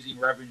raising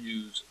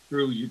revenues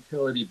through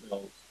utility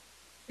bills.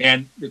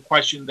 And the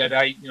question that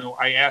I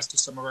asked to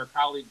some of our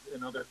colleagues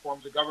in other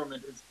forms of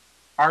government is,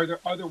 are there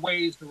other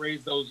ways to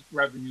raise those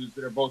revenues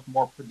that are both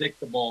more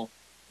predictable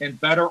and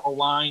better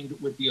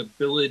aligned with the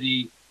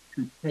ability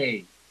to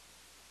pay?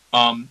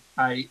 I'm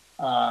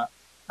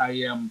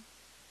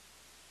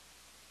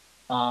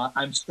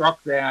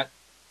struck that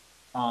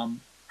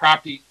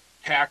property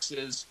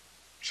taxes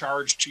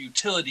charged to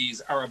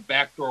utilities are a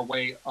backdoor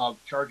way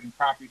of charging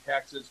property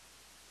taxes,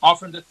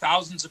 often to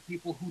thousands of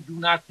people who do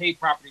not pay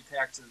property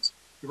taxes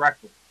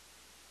directly.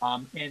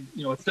 And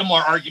a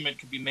similar argument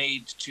could be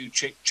made to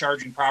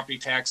charging property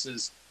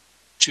taxes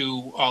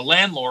to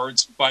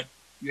landlords, but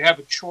you have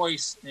a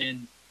choice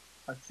in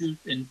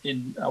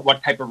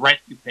what type of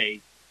rent you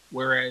pay,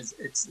 whereas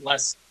it's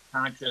less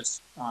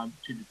conscious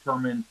to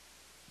determine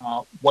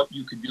what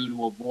you could do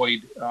to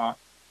avoid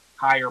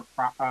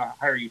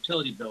higher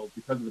utility bills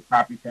because of the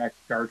property tax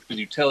charged to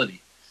the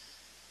utility.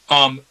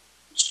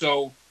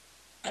 So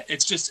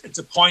it's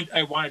a point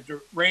I wanted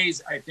to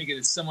raise. I think it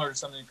is similar to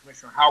something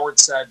Commissioner Howard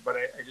said, but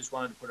I just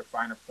wanted to put a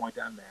finer point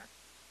on that.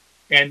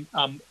 And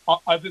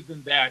other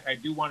than that, I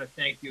do want to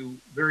thank you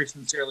very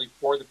sincerely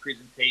for the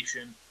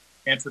presentation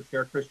and for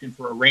Chair Christian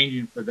for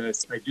arranging for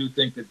this. I do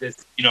think that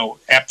this,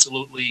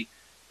 absolutely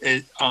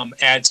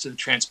adds to the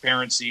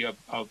transparency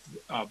of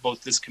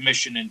both this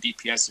commission and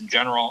DPS in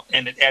general,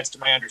 and it adds to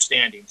my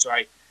understanding. So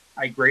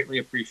I greatly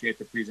appreciate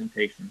the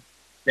presentation.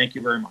 Thank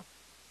you very much.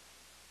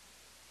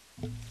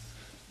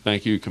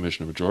 Thank you,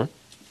 Commissioner Major.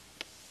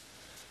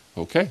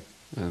 Okay,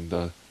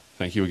 and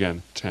thank you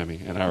again,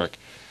 Tammy and Eric.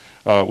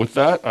 With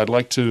that, I'd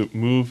like to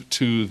move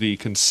to the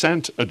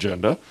consent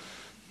agenda.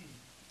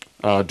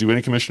 Do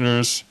any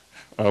commissioners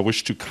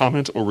wish to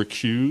comment or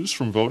recuse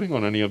from voting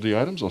on any of the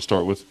items? I'll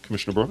start with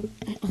Commissioner Berman.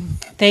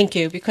 Thank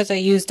you. Because I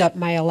used up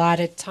my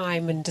allotted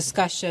time in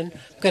discussion,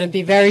 I'm going to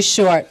be very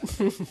short.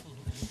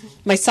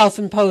 My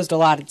self-imposed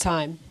allotted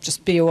time,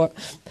 just be aware.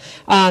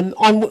 On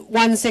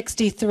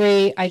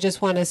 163, I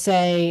just want to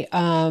say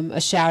a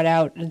shout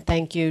out and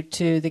thank you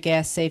to the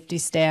gas safety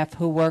staff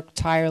who worked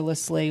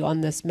tirelessly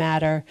on this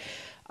matter.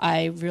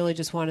 I really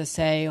just want to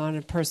say on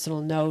a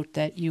personal note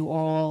that you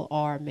all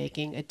are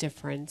making a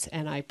difference,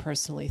 and I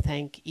personally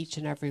thank each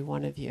and every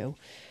one of you.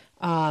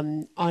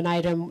 On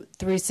item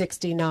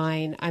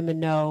 369, I'm a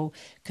no,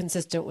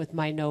 consistent with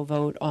my no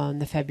vote on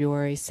the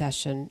February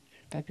session.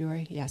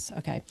 February? Yes,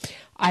 okay.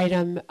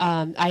 Items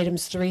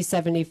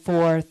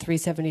 374,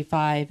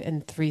 375,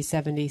 and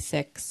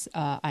 376,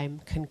 I'm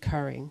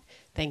concurring.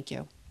 Thank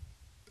you.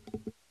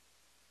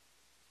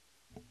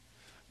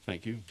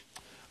 Thank you.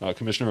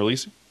 Commissioner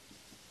Alisi?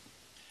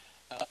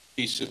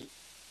 Piece of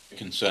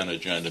consent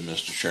agenda,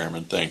 Mr.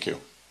 Chairman. Thank you.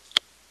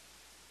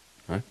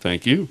 All right,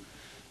 thank you.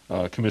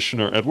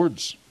 Commissioner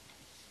Edwards?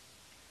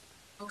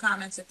 No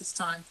comments at this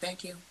time.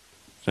 Thank you.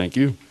 Thank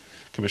you.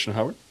 Commissioner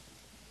Howard?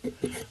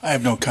 I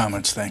have no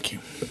comments, thank you.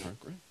 All right,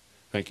 great.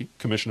 Thank you.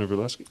 Commissioner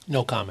Verlesky?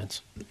 No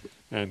comments.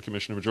 And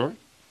Commissioner Majori?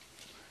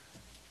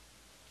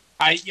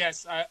 I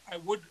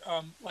would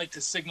like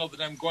to signal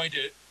that I'm going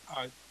to,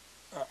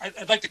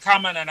 I'd like to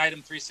comment on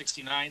item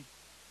 369.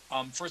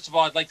 First of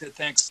all, I'd like to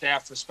thank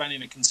staff for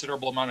spending a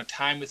considerable amount of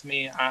time with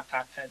me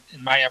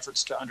in my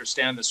efforts to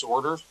understand this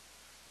order.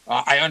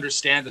 I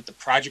understand that the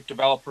project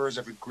developers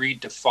have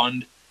agreed to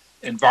fund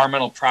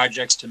environmental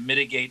projects to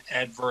mitigate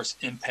adverse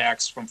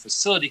impacts from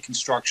facility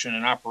construction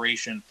and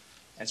operation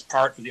as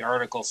part of the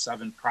Article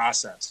 7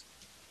 process.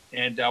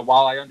 And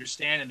while I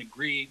understand and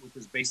agree with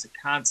this basic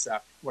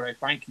concept, what I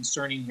find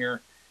concerning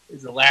here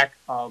is the lack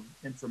of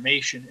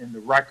information in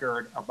the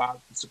record about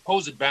the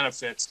supposed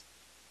benefits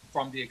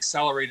from the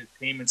accelerated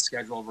payment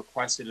schedule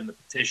requested in the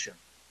petition.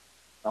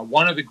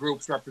 One of the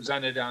groups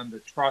represented on the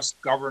Trust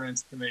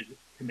Governance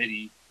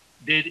Committee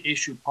did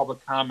issue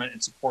public comment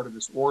in support of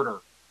this order.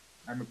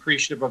 I'm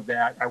appreciative of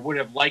that. I would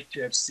have liked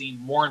to have seen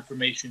more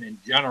information in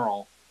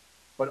general,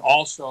 but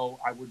also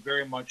I would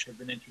very much have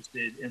been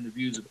interested in the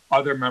views of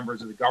other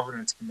members of the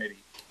Governance Committee.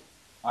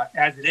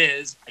 As it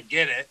is, I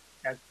get it,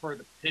 as per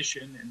the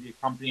petition and the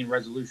accompanying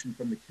resolution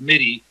from the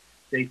committee,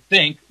 they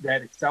think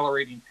that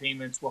accelerating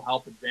payments will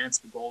help advance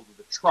the goals of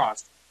the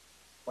trust,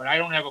 but I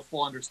don't have a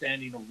full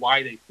understanding of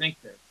why they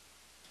think this.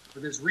 For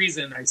this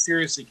reason, I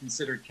seriously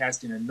considered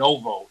casting a no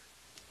vote.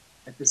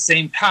 At the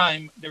same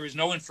time, there is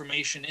no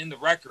information in the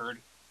record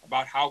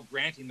about how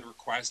granting the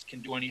request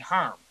can do any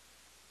harm.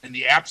 In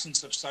the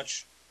absence of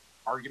such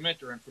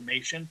argument or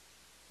information,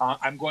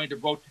 I'm going to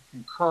vote to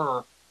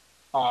concur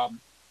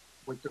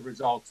with the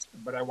results,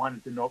 but I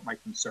wanted to note my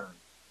concern.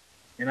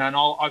 And on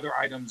all other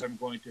items, I'm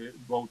going to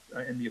vote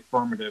in the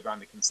affirmative on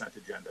the consent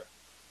agenda.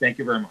 Thank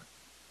you very much.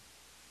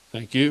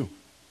 Thank you.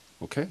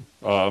 Okay.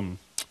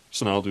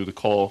 So now I'll do the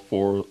call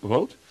for a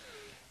vote.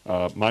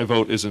 My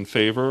vote is in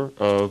favor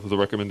of the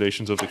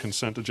recommendations of the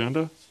consent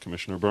agenda.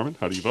 Commissioner Berman,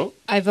 how do you vote?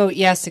 I vote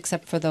yes,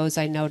 except for those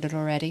I noted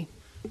already.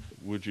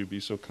 Would you be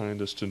so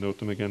kind as to note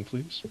them again,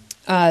 please?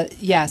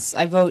 Yes,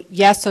 I vote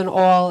yes on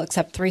all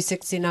except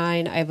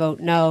 369. I vote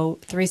no.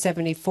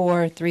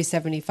 374,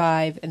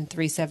 375, and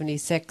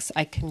 376.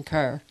 I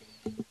concur.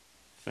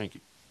 Thank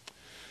you.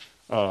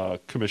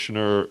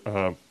 Commissioner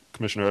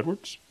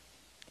Edwards?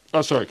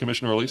 Oh, sorry,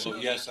 Commissioner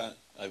Alisi? Yes,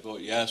 I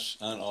vote yes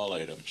on all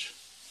items.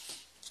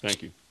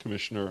 Thank you.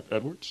 Commissioner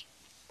Edwards?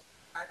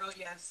 I vote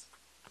yes.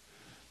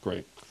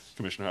 Great.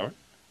 Commissioner Howard?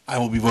 I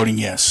will be voting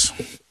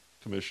yes.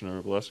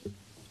 Commissioner Valesky?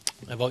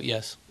 I vote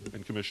yes.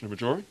 And Commissioner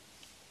Majori?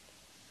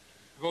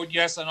 Vote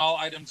yes on all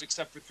items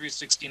except for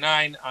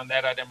 369. On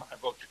that item, I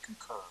vote to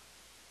concur.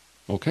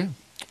 Okay.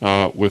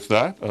 With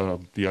that,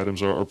 the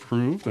items are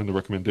approved and the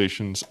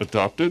recommendations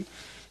adopted.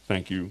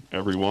 Thank you,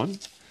 everyone.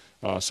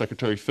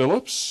 Secretary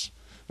Phillips,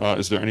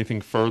 is there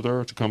anything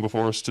further to come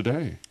before us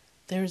today?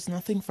 There is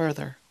nothing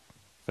further.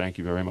 Thank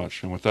you very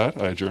much. And with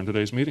that, I adjourn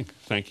today's meeting.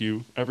 Thank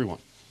you, everyone.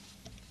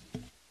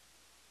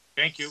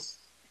 Thank you.